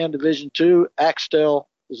 8-man Division II, Axtell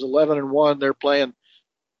is 11-1. They're playing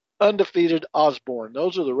undefeated Osborne.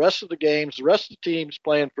 Those are the rest of the games, the rest of the teams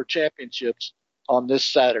playing for championships on this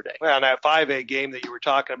Saturday. Well, in that 5A game that you were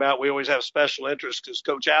talking about, we always have special interest because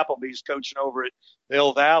Coach Appleby's coaching over at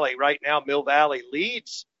Mill Valley. Right now, Mill Valley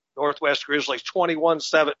leads Northwest Grizzlies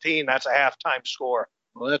 21-17. That's a halftime score.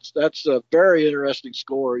 Well, that's a very interesting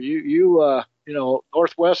score. You know,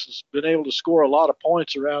 Northwest has been able to score a lot of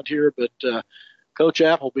points around here, but Coach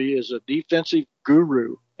Appleby is a defensive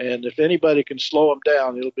guru, and if anybody can slow him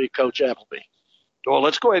down, it'll be Coach Appleby. Well,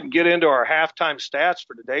 let's go ahead and get into our halftime stats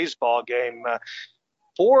for today's ball game.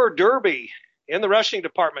 For Derby, in the rushing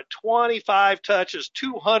department, 25 touches,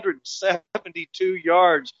 272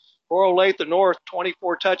 yards. For Olathe North,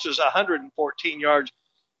 24 touches, 114 yards.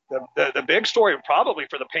 The big story probably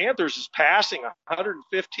for the Panthers is passing,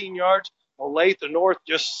 115 yards. Olathe North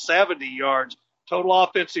just 70 yards. Total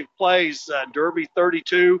offensive plays, Derby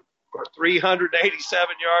 32 for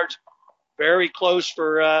 387 yards. Very close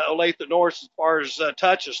for Olathe North as far as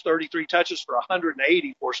touches, 33 touches for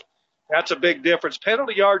 180 for some. That's a big difference.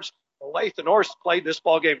 Penalty yards, Olathe North played this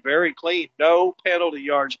ball game very clean. No penalty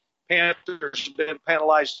yards. Panthers have been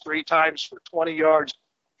penalized 3 times for 20 yards.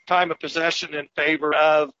 Time of possession in favor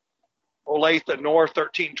of Olathe North,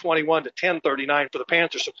 13-21 to 10-39 for the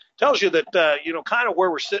Panthers. So tells you that, kind of where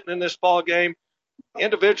we're sitting in this ball game.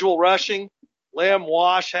 Individual rushing, Lem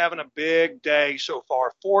Wash having a big day so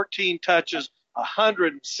far. 14 touches,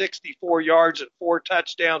 164 yards and 4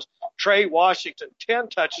 touchdowns. Trey Washington, 10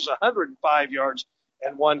 touches, 105 yards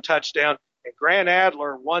and 1 touchdown. And Grant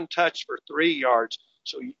Adler, 1 touch for 3 yards.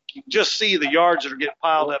 So you can just see the yards that are getting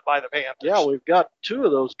piled up by the Panthers. Yeah, we've got 2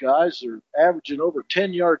 of those guys that are averaging over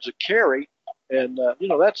 10 yards a carry. And,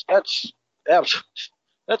 that's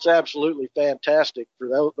absolutely fantastic for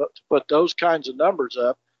those, to put those kinds of numbers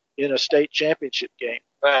up in a state championship game.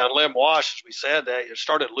 And Lem Wash, as we said,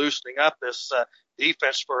 started loosening up this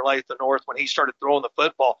defense for Olathe North when he started throwing the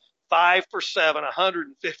football. 5 for 7,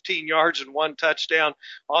 115 yards and 1 touchdown.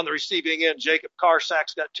 On the receiving end, Jacob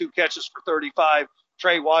Karsak's got 2 catches for 35.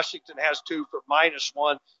 Trey Washington has 2 for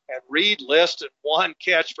 -1. And Reed Liston 1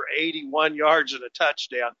 catch for 81 yards and a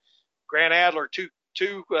touchdown. Grant Adler, Grant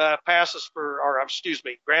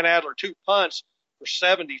Adler, 2 punts for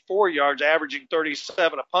 74 yards, averaging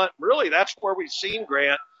 37 a punt. Really, that's where we've seen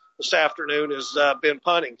Grant this afternoon has been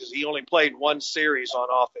punting because he only played 1 series on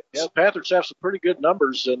offense. Yeah, the Panthers have some pretty good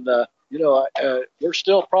numbers, and, we're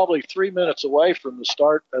still probably 3 minutes away from the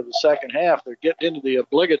start of the second half. They're getting into the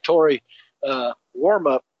obligatory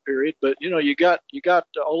warm-up period, but, you got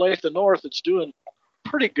Olathe North that's doing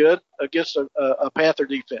pretty good against a Panther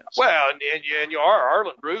defense. Well, and you are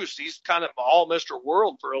Arlen Bruce. He's kind of all Mr.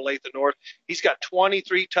 World for Olathe North. He's got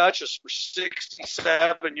 23 touches for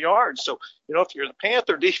 67 yards. So, if you're the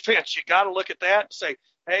Panther defense, you got to look at that and say,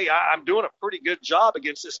 hey, I'm doing a pretty good job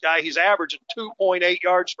against this guy. He's averaging 2.8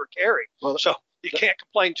 yards per carry. Well, so you can't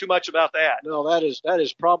complain too much about that. No, that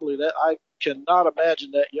is probably that. I cannot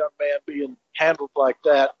imagine that young man being handled like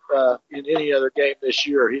that in any other game this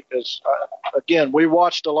year. Because again, we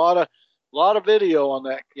watched a lot of video on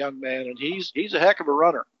that young man, and he's a heck of a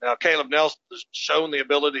runner. Now, Caleb Nelson has shown the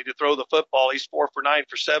ability to throw the football. He's 4 for 9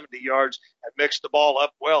 for 70 yards and mixed the ball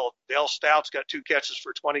up well. Dale Stout's got 2 catches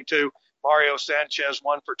for 22. Mario Sanchez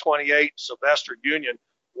 1 for 28. Sylvester Union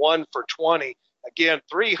 1 for 20. Again,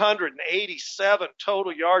 387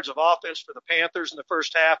 total yards of offense for the Panthers in the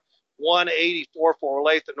first half, 184 for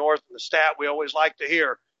Olathe North. And the stat we always like to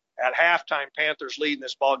hear, at halftime, Panthers leading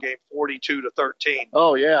this ball game 42-13.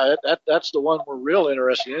 Oh, yeah, that's the one we're real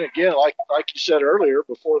interested in. Again, like you said earlier,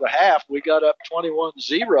 before the half, we got up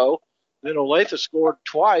 21-0. Then Olathe scored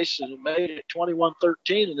twice, and it made it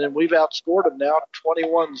 21-13, and then we've outscored them now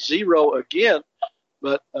 21-0 again.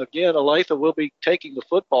 But again, Olathe will be taking the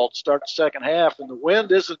football to start the second half, and the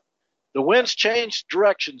wind's changed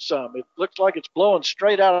direction some. It looks like it's blowing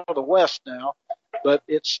straight out of the west now, but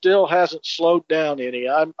it still hasn't slowed down any.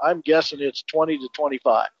 I'm guessing it's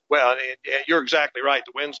 20-25. Well, you're exactly right.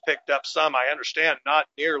 The wind's picked up some. I understand not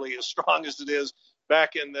nearly as strong as it is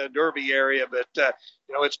back in the Derby area, but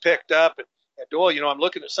it's picked up. And Doyle, I'm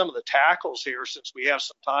looking at some of the tackles here since we have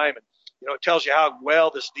some time, and it tells you how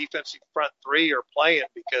well this defensive front 3 are playing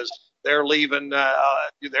because they're leaving,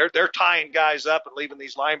 they're tying guys up and leaving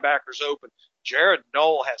these linebackers open. Jared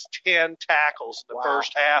Knoll has 10 tackles in the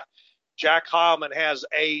first half. Jack Heilman has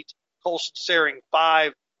 8, Colson Searing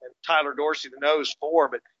 5, and Tyler Dorsey, the nose, 4.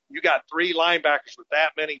 But you got 3 linebackers with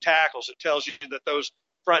that many tackles. It tells you that those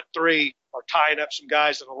front 3 are tying up some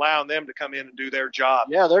guys and allowing them to come in and do their job.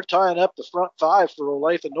 Yeah, they're tying up the front 5 for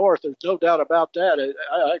Olathe North. There's no doubt about that.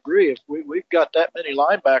 I agree. If we've got that many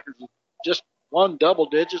linebackers, just 1 double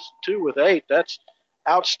digits, 2 with 8,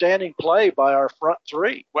 outstanding play by our front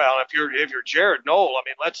three. Well, if you're Jared Knoll, I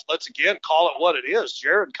mean, let's again call it what it is.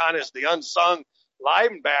 Jared kind of is the unsung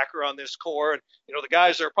linebacker on this core, and the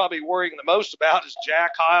guys they're probably worrying the most about is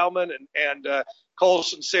Jack Heilman and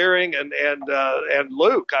Colson Searing and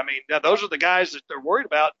Luke. I mean, those are the guys that they're worried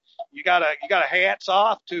about. You got a hats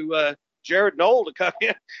off to Jared Knoll to come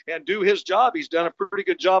in and do his job. He's done a pretty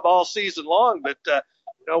good job all season long, but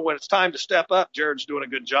when it's time to step up, Jared's doing a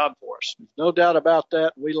good job for us. No doubt about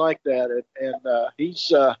that. We like that, and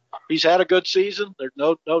he's had a good season. There's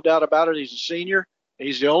no doubt about it. He's a senior.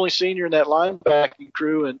 He's the only senior in that linebacking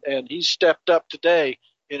crew, and he's stepped up today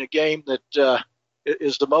in a game that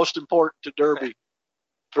is the most important to Derby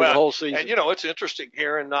for the whole season. And it's interesting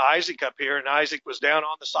hearing Isaac up here, and Isaac was down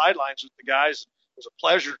on the sidelines with the guys. It was a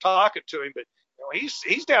pleasure talking to him, but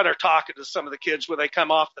he's down there talking to some of the kids when they come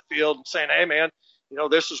off the field and saying, "Hey, man,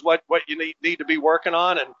 this is what you need to be working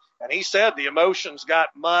on." And he said the emotions got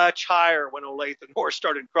much higher when Olathe North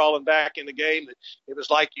started crawling back in the game. It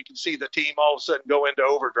was like you can see the team all of a sudden go into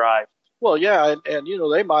overdrive. Well, yeah, and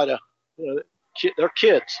they might have, they're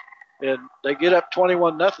kids, and they get up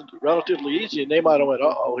 21-0 relatively easy, and they might have went,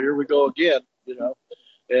 "Uh-oh, here we go again,"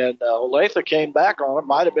 And Olathe came back on it.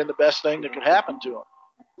 Might have been the best thing that could happen to them.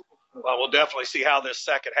 Well, we'll definitely see how this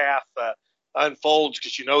second half unfolds,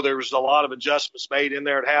 because there was a lot of adjustments made in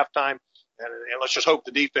there at halftime, and let's just hope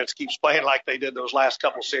the defense keeps playing like they did those last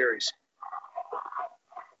couple series.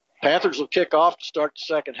 Panthers will kick off to start the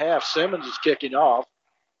second half. Simmons is kicking off.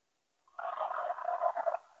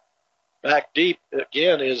 Back deep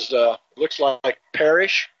again is looks like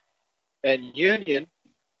Parrish and Union.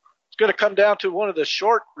 It's going to come down to one of the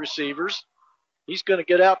short receivers. He's going to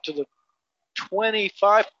get out to the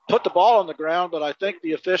 25, put the ball on the ground, but I think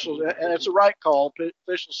the officials, and it's a right call, the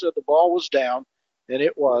official said the ball was down, and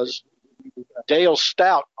it was. Dale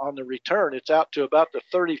Stout on the return. It's out to about the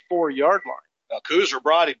 34-yard line. Now, Kuzer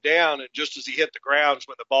brought him down, and just as he hit the ground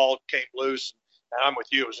when the ball came loose, and I'm with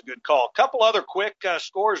you, it was a good call. A couple other quick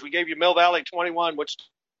scores. We gave you Mill Valley 21,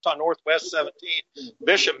 Wichita Northwest 17.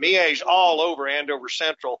 Bishop Miege all over Andover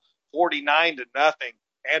Central, 49-0.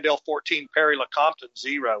 Andale 14, Perry Lecompton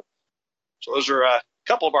 0. So those are a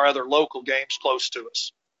couple of our other local games close to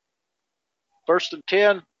us. 1st and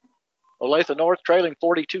 10, Olathe North trailing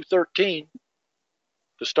 42-13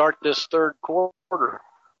 to start this third quarter.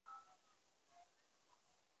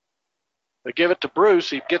 They give it to Bruce.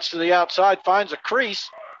 He gets to the outside, finds a crease,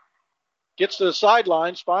 gets to the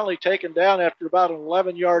sidelines, finally taken down after about an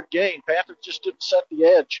 11-yard gain. Panthers just didn't set the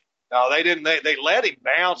edge. No, they didn't. They let him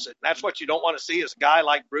bounce it. That's what you don't want to see, is a guy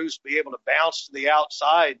like Bruce be able to bounce to the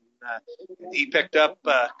outside. He picked up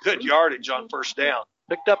good yardage on first down.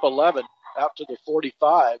 Picked up 11 out to the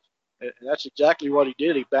 45, and that's exactly what he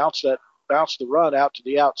did. He bounced the run out to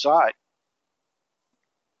the outside.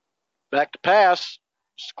 Back to pass.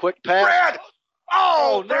 Just a quick pass. Red!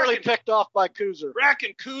 Oh, nearly picked off by Kuzer.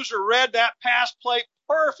 Reckon Kuzer read that pass play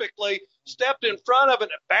perfectly, stepped in front of it,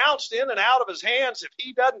 and it bounced in and out of his hands. If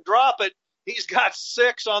he doesn't drop it, he's got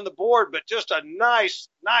 6 on the board, but just a nice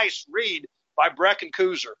read by Brecken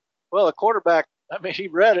Kuzer. Well, the quarterback, he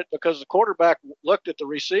read it because the quarterback looked at the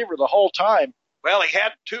receiver the whole time. Well, he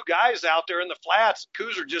had 2 guys out there in the flats.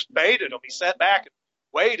 Kuzer just baited him. He sat back and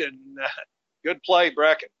waited, and good play,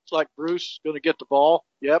 Brecken. It's like Bruce going to get the ball.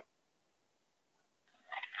 Yep.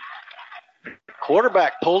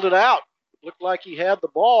 Quarterback pulled it out. Looked like he had the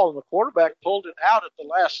ball, and the quarterback pulled it out at the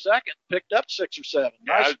last second, picked up 6 or 7.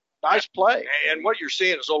 Nice play. And what you're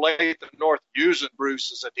seeing is Olathe North using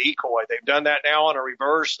Bruce as a decoy. They've done that now on a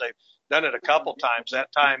reverse. They've done it a couple times.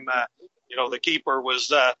 That time, the keeper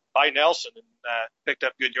was by Nelson and picked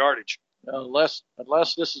up good yardage. Unless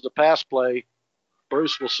this is a pass play,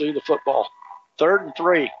 Bruce will see the football. 3rd and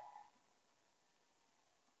 3.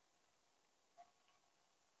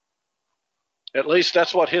 At least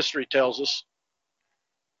that's what history tells us.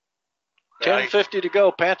 10:50 to go.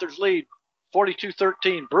 Panthers lead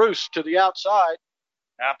 42-13. Bruce to the outside.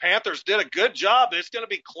 Now, Panthers did a good job. It's going to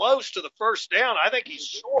be close to the first down. I think he's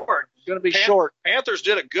short. It's going to be short. Panthers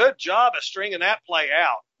did a good job of stringing that play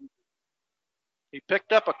out. He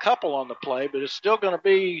picked up a couple on the play, but it's still going to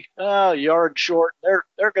be a yard short.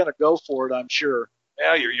 They're going to go for it, I'm sure.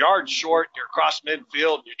 Yeah, you're yard short. You're across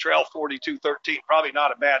midfield. And you trail 42-13. Probably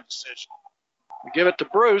not a bad decision. We give it to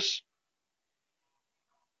Bruce.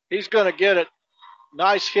 He's going to get it.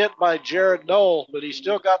 Nice hit by Jared Knoll, but he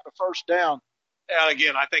still got the first down. And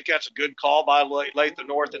again, I think that's a good call by Olathe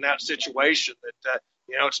North in that situation. That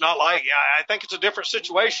it's not like I think it's a different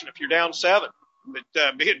situation if you're down 7,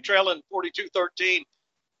 but being trailing 42-13,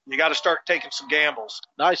 you got to start taking some gambles.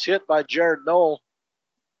 Nice hit by Jared Knoll.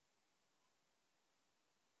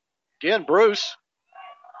 Again, Bruce.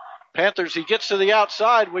 Panthers, he gets to the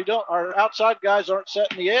outside. Our outside guys aren't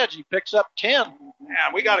setting the edge. He picks up 10.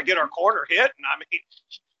 Yeah, we got to get our corner hit. And I mean,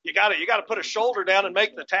 you got to put a shoulder down and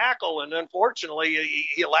make the tackle. And unfortunately,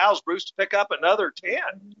 he allows Bruce to pick up another 10.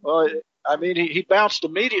 Well, I mean, he bounced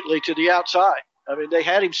immediately to the outside. I mean, they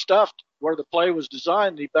had him stuffed where the play was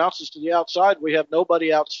designed. He bounces to the outside. We have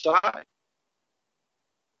nobody outside.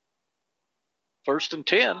 1st and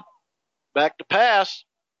 10. Back to pass.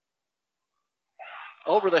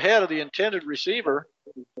 Over the head of the intended receiver.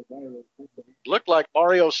 Looked like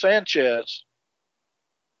Mario Sanchez.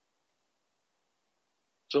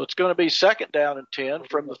 So it's going to be 2nd down and 10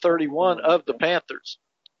 from the 31 of the Panthers.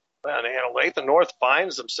 And Olathe North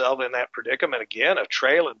finds themselves in that predicament again of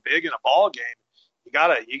trailing big in a ball game.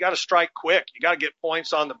 You gotta strike quick. You gotta get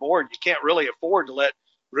points on the board. You can't really afford to let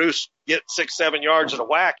Bruce get 6-7 yards at a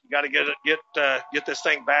whack. You got to get this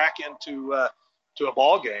thing back into to a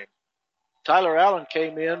ball game. Tyler Allen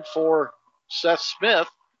came in for Seth Smith.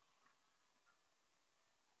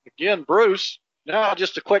 Again, Bruce. Now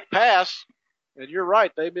just a quick pass. And you're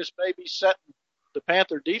right. They maybe setting the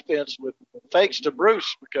Panther defense with fakes to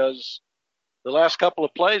Bruce because the last couple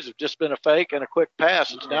of plays have just been a fake and a quick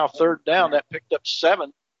pass. It's now 3rd down. That picked up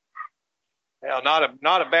 7. Yeah,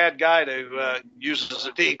 not a bad guy to use as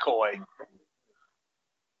a decoy.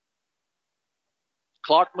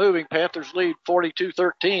 Clock moving. Panthers lead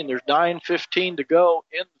 42-13. There's 9:15 to go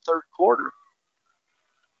in the 3rd quarter.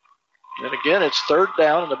 And again, it's 3rd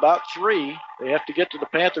down and about 3. They have to get to the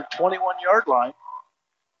Panther 21-yard line.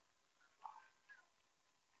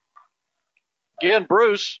 Again,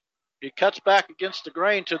 Bruce, he cuts back against the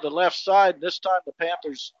grain to the left side. This time the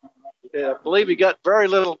Panthers, I believe he got very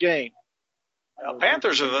little gain. Now,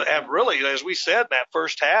 Panthers have really, as we said in that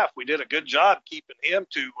first half, we did a good job keeping him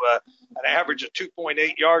to an average of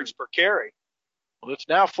 2.8 yards per carry. Well, it's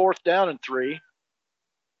now 4th down and 3.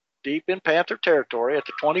 Deep in Panther territory at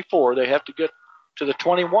the 24. They have to get to the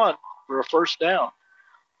 21 for a 1st down.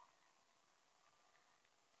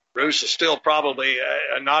 Bruce is still probably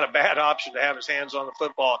not a bad option to have his hands on the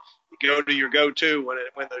football. You go to your go-to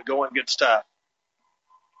when the going gets tough.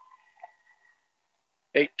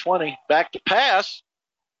 8:20, back to pass.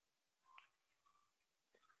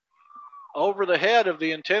 Over the head of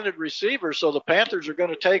the intended receiver, so the Panthers are going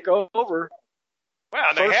to take over.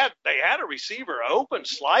 Well, they had a receiver open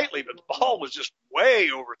slightly, but the ball was just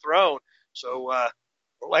way overthrown. So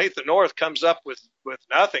Olathe North comes up with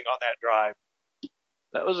nothing on that drive.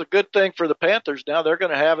 That was a good thing for the Panthers. Now they're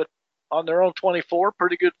going to have it on their own 24.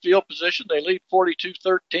 Pretty good field position. They lead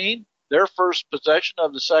 42-13. Their first possession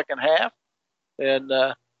of the second half. And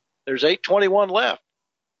there's 8:21 left.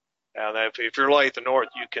 Now, if you're Olathe North,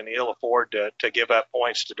 you can ill afford to give up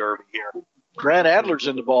points to Derby here. Grant Adler's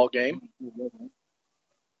in the ball game. The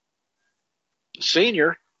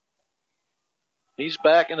senior. He's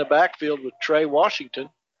back in the backfield with Trey Washington.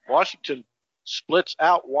 Washington splits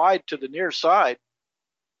out wide to the near side.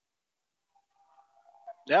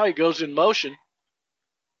 Now he goes in motion.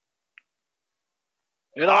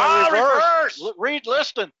 And on reverse. Reed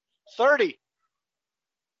Liston, 30.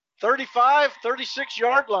 35,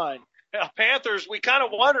 36-yard line. Yeah, Panthers, we kind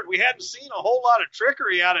of wondered. We hadn't seen a whole lot of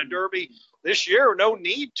trickery out of Derby this year. No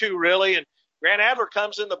need to, really. And Grant Adler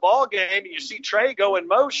comes in the ball game, and you see Trey go in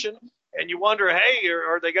motion, and you wonder, hey,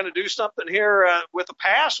 are they going to do something here with a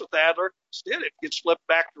pass with Adler? Instead, it gets flipped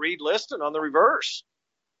back to Reed Liston on the reverse.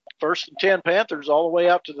 1st and 10 Panthers all the way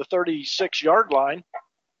out to the 36-yard line.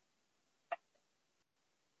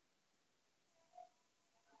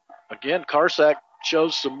 Again, Karsak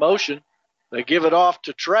shows some motion. They give it off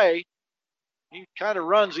to Trey. He kind of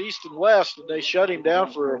runs east and west, and they shut him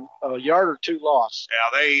down for a yard or 2 loss.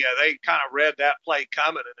 Yeah, they kind of read that play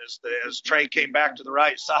coming, and as Trey came back to the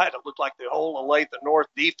right side, it looked like the whole Olathe North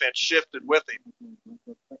defense shifted with him.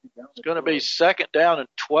 It's going to be 2nd down and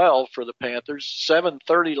 12 for the Panthers.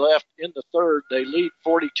 7:30 left in the 3rd. They lead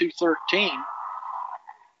 42-13.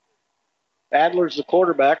 Adler's the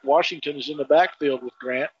quarterback. Washington is in the backfield with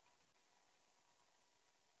Grant.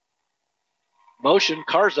 Motion,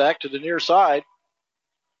 Karsak to the near side.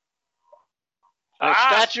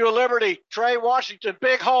 Statue of Liberty, Trey Washington,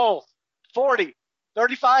 big hole, 40,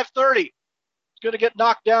 35-30. It's going to get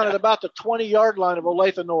knocked down at about the 20-yard line of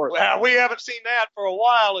Olathe North. Well, we haven't seen that for a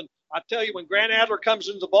while, and I tell you, when Grant Adler comes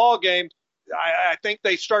into the ball game, I think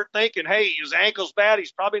they start thinking, hey, his ankle's bad,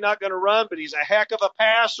 he's probably not going to run, but he's a heck of a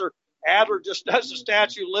passer. Adler just does the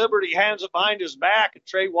Statue of Liberty, hands it behind his back, and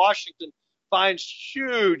Trey Washington finds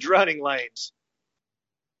huge running lanes.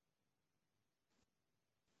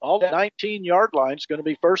 All 19-yard line is going to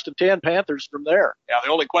be 1st and 10 Panthers from there. Yeah, the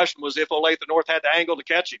only question was if Olathe North had the angle to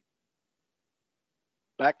catch him.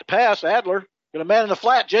 Back to pass. Adler going to man in the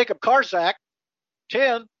flat. Jacob Karsak,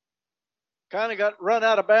 10. Kind of got run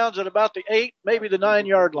out of bounds at about the 8, maybe the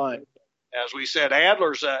 9-yard line. As we said,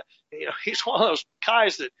 Adler's, he's one of those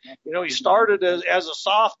guys that, he started as a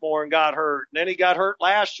sophomore and got hurt. And then he got hurt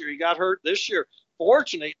last year. He got hurt this year.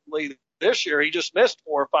 Fortunately, this year he just missed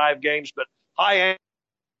 4 or 5 games, but high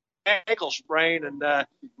ankle sprain. And,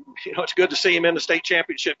 it's good to see him in the state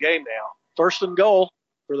championship game now. First and goal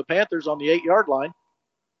for the Panthers on the 8-yard line.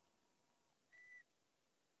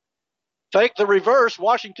 Fake the reverse.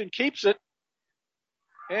 Washington keeps it.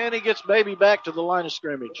 And he gets maybe back to the line of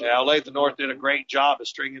scrimmage. Yeah, Olathe North did a great job of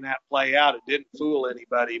stringing that play out. It didn't fool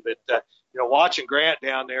anybody. But, watching Grant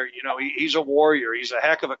down there, he's a warrior. He's a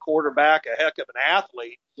heck of a quarterback, a heck of an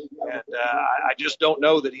athlete. And I just don't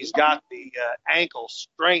know that he's got the ankle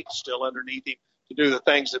strength still underneath him to do the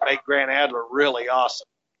things that make Grant Adler really awesome.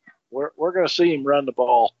 We're going to see him run the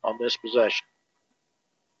ball on this possession.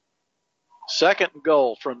 Second and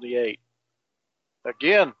goal from the 8.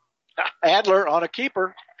 Again, Adler on a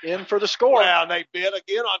keeper in for the score. Well, and they bid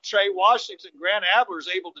again on Trey Washington. Grant Adler is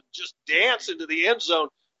able to just dance into the end zone.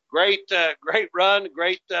 Great run,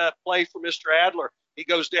 great play for Mr. Adler. He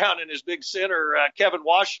goes down, and his big center, Kevin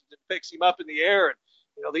Washington, picks him up in the air. And,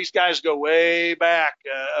 these guys go way back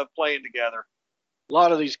of playing together. A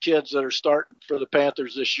lot of these kids that are starting for the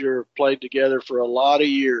Panthers this year have played together for a lot of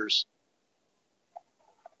years.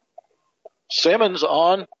 Simmons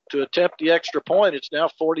on to attempt the extra point. It's now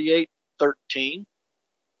 48-13.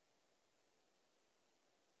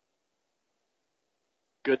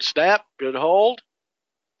 Good snap, good hold,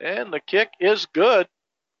 and the kick is good.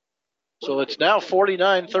 So it's now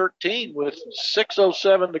 49-13 with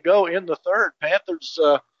 6:07 to go in the third. Panthers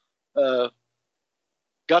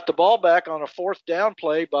got the ball back on a 4th down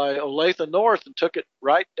play by Olathe North and took it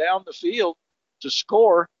right down the field to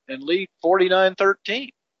score and lead 49-13.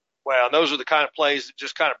 Well, and those are the kind of plays that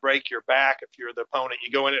just kind of break your back if you're the opponent.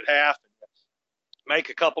 You go in at half and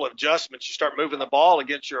make a couple of adjustments. You start moving the ball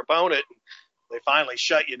against your opponent, and they finally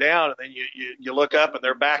shut you down, and then you look up and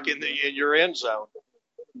they're back in your end zone.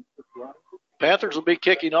 Panthers will be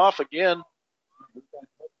kicking off again.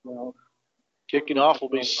 Kicking off will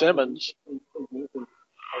be Simmons.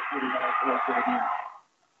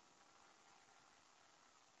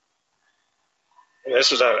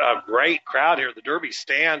 This is a great crowd here. The Derby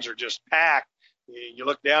stands are just packed. You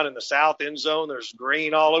look down in the south end zone, there's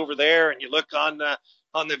green all over there, and you look on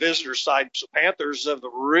the visitor side. So Panthers have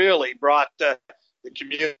really brought the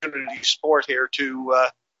community sport here to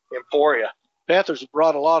Emporia. Panthers have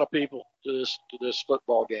brought a lot of people to this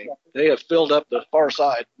football game. They have filled up the far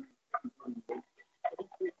side.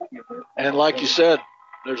 And like you said,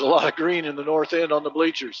 there's a lot of green in the north end on the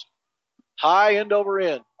bleachers. High end over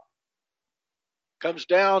end. Comes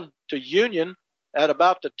down to Union at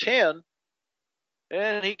about the 10,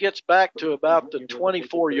 and he gets back to about the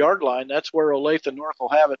 24-yard line. That's where Olathe North will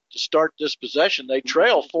have it to start this possession. They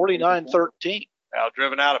trail 49-13. Now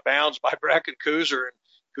driven out of bounds by Brecken Kuzer, and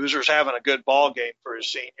Kuzer's having a good ball game for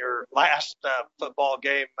his senior last football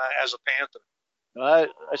game as a Panther.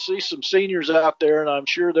 I see some seniors out there, and I'm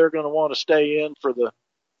sure they're going to want to stay in for the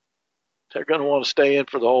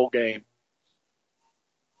whole game.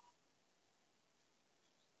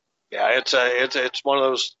 Yeah, it's one of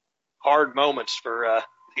those hard moments for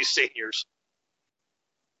these seniors.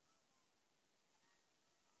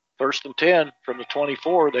 1st and 10 from the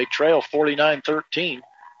 24. They trail 49-13.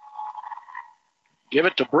 Give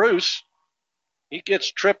it to Bruce. He gets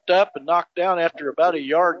tripped up and knocked down after about a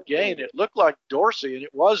yard gain. It looked like Dorsey, and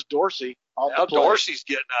it was Dorsey on the play. Dorsey's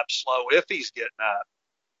getting up slow if he's getting up.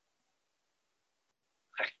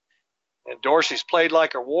 And Dorsey's played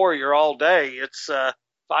like a warrior all day. It's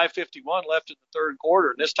 5:51 left in the third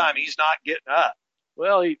quarter, and this time he's not getting up.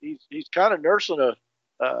 Well, he's kind of nursing a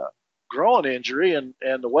groin injury, and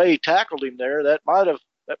the way he tackled him there, that might have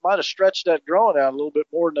stretched that groin out a little bit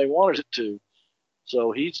more than they wanted it to.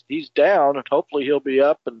 So he's down, and hopefully he'll be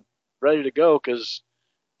up and ready to go, because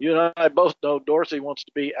you and I both know Dorsey wants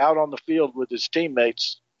to be out on the field with his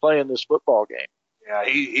teammates playing this football game. Yeah,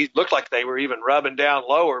 he looked like they were even rubbing down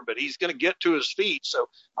lower, but he's going to get to his feet. So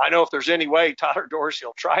I know if there's any way, Tyler Dorsey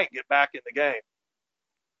will try and get back in the game.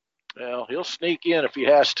 Well, he'll sneak in if he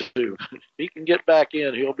has to. If he can get back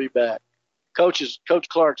in, he'll be back. Coach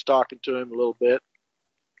Clark's talking to him a little bit,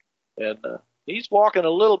 and he's walking a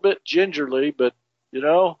little bit gingerly, but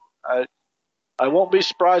I won't be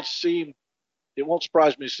surprised to see him. It won't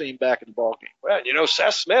surprise me to see him back in the ball game. Well,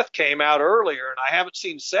 Seth Smith came out earlier, and I haven't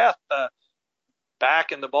seen Seth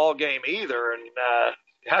back in the ball game either, and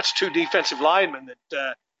that's 2 defensive linemen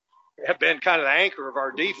that have been kind of the anchor of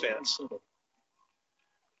our defense.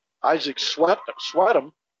 Isaac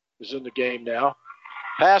Sweatham is in the game now.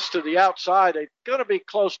 Pass to the outside. They're going to be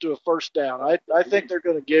close to a first down. I think they're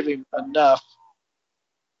going to give him enough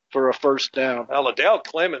for a first down. Well, Liddell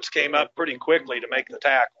Clemens came up pretty quickly to make the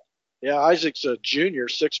tackle. Yeah, Isaac's a junior,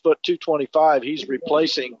 6'225". He's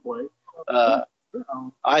replacing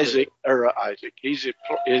Isaac. He's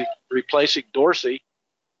replacing Dorsey,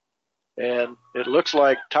 and it looks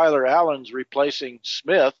like Tyler Allen's replacing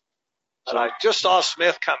Smith. And I just saw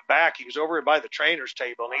Smith come back. He was over by the trainer's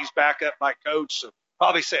table, and he's back up by coach. So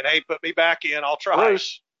probably saying, "Hey, put me back in. I'll try."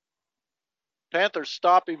 Bruce, Panthers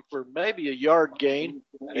stop him for maybe a yard gain.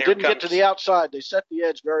 He didn't get to the outside. They set the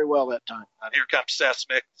edge very well that time. And here comes Seth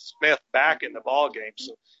Smith back in the ball game.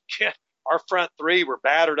 So our front three were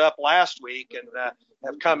battered up last week and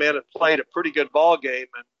have come in and played a pretty good ball game.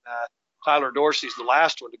 And Tyler Dorsey's the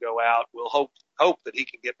last one to go out. We'll hope that he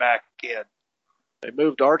can get back in. They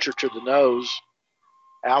moved Archer to the nose.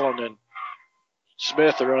 Allen and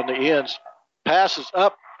Smith are on the ends. Passes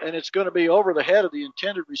up, and it's going to be over the head of the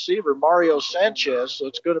intended receiver, Mario Sanchez. So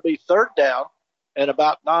it's going to be third down and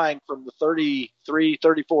about 9 from the 33,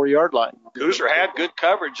 34-yard line. Gooser had good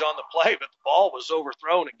coverage on the play, but the ball was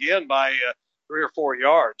overthrown again by 3 or 4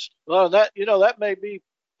 yards. Well, that may be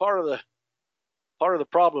part of the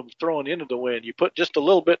problem of throwing into the wind. You put just a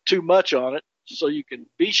little bit too much on it so you can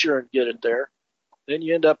be sure and get it there. Then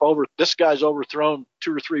you end up this guy's overthrown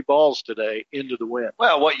 2 or 3 balls today into the wind.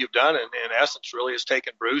 Well, what you've done in essence really is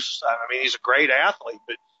taken Bruce. I mean, he's a great athlete,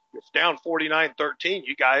 but you're down 49-13.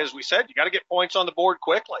 You guys, as we said, you got to get points on the board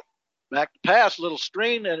quickly. Back to pass, little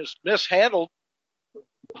screen, and it's mishandled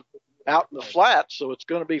out in the flat. So it's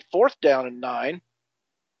going to be 4th down and 9.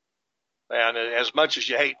 And as much as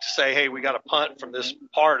you hate to say, hey, we got to punt from this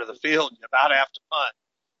part of the field, you about have to punt.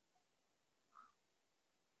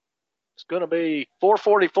 It's going to be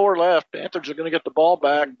 4:44 left. Panthers are going to get the ball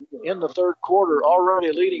back in the third quarter,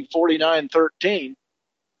 already leading 49-13.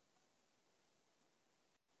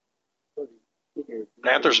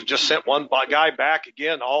 Panthers have just sent one guy back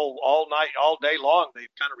again all night, all day long. They've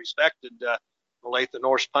kind of respected the Olathe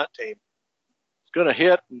North punt team. It's going to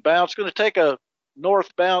hit and bounce. It's going to take a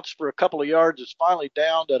north bounce for a couple of yards. It's finally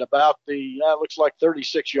downed at about the looks like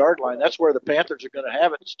 36-yard line. That's where the Panthers are going to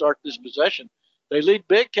have it to start this possession. They lead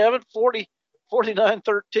big, Kevin, 49-13.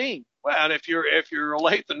 Well, and if you're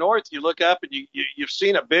Olathe North, you look up and you've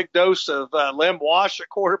seen a big dose of Lem Wash at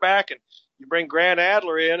quarterback, and you bring Grant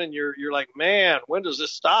Adler in, and you're like, man, when does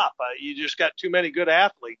this stop? You just got too many good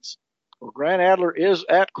athletes. Well, Grant Adler is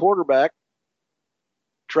at quarterback.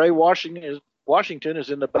 Trey Washington is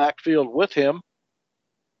in the backfield with him.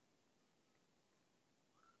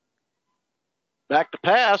 Back to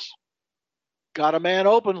pass. Got a man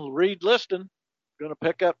open, Reed Liston. Going to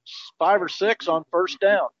pick up 5 or 6 on first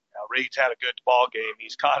down. Now, Reed's had a good ball game.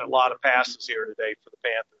 He's caught a lot of passes here today for the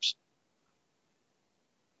Panthers.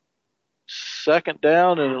 2nd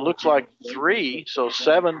down, and it looks like 3, so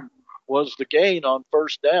 7 was the gain on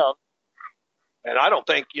first down. And I don't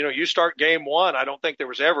think, you start game 1, I don't think there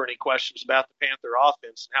was ever any questions about the Panther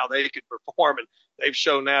offense and how they could perform, and they've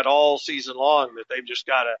shown that all season long, that they've just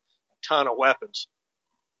got a ton of weapons.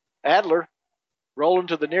 Adler rolling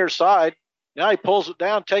to the near side. Now he pulls it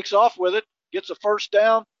down, takes off with it, gets a first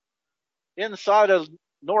down inside of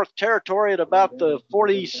North territory at about the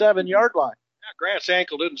 47-yard line. Yeah, Grant's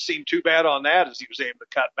ankle didn't seem too bad on that as he was able to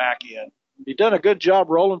cut back in. He done a good job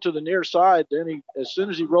rolling to the near side. Then as soon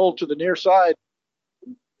as he rolled to the near side,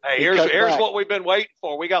 hey, here's what we've been waiting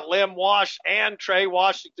for. We got Lem Wash and Trey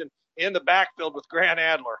Washington in the backfield with Grant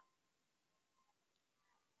Adler.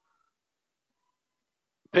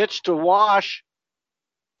 Pitch to Wash.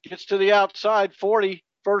 Gets to the outside, 40,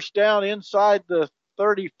 first down inside the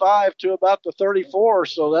 35 to about the 34.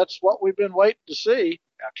 So that's what we've been waiting to see.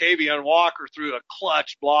 Now, Kavion Walker threw a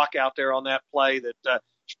clutch block out there on that play that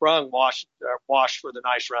sprung Wash for the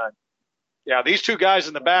nice run. Yeah, these two guys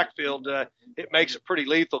in the backfield, it makes it pretty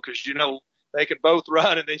lethal because, they can both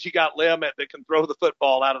run, and then you got Lem that can throw the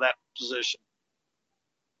football out of that position.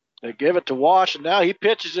 They give it to Wash, and now he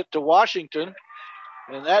pitches it to Washington,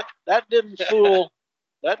 and that didn't fool.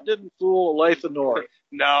 That didn't fool Olathe North.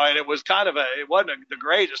 No, and it was it wasn't the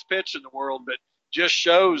greatest pitch in the world, but just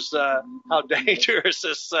shows how dangerous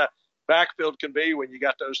this backfield can be when you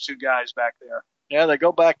got those two guys back there. Yeah, they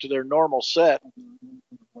go back to their normal set.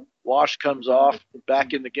 Wash comes off.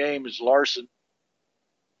 Back in the game is Larson.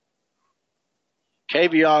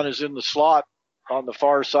 Kavion is in the slot on the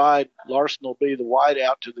far side. Larson will be the wide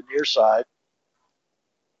out to the near side.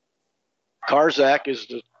 Karzak is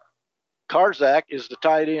the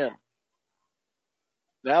tight end.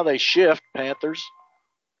 Now they shift, Panthers.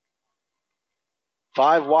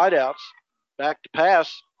 5 wideouts. Back to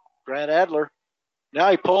pass. Grant Adler.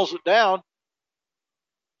 Now he pulls it down.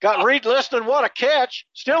 Got Reed Liston. What a catch.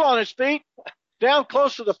 Still on his feet. Down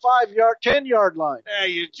close to the 10-yard line. Yeah,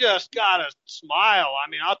 you just got to smile. I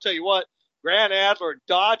mean, I'll tell you what, Grant Adler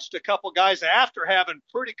dodged a couple guys after having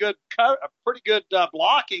pretty good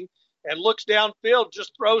blocking and looks downfield,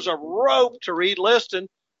 just throws a rope to Reed Liston,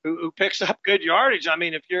 who picks up good yardage. I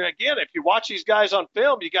mean, if you watch these guys on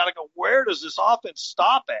film, you got to go, where does this offense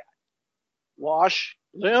stop at? Wash,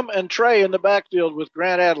 Lim, and Trey in the backfield with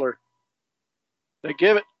Grant Adler. They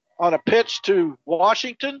give it on a pitch to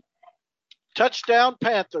Washington. Touchdown,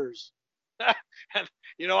 Panthers. And,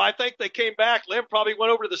 I think they came back. Lim probably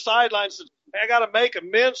went over to the sidelines and said, I got to make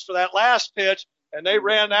amends for that last pitch. And they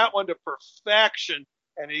ran that one to perfection.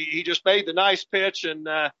 And he just made the nice pitch, and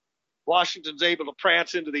Washington's able to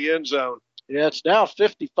prance into the end zone. Yeah, it's now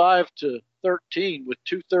 55-13 with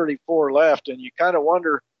 2:34 left. And you kind of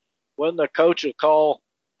wonder when the coach will call,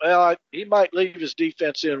 he might leave his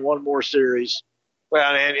defense in one more series.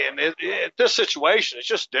 Well, and this situation is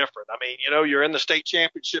just different. I mean, you're in the state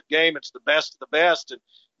championship game. It's the best of the best, and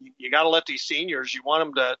you got to let these seniors, you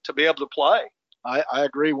want them to be able to play. I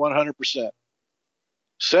agree 100%.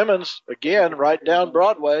 Simmons, again, right down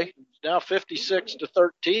Broadway, now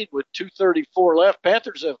 56-13 with 2:34 left.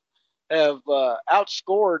 Panthers have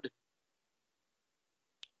outscored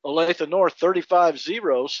Olathe North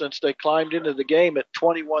 35-0 since they climbed into the game at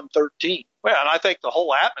 21-13. Well, and I think the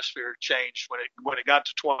whole atmosphere changed when it got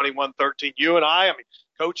to 21-13. You and I mean,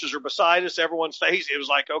 coaches are beside us. Everyone's facing. It was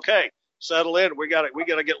like, okay, settle in. We got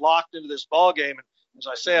to get locked into this ball game. And as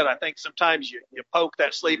I said, I think sometimes you poke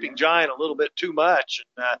that sleeping giant a little bit too much,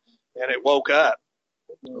 and it woke up.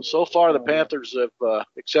 So far, the Panthers have,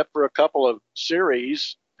 except for a couple of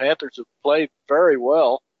series, Panthers have played very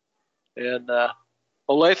well. And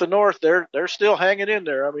Olathe North, they're still hanging in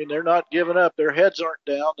there. I mean, they're not giving up. Their heads aren't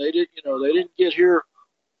down. They didn't get here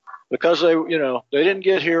because they didn't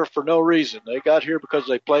get here for no reason. They got here because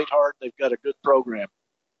they played hard. They've got a good program.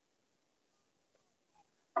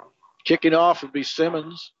 Kicking off would be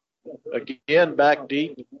Simmons. Again, back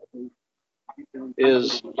deep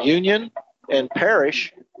is Union and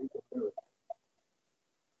Parrish.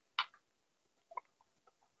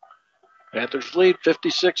 Panthers lead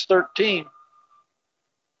 56-13.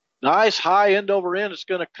 Nice high end over end. It's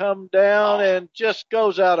going to come down and just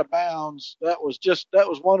goes out of bounds. That was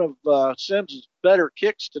one of Sims' better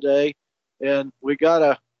kicks today, and we got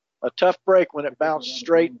a tough break when it bounced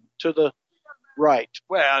straight to the right.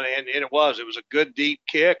 Well, and it was a good deep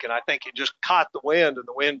kick, and I think it just caught the wind, and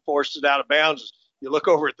the wind forced it out of bounds. You look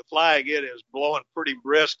over at the flag, it is blowing pretty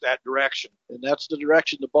brisk that direction. And that's the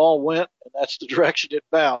direction the ball went, and that's the direction it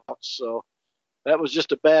bounced. So that was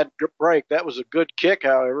just a bad break. That was a good kick,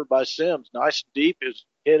 however, by Sims. Nice and deep. Is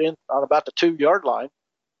hit in on about the 2-yard line.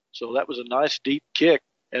 So that was a nice deep kick.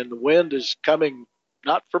 And the wind is coming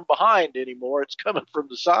not from behind anymore. It's coming from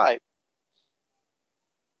the side.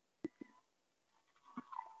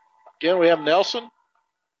 Again, we have Nelson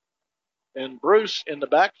and Bruce in the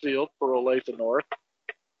backfield for Olathe North.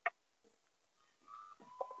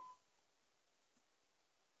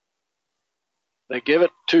 They give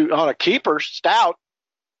it on a keeper,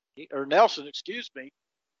 Nelson,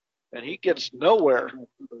 and he gets nowhere.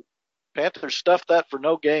 Panthers stuffed that for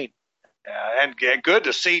no gain. And good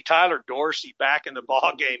to see Tyler Dorsey back in the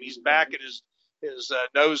ball game. He's back in his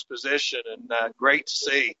nose position, and great to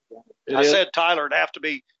see. I said Tyler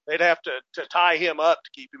they'd have to tie him up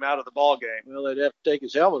to keep him out of the ball game. Well, they'd have to take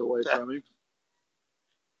his helmet away from him.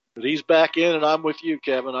 But he's back in, and I'm with you,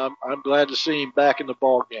 Kevin. I'm glad to see him back in the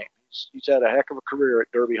ball game. He's had a heck of a career at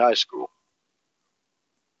Derby High School.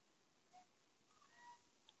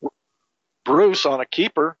 Bruce on a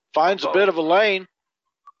keeper finds a bit of a lane,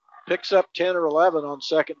 picks up 10 or 11 on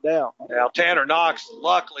second down. Now Tanner Knox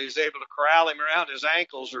luckily is able to corral him around his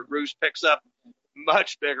ankles, or Bruce picks up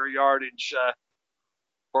much bigger yardage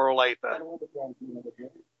for Olathe.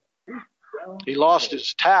 He lost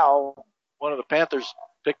his towel. One of the Panthers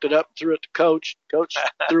picked it up and threw it to Coach. Coach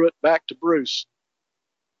threw it back to Bruce.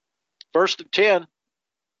 1st and 10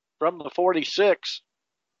 from the 46.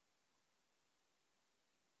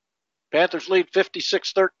 Panthers lead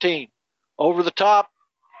 56-13. Over the top,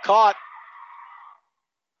 caught.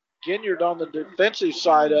 Ginyard on the defensive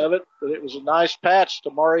side of it, but it was a nice patch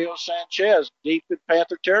to Mario Sanchez, deep in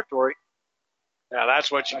Panther territory. Now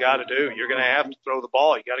that's what you got to do. You're going to have to throw the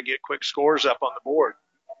ball. You got to get quick scores up on the board.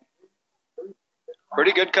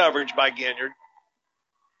 Pretty good coverage by Ginyard.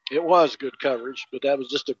 It was good coverage, but that was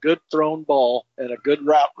just a good thrown ball and a good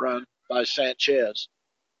route run by Sanchez.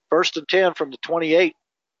 1st and 10 from the 28.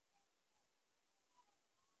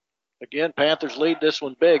 Again, Panthers lead this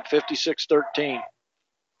one big, 56-13.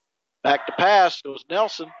 Back to pass goes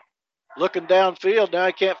Nelson, looking downfield. Now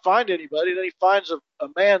he can't find anybody. Then he finds a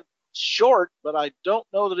man short, but I don't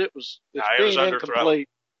know that it was incomplete.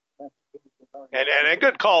 And a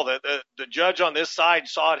good call. The judge on this side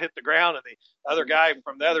saw it hit the ground, and the other guy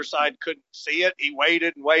from the other side couldn't see it. He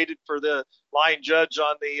waited and waited for the line judge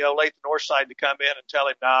on the Olathe North side to come in and tell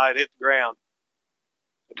him, nah, it hit the ground.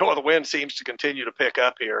 The wind seems to continue to pick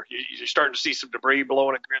up here. You're starting to see some debris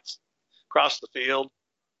blowing across the field.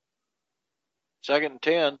 2nd and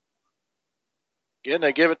 10. Again,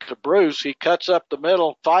 they give it to Bruce. He cuts up the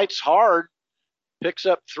middle, fights hard, picks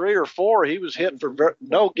up 3 or 4. He was hit for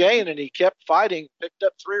no gain, and he kept fighting, picked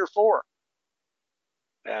up 3 or 4.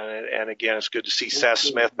 And again, it's good to see Seth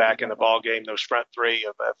Smith back in the ball game. Those front three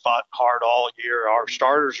have fought hard all year. Our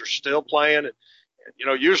starters are still playing. And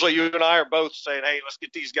usually you and I are both saying, hey, let's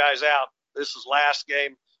get these guys out. This is last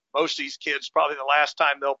game. Most of these kids, probably the last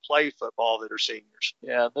time they'll play football that are seniors.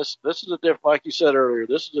 Yeah, this is a different, like you said earlier,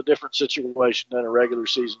 this is a different situation than a regular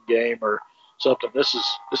season game or something. This is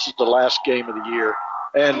the last game of the year.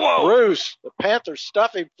 And Bruce, the Panthers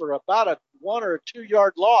stuff him for about a 1 or 2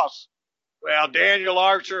 yard loss. Well, Daniel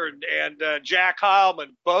Archer and Jack Heilman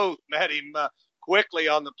both met him quickly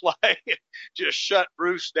on the play and just shut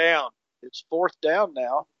Bruce down. It's 4th down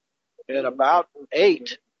now and about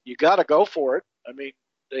 8. You got to go for it. I mean,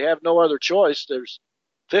 they have no other choice. There's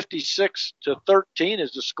 56-13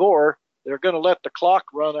 is the score. They're going to let the clock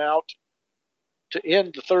run out to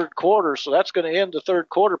end the third quarter. So that's going to end the third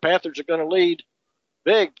quarter. Panthers are going to lead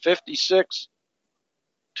big,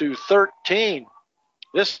 56-13.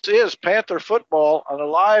 This is Panther football on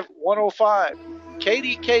Alive 105.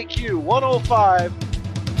 KDKQ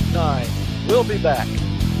 105.9. We'll be back.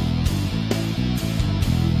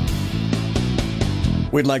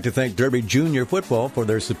 We'd like to thank Derby Junior Football for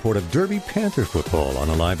their support of Derby Panther football on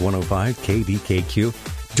Alive 105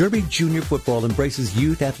 KDKQ. Derby Junior Football embraces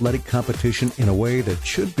youth athletic competition in a way that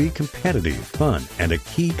should be competitive, fun, and a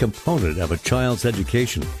key component of a child's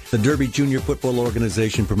education. The Derby Junior Football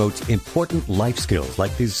organization promotes important life skills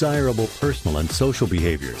like desirable personal and social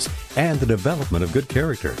behaviors and the development of good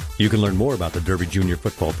character. You can learn more about the Derby Junior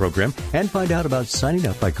Football program and find out about signing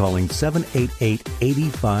up by calling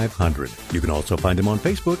 788-8500. You can also find them on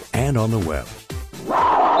Facebook and on the web.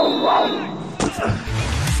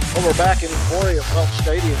 Well, we're back in Emporia Welch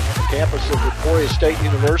Stadium on the campus of Emporia State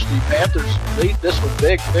University. Panthers lead this one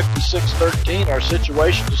big, 56-13. Our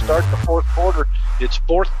situation to start the fourth quarter, it's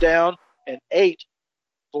 4th down and 8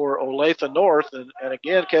 for Olathe North. And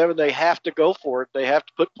again, Kevin, they have to go for it. They have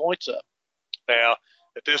to put points up. Well,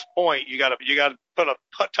 at this point, you got to put a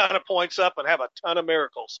ton of points up and have a ton of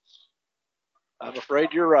miracles. I'm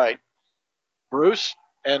afraid you're right. Bruce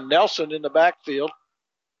and Nelson in the backfield.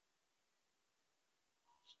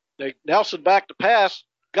 Nelson back to pass,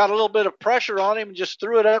 got a little bit of pressure on him and just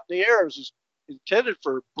threw it up in the air. It was intended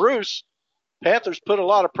for Bruce. Panthers put a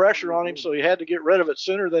lot of pressure on him, so he had to get rid of it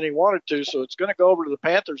sooner than he wanted to. So it's going to go over to the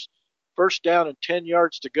Panthers. 1st down and 10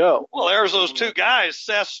 yards to go. Well, there's those two guys,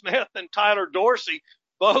 Seth Smith and Tyler Dorsey,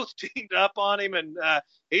 both teamed up on him, and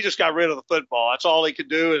he just got rid of the football. That's all he could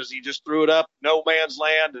do is he just threw it up, no man's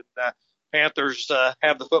land, and Panthers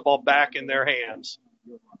have the football back in their hands.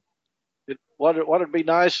 What would be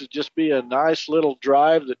nice is just be a nice little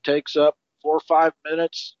drive that takes up 4 or 5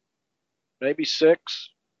 minutes, maybe 6.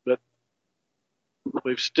 But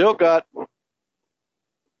we've still got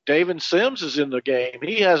David Sims is in the game.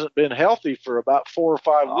 He hasn't been healthy for about 4 or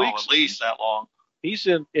 5 weeks. At least that long. He's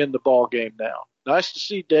in the ball game now. Nice to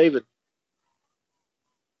see David.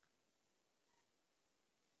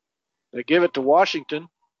 They give it to Washington.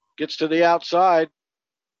 Gets to the outside.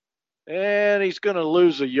 And he's going to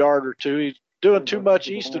lose a yard or two. He's doing too much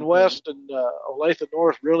east and west, and Olathe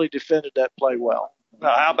North really defended that play well.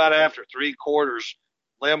 Well, how about after 3 quarters?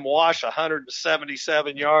 Lim Wash,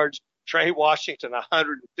 177 yards. Trey Washington,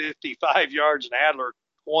 155 yards, and Adler,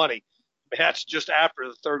 20. I mean, that's just after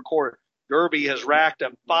the third quarter. Derby has racked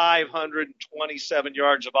up 527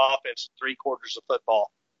 yards of offense in 3 quarters of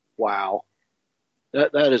football. Wow.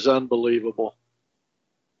 That is unbelievable.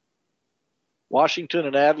 Washington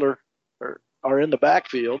and Adler are in the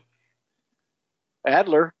backfield.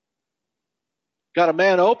 Adler got a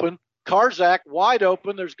man open. Karzak wide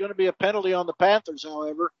open. There's going to be a penalty on the Panthers,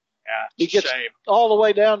 however. Yeah, he gets all the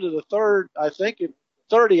way down to the 30. I think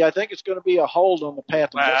it's going to be a hold on the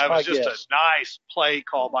Panthers. Well, that's that was just guess. A nice play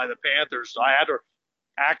call by the Panthers. Adler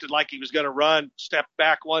acted like he was going to run, step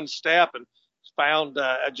back 1 step, and found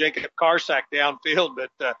Jacob Karzak downfield,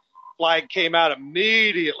 but flag came out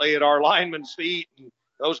immediately at our lineman's feet, and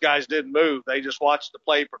those guys didn't move. They just watched the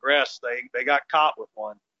play progress. They got caught with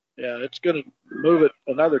one. Yeah, it's going to move it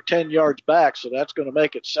another 10 yards back, so that's going to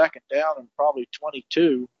make it second down and probably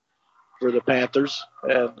 22 for the Panthers.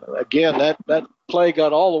 And, again, that play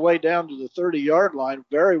got all the way down to the 30-yard line,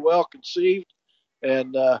 very well conceived,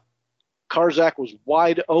 and Karzak was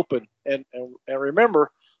wide open. And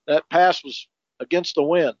remember, that pass was against the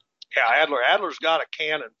wind. Yeah, Adler's got a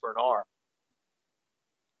cannon for an arm.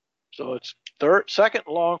 So it's second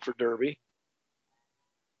and long for Derby.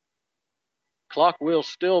 Clock will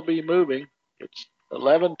still be moving. It's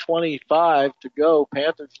 11:25 to go.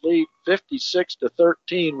 Panthers lead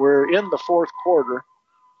 56-13. We're in the fourth quarter.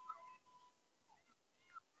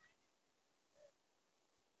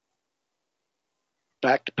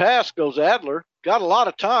 Back to pass goes Adler. Got a lot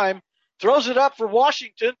of time. Throws it up for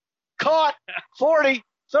Washington. Caught. 40,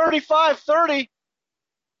 35, 30.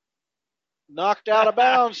 Knocked out of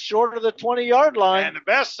bounds short of the 20-yard line. And the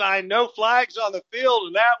best sign, no flags on the field,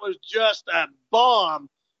 and that was just a bomb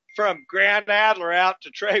from Grant Adler out to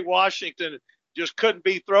Trey Washington. Just couldn't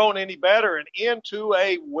be thrown any better and into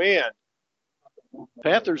a win.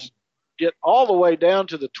 Panthers get all the way down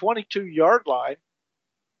to the 22-yard line,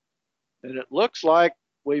 and it looks like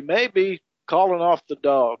we may be calling off the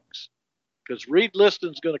dogs because Reed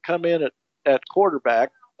Liston's going to come in at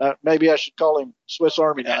quarterback. Maybe I should call him Swiss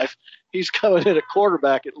Army knife. He's coming in at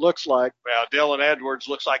quarterback, it looks like. Well, Dylan Edwards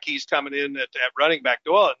looks like he's coming in at running back.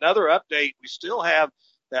 Well, another update, we still have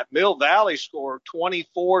that Mill Valley score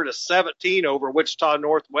 24-17 over Wichita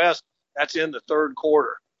Northwest. That's in the third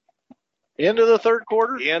quarter. Into the third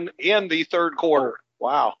quarter? In the third quarter. Oh,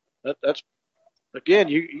 wow. That's again,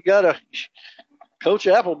 you got to – Coach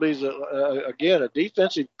Appleby's, again, a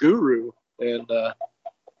defensive guru, and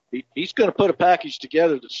he's going to put a package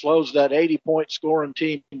together that slows that 80-point scoring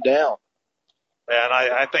team down. And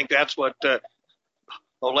I think that's what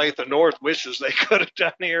Olathe North wishes they could have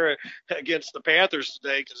done here against the Panthers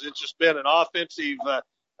today, because it's just been an offensive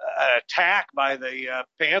attack by the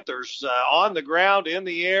Panthers on the ground, in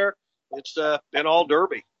the air. It's been all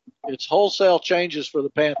Derby. It's wholesale changes for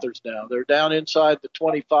the Panthers now. They're down inside the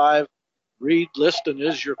 25. Reed Liston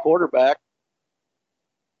is your quarterback.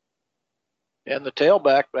 And the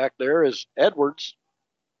tailback back there is Edwards.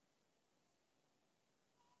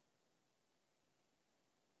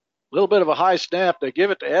 A little bit of a high snap. They give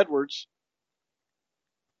it to Edwards.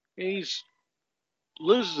 He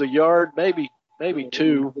loses a yard, maybe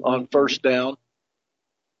two on first down.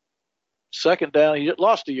 Second down, he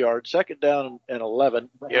lost a yard. Second down and 11.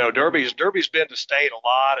 You know, Derby's been to state a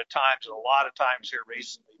lot of times here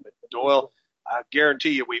recently. But Doyle, I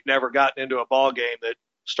guarantee you, we've never gotten into a ball game that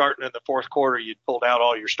starting in the fourth quarter, you'd pulled out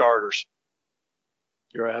all your starters.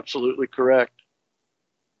 You're absolutely correct.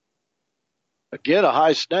 Again, a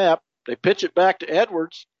high snap. They pitch it back to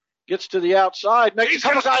Edwards. Gets to the outside. Makes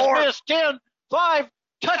a couple guys miss. 10, 5,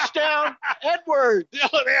 touchdown, Edwards.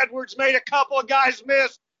 Dylan Edwards made a couple of guys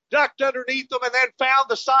miss, ducked underneath them, and then found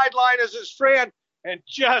the sideline as his friend and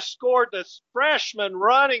just scored. This freshman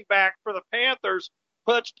running back for the Panthers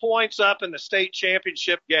puts points up in the state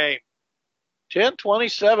championship game.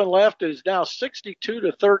 10:27 left. It is now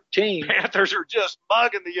 62-13. Panthers are just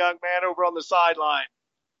mugging the young man over on the sideline.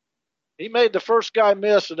 He made the first guy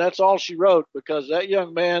miss, and that's all she wrote, because that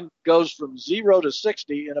young man goes from 0 to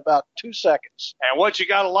 60 in about 2 seconds. And what you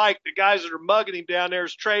got to like, the guys that are mugging him down there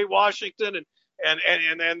is Trey Washington and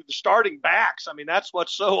the starting backs. I mean, that's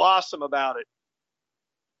what's so awesome about it.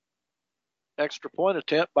 Extra point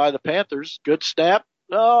attempt by the Panthers. Good snap.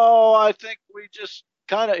 No, I think we just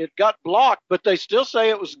it got blocked, but they still say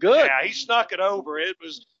it was good. Yeah, he snuck it over. It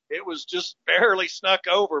was just barely snuck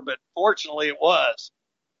over, but fortunately it was.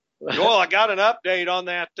 Well, I got an update on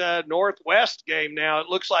that Northwest game now. It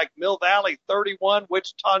looks like Mill Valley 31,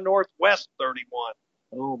 Wichita Northwest 31.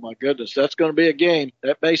 Oh, my goodness. That's going to be a game.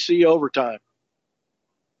 That may see overtime.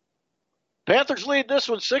 Panthers lead this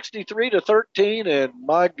one 63-13, and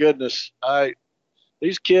my goodness,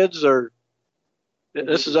 these kids are –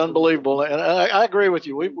 this is unbelievable. And I agree with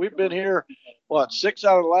you. We've been here, 6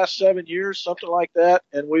 out of the last 7 years, something like that,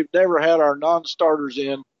 and we've never had our non-starters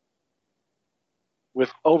in with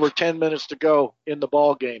over 10 minutes to go in the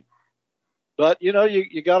ball game. But, you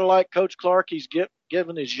got to like Coach Clark. He's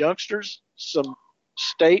giving his youngsters some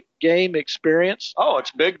state game experience. Oh,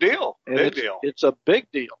 it's a big deal. It's a big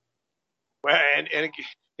deal. Well, and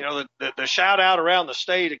the shout out around the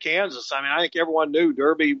state of Kansas. I mean, I think everyone knew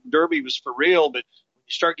Derby was for real, but when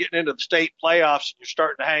you start getting into the state playoffs, you're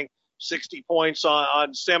starting to hang 60 points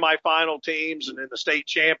on semifinal teams and in the state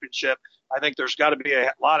championship. I think there's got to be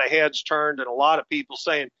a lot of heads turned and a lot of people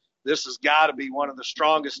saying this has got to be one of the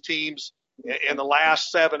strongest teams in the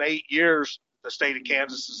last 7-8 years the state of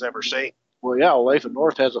Kansas has ever seen. Well, yeah, Olathe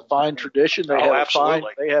North has a fine tradition. They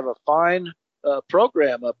have a fine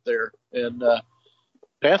program up there, and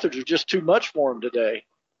Panthers are just too much for them today.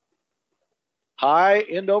 High,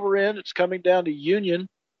 end over end. It's coming down to Union.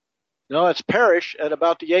 No, it's Parrish at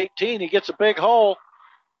about the 18. He gets a big hole.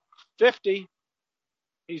 50.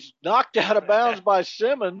 He's knocked out of bounds by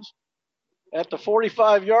Simmons at the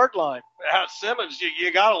 45-yard line. Simmons,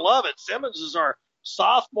 you got to love it. Simmons is our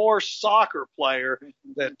sophomore soccer player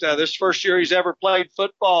that this first year he's ever played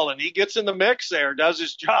football, and he gets in the mix there, does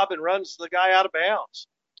his job, and runs the guy out of bounds.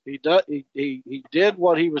 He did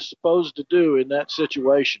what he was supposed to do in that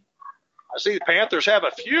situation. I see the Panthers have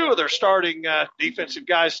a few of their starting defensive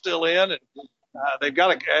guys still in, and they've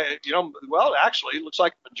got actually it looks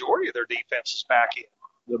like the majority of their defense is back in.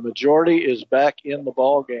 The majority is back in the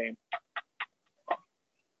ball game.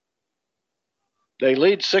 They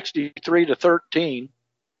lead 63-13.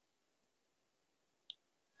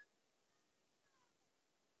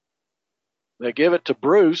 They give it to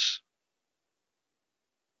Bruce.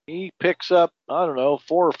 He picks up, 4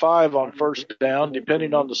 or 5 on first down,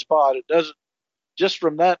 depending on the spot. It doesn't, just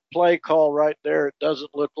from that play call right there, it doesn't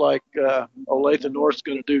look like Olathe North's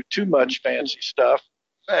going to do too much fancy stuff.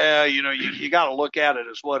 You got to look at it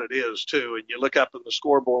as what it is, too. And you look up on the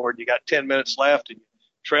scoreboard, you got 10 minutes left, and you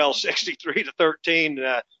trail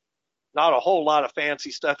 63-13. Not a whole lot of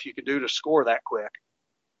fancy stuff you can do to score that quick.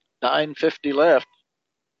 9:50 left.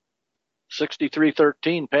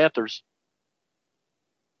 63-13 Panthers.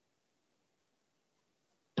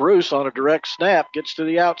 Bruce on a direct snap gets to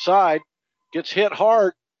the outside, gets hit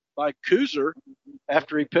hard by Kuzer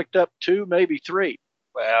after he picked up 2, maybe 3.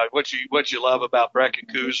 Well, what you love about Brecken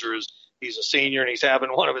Kuzer is he's a senior and he's having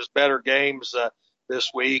one of his better games this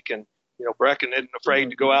week, and Brecken isn't afraid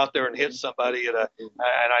to go out there and hit somebody and I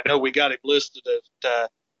know we got him listed at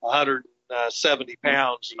 170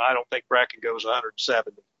 pounds, and I don't think Brecken goes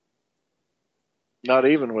 170. Not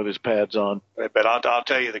even with his pads on. But I'll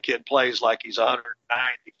tell you, the kid plays like he's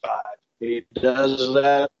 195. He does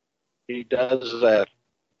that.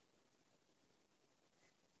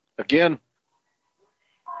 Again,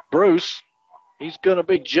 Bruce, he's going to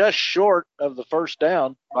be just short of the first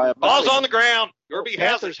down by a ball's on the ground. Derby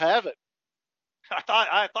Panthers have it.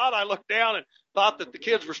 I thought I looked down and thought that the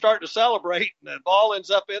kids were starting to celebrate, and the ball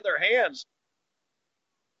ends up in their hands.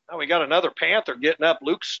 Now we got another Panther getting up.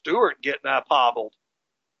 Luke Stewart getting up hobbled.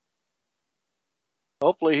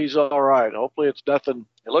 Hopefully he's all right. Hopefully it's nothing.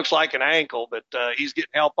 It looks like an ankle, but he's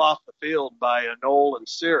getting help off the field by Knoll and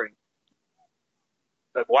Searing.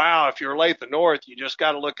 But wow, if you're Olathe North, you just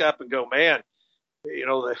got to look up and go, man.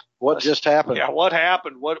 What just happened? Yeah, what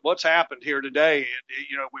happened? What's happened here today? And,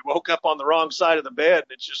 we woke up on the wrong side of the bed,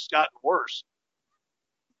 and it's just gotten worse.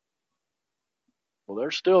 Well,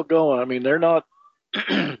 they're still going. I mean, they're not.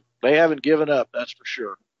 They haven't given up, that's for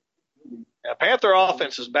sure. Yeah, Panther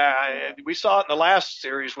offense is back. We saw it in the last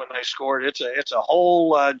series when they scored. It's a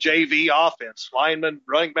whole JV offense. Lineman,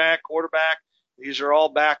 running back, quarterback. These are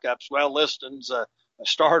all backups. Well, Liston's a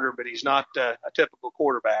starter, but he's not a typical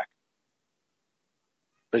quarterback.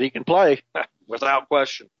 But he can play. Without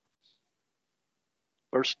question.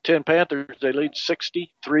 First 10 Panthers, they lead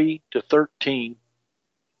 63-13.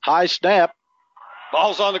 High snap.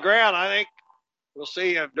 Ball's on the ground, I think. We'll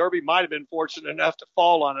see. Derby might have been fortunate enough to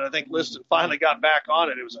fall on it. I think Liston finally got back on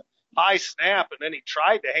it. It was a high snap, and then he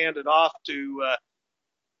tried to hand it off to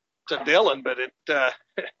Dillon, but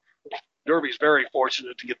Derby's very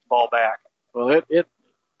fortunate to get the ball back. Well,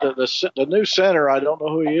 the new center, I don't know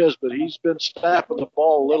who he is, but he's been snapping the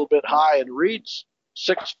ball a little bit high, and Reed's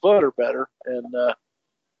 6 foot or better, and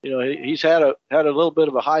he's had a little bit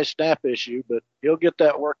of a high snap issue, but he'll get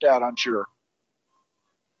that worked out, I'm sure.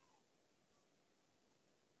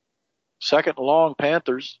 Second and long,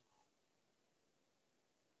 Panthers.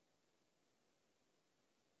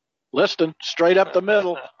 Liston straight up the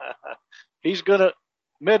middle. He's going to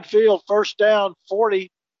midfield, first down,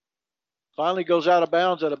 40. Finally goes out of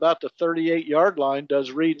bounds at about the 38-yard line,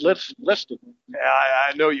 does Reed Liston. Yeah,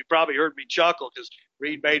 I know you probably heard me chuckle because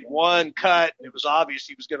Reed made one cut. And it was obvious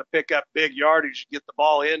he was going to pick up big yardage and get the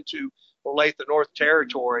ball into Olathe North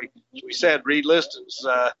territory. As we said, Reed Liston's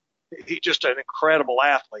he's just an incredible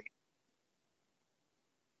athlete.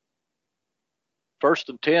 First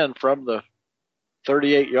and 10 from the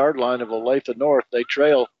 38-yard line of Olathe North. They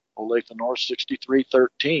trail Olathe North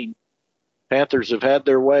 63-13. Panthers have had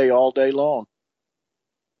their way all day long.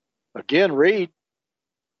 Again, Reed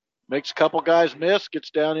makes a couple guys miss,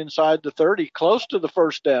 gets down inside the 30, close to the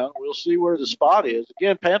first down. We'll see where the spot is.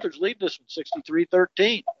 Again, Panthers lead this one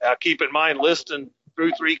 63-13. Keep in mind, Liston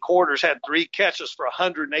through 3 quarters, had 3 catches for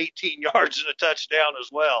 118 yards and a touchdown as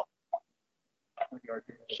well.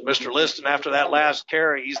 So Mr. Liston, after that last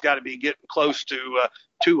carry, he's got to be getting close to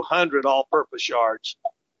 200 all-purpose yards.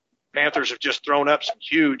 Panthers have just thrown up some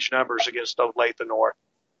huge numbers against Olathe North.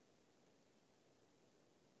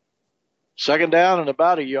 Second down and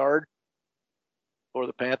about a yard for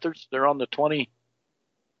the Panthers. They're on the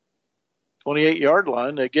 28-yard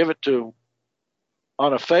line. They give it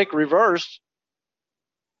on a fake reverse.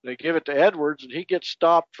 They give it to Edwards, and he gets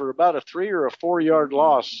stopped for about a 3 or a 4-yard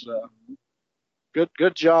loss.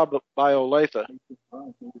 Good job by Olathe.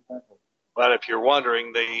 But if you're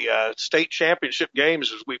wondering, the state championship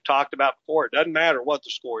games, as we've talked about before, it doesn't matter what the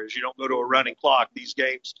score is. You don't go to a running clock. These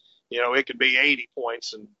games, it could be 80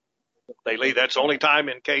 points, and they lead. That's the only time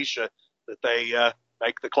in Keisha that they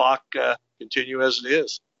make the clock continue as it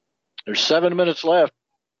is. There's 7 minutes left.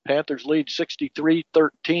 Panthers lead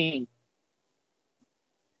 63-13.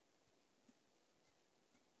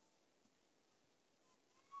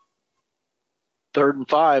 Third and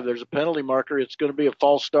 5. There's a penalty marker. It's going to be a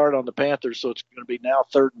false start on the Panthers, so it's going to be now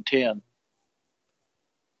 3rd and 10.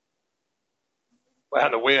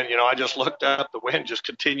 Well, the wind, I just looked up. The wind just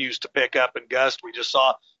continues to pick up and gust. We just saw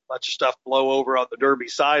a bunch of stuff blow over on the Derby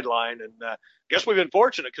sideline, and I guess we've been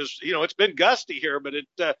fortunate because, it's been gusty here, but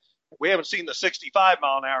we haven't seen the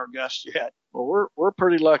 65-mile-an-hour gust yet. Well, we're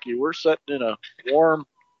pretty lucky. We're sitting in a warm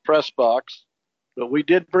press box, but we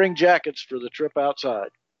did bring jackets for the trip outside.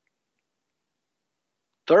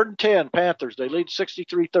 3rd and 10, Panthers. They lead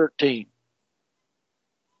 63-13.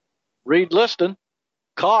 Reed Liston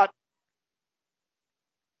caught.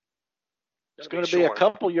 It's going to be a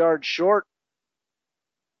couple yards short.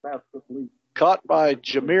 Caught by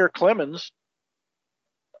Jameer Clemens.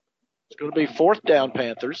 It's going to be 4th down,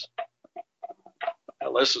 Panthers.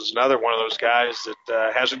 Now, this is another one of those guys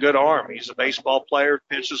that has a good arm. He's a baseball player,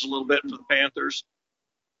 pitches a little bit for the Panthers.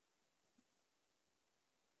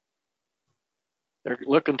 They're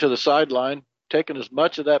looking to the sideline, taking as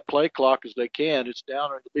much of that play clock as they can. It's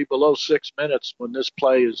down to be below 6 minutes when this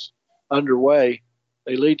play is underway.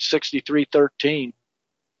 They lead 63-13.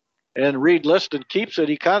 And Reed Liston keeps it.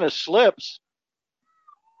 He kind of slips.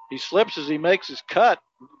 He slips as he makes his cut.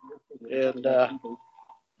 And the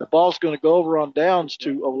ball's going to go over on downs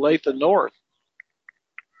to Olathe North.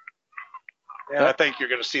 Yeah, I think you're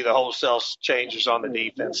going to see the wholesale changes on the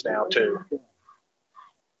defense now, too.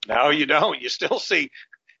 No, you don't. You still see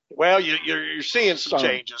 – well, you're seeing some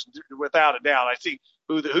changes without a doubt. I see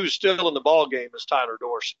who's still in the ball game is Tyler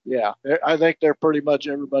Dorsey. Yeah, I think they're pretty much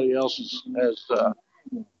everybody else as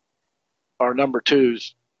our number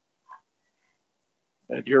 2s.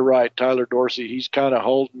 And you're right, Tyler Dorsey. He's kind of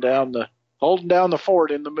holding down the fort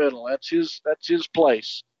in the middle. That's his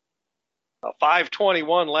place.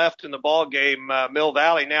 5:21 left in the ball game. Mill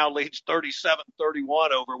Valley now leads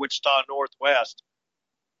 37-31 over Wichita Northwest.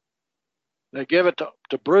 They give it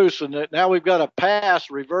to Bruce, and now we've got a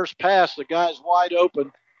reverse pass. The guy's wide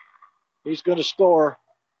open. He's going to score.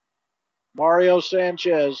 Mario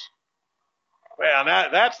Sanchez. Well,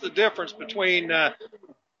 that's the difference between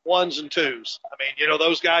 1s and 2s. I mean,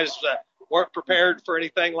 those guys weren't prepared for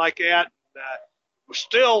anything like that. We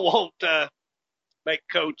still won't make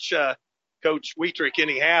Coach Wietrich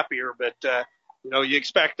any happier, but you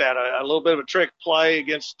expect that a little bit of a trick play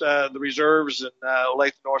against the reserves, and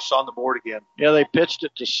Olathe North's on the board again. Yeah, they pitched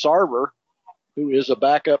it to Sarver, who is a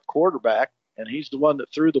backup quarterback, and he's the one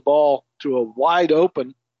that threw the ball to a wide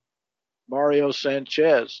open Mario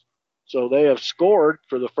Sanchez. So they have scored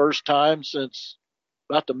for the first time since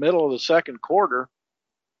about the middle of the second quarter.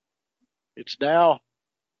 It's now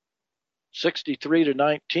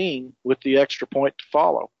 63-19 with the extra point to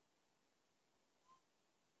follow.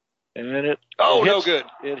 And no good.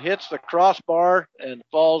 It hits the crossbar and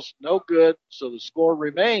falls no good. So the score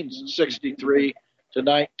remains 63-19.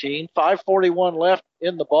 5:41 left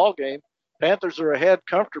in the ball game. Panthers are ahead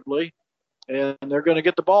comfortably, and they're going to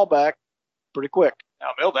get the ball back pretty quick. Now,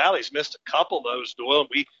 Mill Valley's missed a couple of those, Doyle.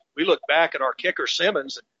 We look back at our kicker,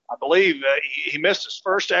 Simmons. I believe he missed his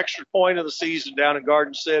first extra point of the season down in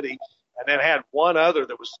Garden City, and then had one other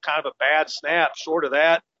that was kind of a bad snap. Short of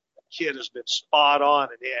that, the kid has been spot on,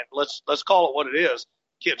 and let's call it what it is.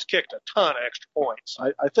 Kid's kicked a ton of extra points.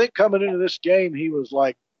 I think coming into this game, he was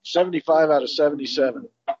like 75 out of 77,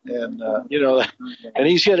 and and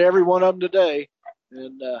he's hit every one of them today,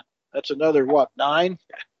 and that's another 9.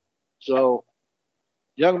 So,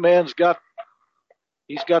 young man's got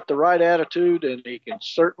the right attitude, and he can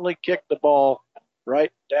certainly kick the ball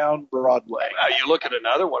right down Broadway. You look at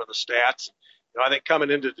another one of the stats. I think coming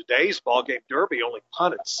into today's ball game, Derby only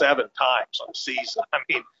punted 7 times on the season. I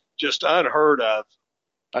mean, just unheard of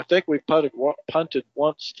I think we punted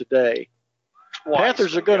once today.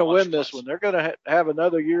 Panthers are going to win this one. They're going to have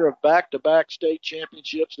another year of back-to-back state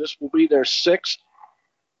championships. This will be their 6th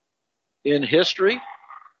in history.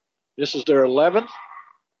 This is their 11th.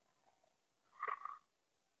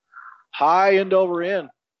 High end over end.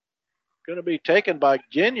 Going to be taken by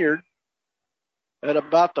Ginyard at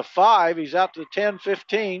about the 5. He's out to the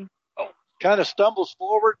 10-15. Kind of stumbles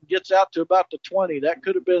forward and gets out to about the 20. That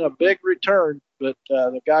could have been a big return, but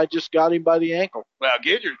the guy just got him by the ankle. Well,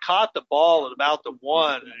 Ginyard caught the ball at about the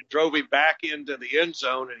 1 and it drove him back into the end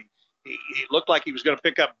zone, and he looked like he was going to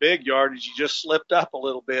pick up big yardage. He just slipped up a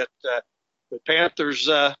little bit. The Panthers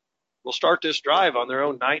will start this drive on their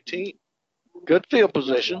own 19. Good field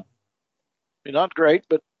position. I mean, not great,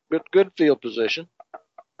 but good field position.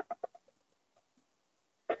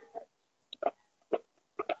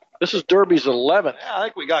 This is Derby's 11th. Yeah, I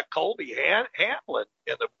think we got Colby Hamlin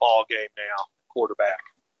in the ball game now, quarterback.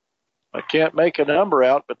 I can't make a number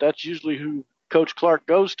out, but that's usually who Coach Clark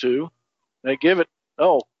goes to. They give it,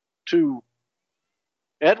 to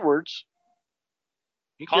Edwards.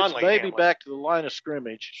 He gets maybe back to the line of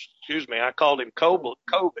scrimmage. Excuse me, I called him Colby.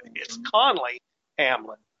 It's Conley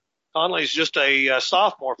Hamlin. Conley's just a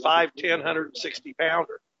sophomore, 5'10",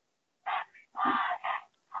 160-pounder.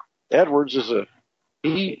 Edwards is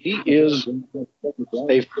he is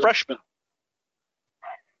a freshman.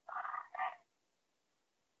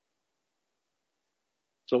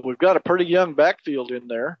 So we've got a pretty young backfield in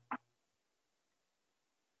there.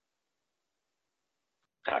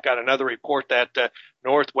 I got another report that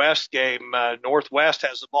Northwest game, Northwest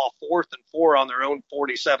has the ball 4th and 4 on their own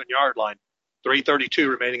 47-yard line. 3:32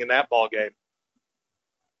 remaining in that ball game.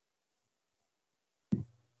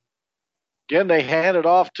 Again, they hand it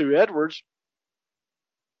off to Edwards.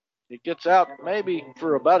 He gets out maybe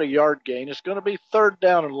for about a yard gain. It's going to be 3rd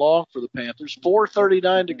down and long for the Panthers.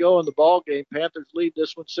 4:39 to go in the ball game. Panthers lead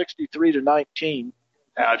this one 63-19.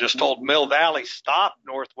 I just told Mill Valley stop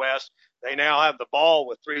Northwest. They now have the ball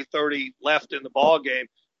with 3:30 left in the ball game,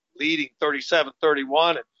 leading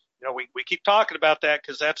 37-31. And we keep talking about that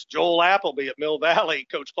because that's Joel Appleby at Mill Valley,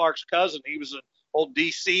 Coach Clark's cousin. He was an old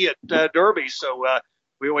DC at Derby, so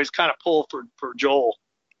we always kind of pull for Joel.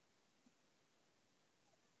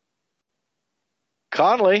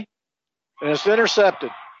 Conley, and it's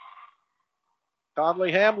intercepted.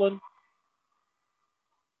 Conley Hamlin.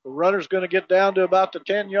 The runner's going to get down to about the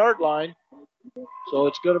 10-yard line. So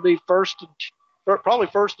it's going to be probably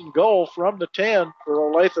first and goal from the 10 for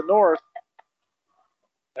Olathe North.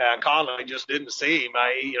 Conley just didn't see him.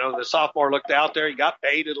 The sophomore looked out there. He got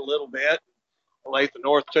baited a little bit. Olathe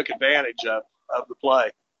North took advantage of the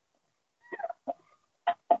play.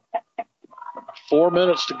 4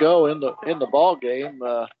 minutes to go in the ball game.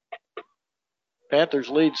 Panthers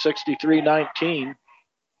lead 63-19.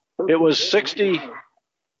 It was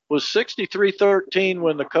 63-13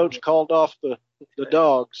 when the coach called off the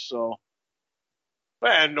dogs. So,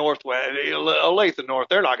 and Northwest, Olathe North,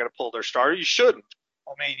 they're not going to pull their starter. You shouldn't.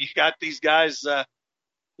 I mean, you got these guys.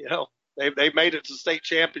 They've made it to the state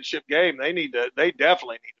championship game. They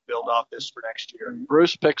definitely need to build off this for next year.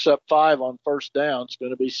 Bruce picks up 5 on first down. It's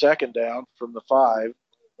going to be 2nd down from the 5.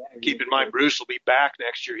 Keep in mind, Bruce will be back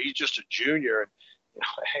next year. He's just a junior, and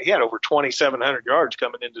he had over 2,700 yards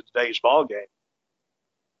coming into today's ball game.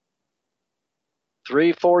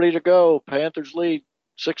 3:40 to go. Panthers lead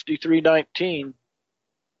 63-19.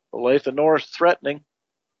 Olathe North threatening.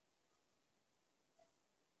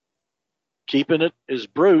 Keeping it is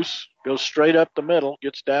Bruce. Goes straight up the middle.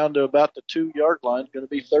 Gets down to about the 2-yard line. Going to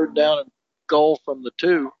be 3rd down and goal from the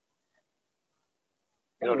 2.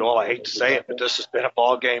 Noel, I hate to say it, but this has been a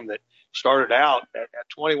ball game that started out at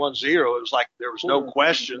 21-0. It was like there was no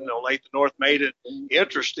question. Olathe North made it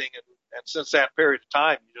interesting, and since that period of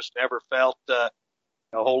time, you just never felt a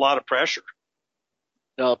whole lot of pressure.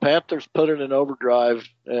 No, Panthers put it in overdrive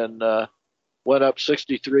and went up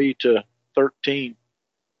 63-13.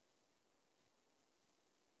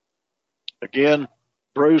 Again,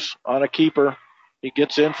 Bruce on a keeper. He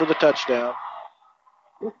gets in for the touchdown.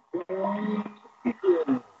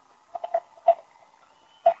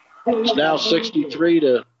 It's now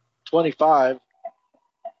 63-25.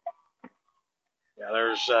 Yeah,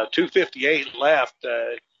 there's 2:58 left.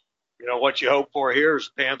 What you hope for here is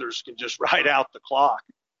the Panthers can just ride out the clock.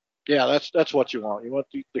 Yeah, that's what you want. You want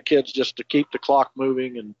the kids just to keep the clock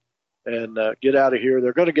moving and get out of here.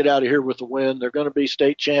 They're going to get out of here with a win. They're going to be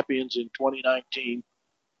state champions in 2019,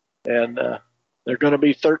 and they're going to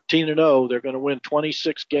be 13-0. They're going to win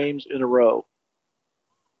 26 games in a row.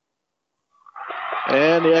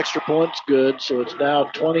 And the extra point's good, so it's now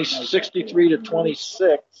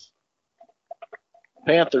 63-26.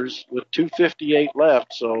 Panthers with 2:58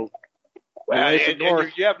 left. So, well, and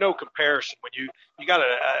you have no comparison when you got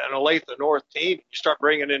an Olathe North team. You start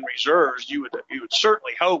bringing in reserves. You would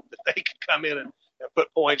certainly hope that they could come in and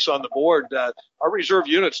put points on the board. Our reserve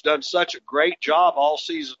unit's done such a great job all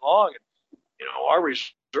season long, and our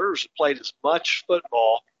reserves have played as much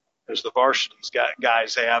football as the varsity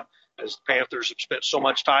guys have. As the Panthers have spent so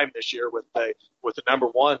much time this year with the number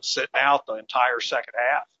one sitting out the entire second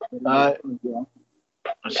half.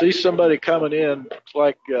 I see somebody coming in. Looks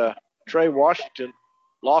like Trey Washington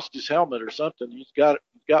lost his helmet or something. He's got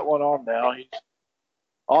one on now. He's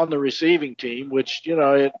on the receiving team, which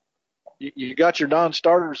you got your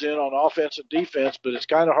non-starters in on offense and defense, but it's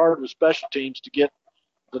kind of hard with special teams to get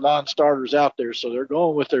the non-starters out there. So they're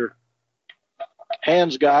going with their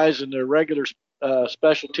hands guys and their regular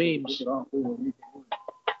special teams.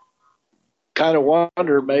 Kind of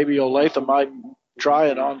wonder maybe Olathe might try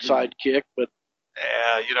an onside kick, but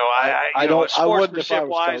I don't.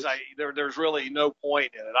 Sportsmanship-wise, there's really no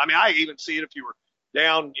point in it. I mean, I even see it if you were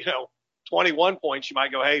down, 21 points, you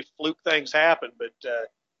might go, hey, fluke things happen, but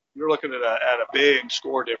you're looking at a big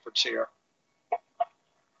score difference here.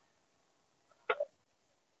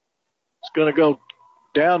 It's going to go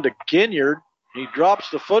down to Ginyard. He drops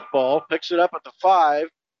the football, picks it up at the 5,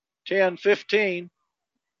 10, 15. And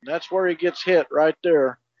that's where he gets hit right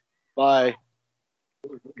there by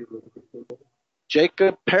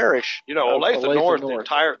Jacob Parrish. Olathe North, the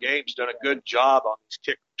entire game's done a good job on these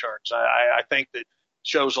kick returns. I think that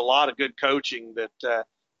shows a lot of good coaching that,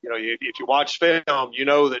 if you watch film, you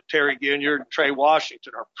know that Terry Ginyard and Trey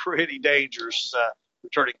Washington are pretty dangerous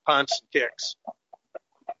returning punts and kicks.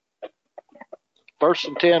 First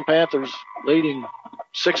and 10, Panthers leading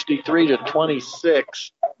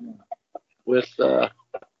 63-26 with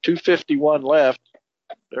 2:51 left.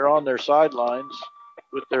 They're on their sidelines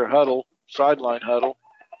with their sideline huddle.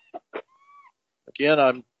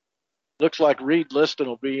 Again, looks like Reed Liston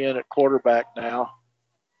will be in at quarterback now,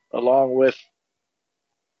 along with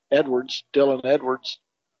Dylan Edwards.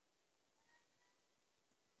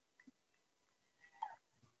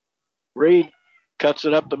 Reed cuts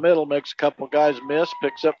it up the middle, makes a couple of guys miss,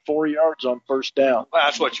 picks up 4 yards on first down. Well,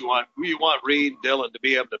 that's what you want. You want Reed and Dylan to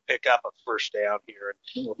be able to pick up a first down here.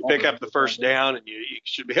 You pick up the first down, and you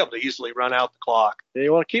should be able to easily run out the clock. Yeah,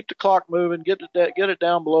 you want to keep the clock moving, get it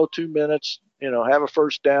down below 2 minutes, have a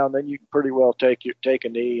first down, then you can pretty well take a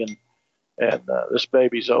knee, and this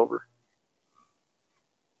baby's over.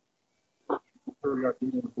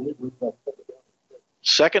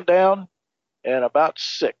 Second down and about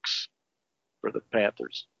 6 for the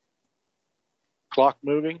Panthers. Clock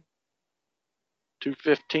moving.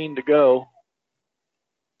 2:15 to go.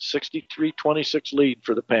 63-26 lead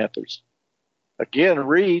for the Panthers. Again,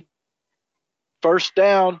 Reed, first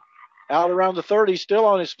down, out around the 30, still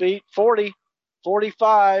on his feet, 40,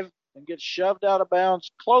 45, and gets shoved out of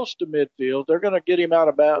bounds close to midfield. They're going to get him out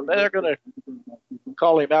of bounds. They're going to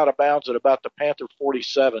call him out of bounds at about the Panther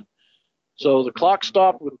 47. So the clock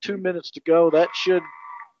stopped with 2 minutes to go. That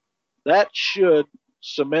should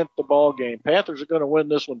cement the ball game. Panthers are going to win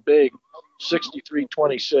this one big,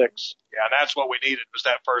 63-26. Yeah, and that's what we needed was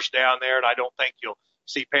that first down there, and I don't think you'll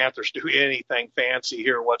see Panthers do anything fancy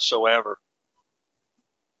here whatsoever.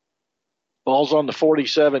 Ball's on the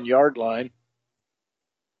 47-yard line.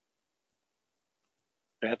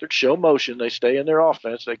 Panthers show motion. They stay in their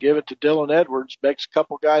offense. They give it to Dylan Edwards. Makes a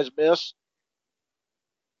couple guys miss.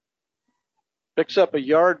 Picks up a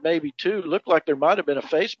yard, maybe 2. Looked like there might have been a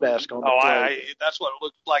face mask on the play. That's what it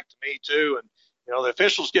looked like to me, too. And, the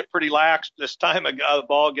officials get pretty lax this time of the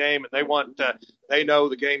ball game, and they know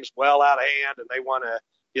the game's well out of hand, and they want to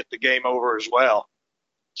get the game over as well.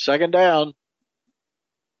 Second down.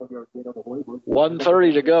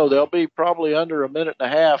 1:30 to go. They'll be probably under a minute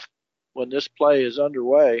and a half when this play is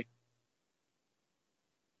underway.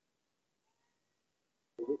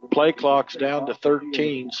 Play clock's down to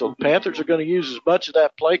 13, so Panthers are going to use as much of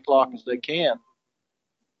that play clock as they can.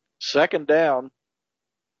 Second down.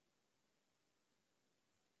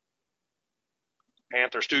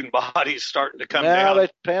 Panther student body's starting to come down. Now the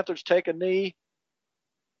Panthers take a knee.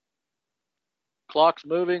 Clock's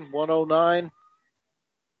moving, 1:09.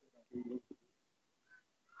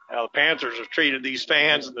 Now the Panthers have treated these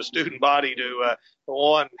fans and the student body to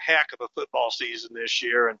one heck of a football season this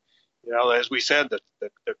year. And, as we said, the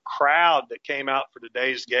crowd that came out for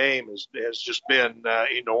today's game has just been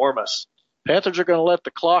enormous. Panthers are going to let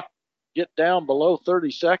the clock get down below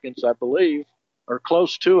 30 seconds, I believe, or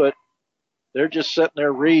close to it. They're just sitting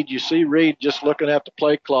there. You see Reed just looking at the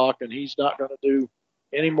play clock, and he's not going to do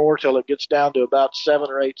any more till it gets down to about 7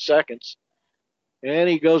 or 8 seconds. And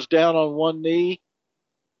he goes down on one knee,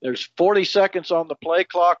 There's 40 seconds on the play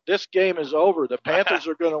clock. This game is over. The Panthers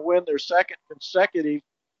are going to win their second consecutive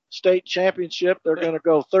state championship. They're going to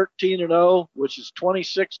go 13-0, which is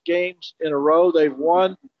 26 games in a row they've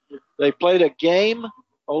won. They played a game,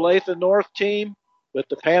 Olathe North team, but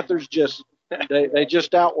the Panthers just they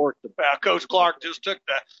just outworked them. Well, Coach Clark just took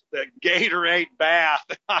the Gatorade bath.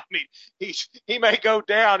 I mean, he may go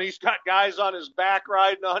down. He's got guys on his back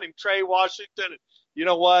riding on him, Trey Washington. And you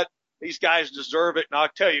know what? These guys deserve it. And I'll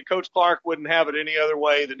tell you, Coach Clark wouldn't have it any other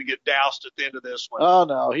way than to get doused at the end of this one. Oh,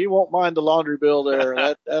 no, he won't mind the laundry bill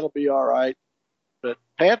there. That'll be all right. But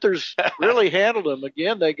Panthers really handled them.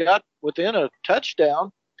 Again, they got within a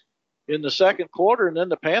touchdown in the second quarter, and then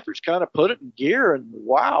the Panthers kind of put it in gear. And,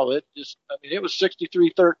 wow, it was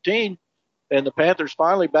 63-13, and the Panthers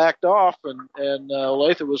finally backed off, and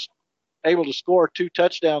Olathe was able to score 2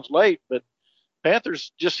 touchdowns late. But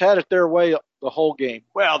Panthers just had it their way the whole game.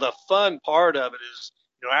 Well, the fun part of it is,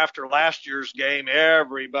 after last year's game,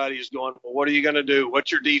 everybody's going, well, what are you going to do?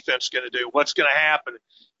 What's your defense going to do? What's going to happen?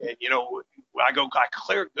 And, I go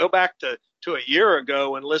back to a year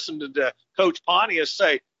ago and listened to Coach Pontius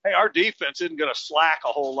say, hey, our defense isn't going to slack a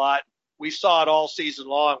whole lot. We saw it all season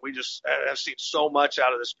long. We just have seen so much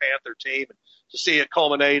out of this Panther team. To see it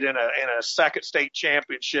culminate in a second state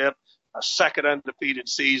championship, a second undefeated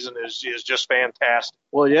season is just fantastic.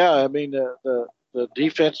 Well, yeah, I mean, the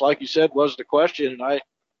defense, like you said, was the question, and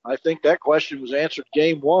I think that question was answered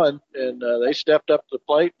game one, and they stepped up to the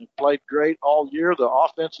plate and played great all year. The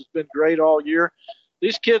offense has been great all year.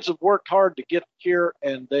 These kids have worked hard to get here,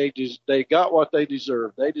 and they got what they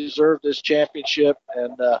deserve. They deserve this championship,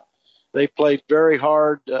 and they played very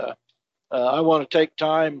hard. I want to take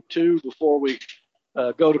time, too, before we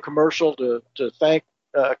go to commercial to thank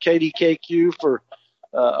KDKQ for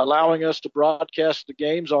allowing us to broadcast the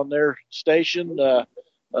games on their station.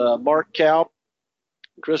 Mark Kaup,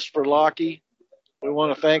 Christopher Lockie. We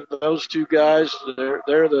want to thank those two guys. They're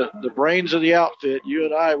the brains of the outfit. You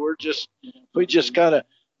and I, we just kind of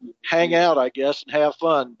hang out, I guess, and have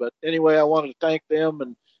fun. But anyway, I wanted to thank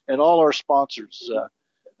them and all our sponsors.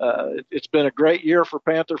 It's been a great year for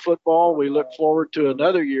Panther football. We look forward to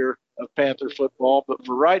another year of Panther football. But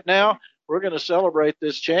for right now, we're going to celebrate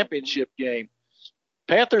this championship game.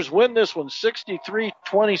 Panthers win this one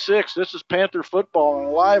 63-26. This is Panther football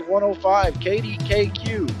on Live 105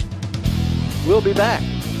 KDKQ. We'll be back.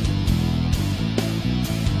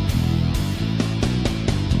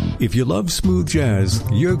 If you love smooth jazz,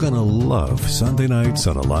 you're going to love Sunday nights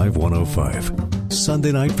on Alive 105.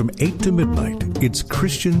 Sunday night from 8 to midnight, it's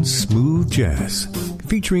Christian Smooth Jazz,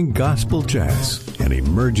 featuring gospel jazz, an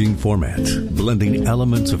emerging format, blending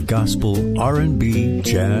elements of gospel, R&B,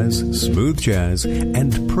 jazz, smooth jazz,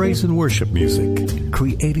 and praise and worship music,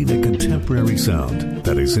 creating a contemporary sound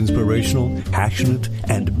that is inspirational, passionate,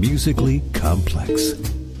 and musically complex.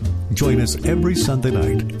 Join us every Sunday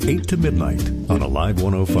night, 8 to midnight, on Alive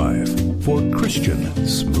 105 for Christian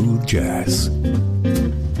Smooth Jazz.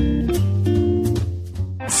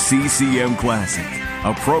 CCM Classic,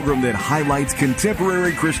 a program that highlights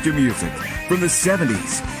contemporary Christian music from the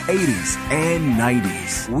 70s, 80s, and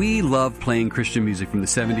 90s. We love playing Christian music from the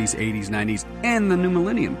 70s, 80s, 90s, and the new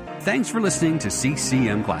millennium. Thanks for listening to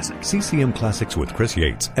CCM Classic. CCM Classics with Chris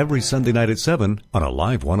Yates, every Sunday night at 7 on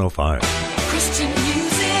Alive 105. Christian music.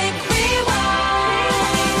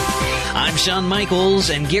 I'm Shawn Michaels,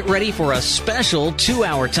 and get ready for a special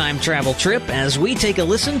 2-hour time travel trip as we take a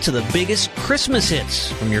listen to the biggest Christmas hits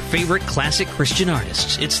from your favorite classic Christian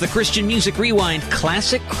artists. It's the Christian Music Rewind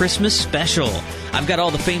Classic Christmas Special. I've got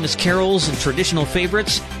all the famous carols and traditional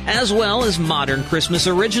favorites, as well as modern Christmas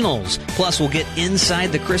originals. Plus, we'll get inside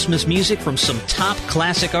the Christmas music from some top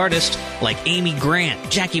classic artists like Amy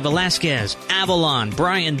Grant, Jackie Velasquez, Avalon,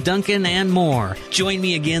 Brian Duncan, and more. Join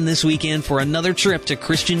me again this weekend for another trip to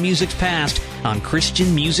Christian music's past on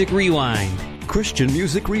Christian Music Rewind. Christian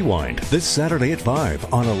Music Rewind, this Saturday at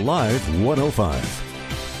 5 on Alive 105.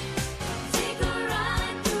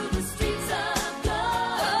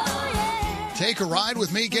 Take a ride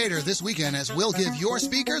with me, Gator, this weekend as we'll give your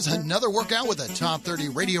speakers another workout with the top 30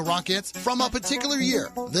 radio rock hits from a particular year.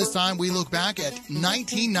 This time we look back at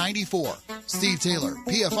 1994. Steve Taylor,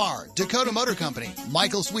 PFR, Dakota Motor Company,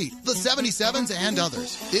 Michael Sweet, the 77s, and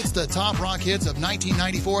others. It's the top rock hits of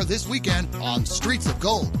 1994 this weekend on Streets of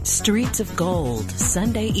Gold. Streets of Gold,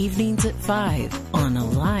 Sunday evenings at 5 on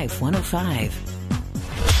Alive 105.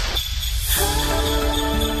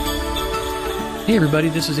 Hey everybody,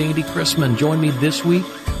 this is Andy Chrisman. Join me this week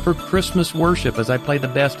for Christmas worship as I play the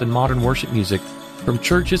best in modern worship music from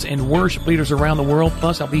churches and worship leaders around the world.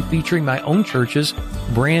 Plus, I'll be featuring my own church's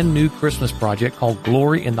brand new Christmas project called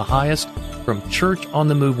Glory in the Highest from Church on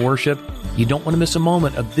the Move Worship. You don't want to miss a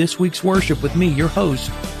moment of this week's worship with me, your host,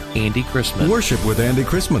 Andy Chrisman. Worship with Andy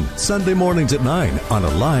Chrisman, Sunday mornings at 9 on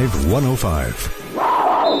Alive 105.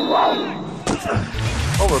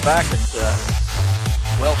 Well, we're back at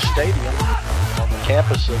Welch Stadium on the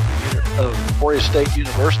campus of Emporia State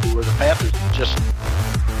University, where the Panthers just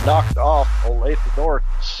knocked off Olathe North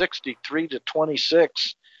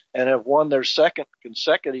 63-26 and have won their second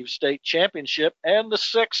consecutive state championship and the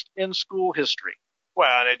sixth in school history.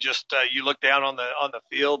 Well, and it just you look down on the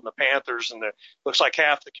field and the Panthers, and looks like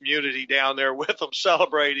half the community down there with them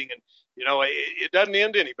celebrating, and it doesn't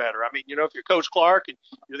end any better. I mean, if you're Coach Clark and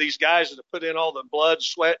you're these guys that have put in all the blood,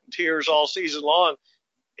 sweat, and tears all season long,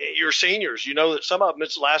 you're seniors. You know that some of them,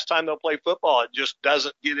 it's the last time they'll play football. It just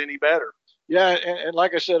doesn't get any better. Yeah, and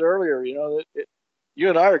like I said earlier, you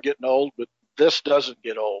and I are getting old, but this doesn't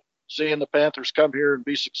get old. Seeing the Panthers come here and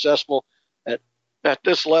be successful at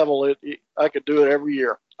this level, I could do it every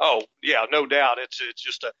year. Oh, yeah, no doubt. It's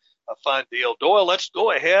just a fun deal. Doyle, let's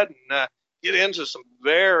go ahead and get into some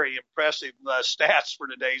very impressive stats for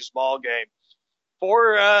today's ball game.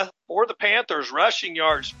 For the Panthers, rushing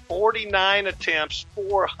yards, 49 attempts,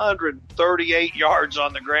 438 yards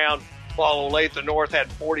on the ground, while Olathe North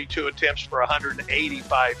had 42 attempts for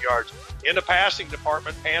 185 yards. In the passing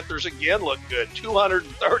department, Panthers again look good,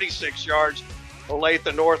 236 yards.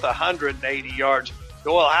 Olathe North, 180 yards.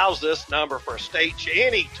 Doyle, how's this number for a state,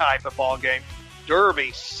 any type of ball game?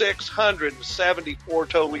 Derby, 674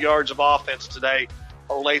 total yards of offense today.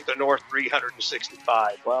 Olathe North,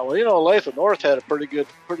 365. Well, Olathe North had a pretty good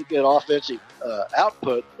offensive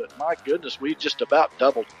output, but my goodness, we just about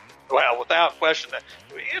doubled it. Well, without question,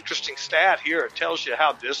 the interesting stat here, it tells you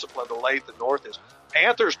how disciplined Olathe North is.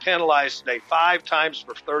 Panthers penalized today 5 times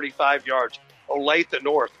for 35 yards. Olathe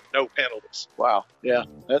North, no penalties. Wow. Yeah,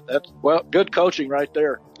 that's good coaching right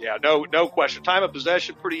there. Yeah, no question. Time of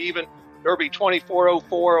possession, pretty even. Derby 24-04,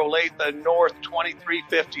 Olathe North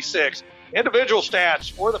 23-56. Individual stats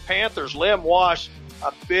for the Panthers. Lim Wash,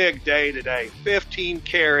 a big day today. 15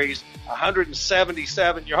 carries,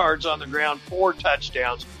 177 yards on the ground, 4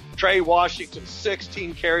 touchdowns. Trey Washington,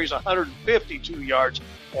 16 carries, 152 yards,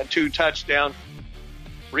 and 2 touchdowns.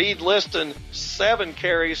 Reed Liston, 7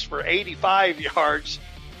 carries for 85 yards.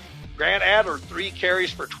 Grant Adler, 3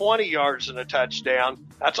 carries for 20 yards and a touchdown.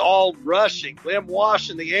 That's all rushing. Lim Wash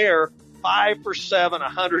in the air, 5 for 7,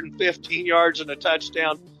 115 yards and a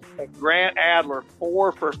touchdown. And Grant Adler,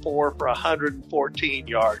 4 for 4 for 114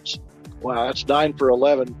 yards. Wow, that's 9 for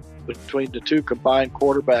 11 between the two combined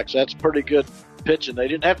quarterbacks. That's pretty good pitching. They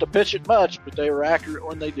didn't have to pitch it much, but they were accurate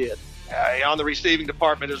when they did. On the receiving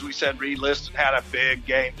department, as we said, Reed Liston had a big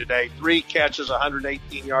game today. 3 catches,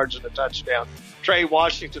 118 yards and a touchdown. Trey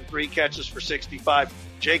Washington, 3 catches for 65.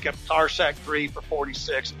 Jacob Tarsak, 3 for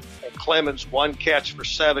 46. And Clemens, 1 catch for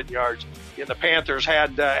 7 yards. And the Panthers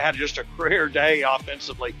had just a career day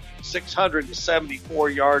offensively.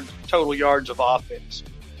 674 total yards of offense.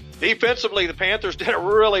 Defensively, the Panthers did a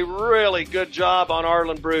really, really good job on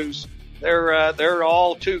Arlen Bruce. Their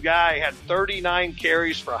all-two guy had 39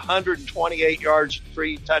 carries for 128 yards,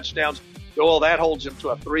 3 touchdowns. Well, that holds him to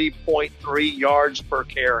a 3.3 yards per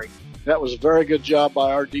carry. That was a very good job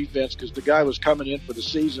by our defense because the guy was coming in for the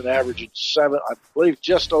season averaging 7, I believe,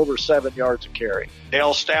 just over 7 yards a carry.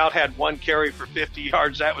 Dale Stout had 1 carry for 50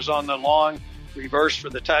 yards. That was on the long reverse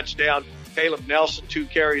for the touchdown. Caleb Nelson, 2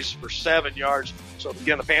 carries for 7 yards. So,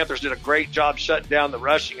 again, the Panthers did a great job shutting down the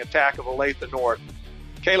rushing attack of Olathe North.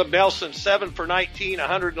 Caleb Nelson, 7 for 19,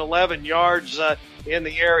 111 yards in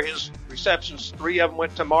the air. His receptions, 3 of them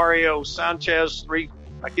went to Mario Sanchez, 3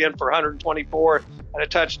 again for 124 and a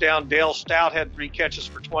touchdown. Dale Stout had 3 catches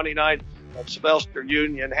for 29. And Sylvester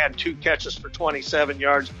Union had 2 catches for 27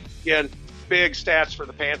 yards. Again, big stats for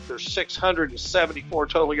the Panthers, 674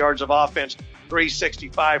 total yards of offense,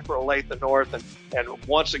 365 for Olathe North. And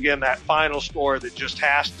once again, that final score that just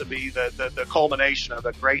has to be the culmination of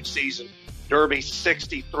a great season. Derby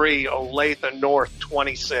 63, Olathe North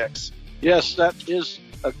 26. Yes, that is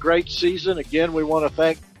a great season. Again, we want to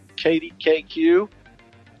thank KDKQ.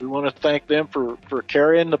 We want to thank them for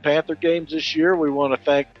carrying the Panther games this year. We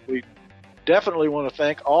definitely want to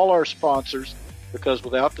thank all our sponsors, because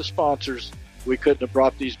without the sponsors, we couldn't have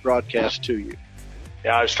brought these broadcasts to you.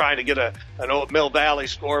 Yeah, I was trying to get an old Mill Valley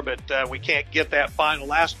score, but we can't get that final.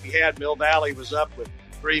 Last we had, Mill Valley was up with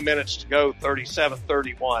 3 minutes to go,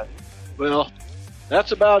 37-31. Well,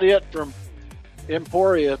 that's about it from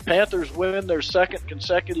Emporia. Panthers win their second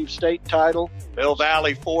consecutive state title. Mill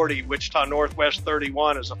Valley 40, Wichita Northwest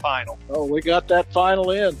 31 is the final. Oh, we got that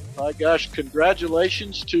final in. My gosh,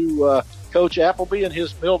 congratulations to Coach Appleby and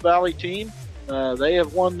his Mill Valley team. They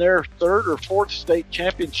have won their third or fourth state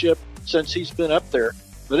championship since he's been up there.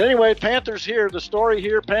 But anyway, Panthers here. The story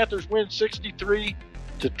here, Panthers win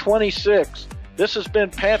 63-26. This has been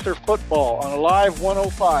Panther Football on Alive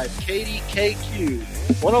 105, KDKQ,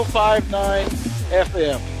 105.9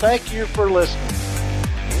 FM. Thank you for listening.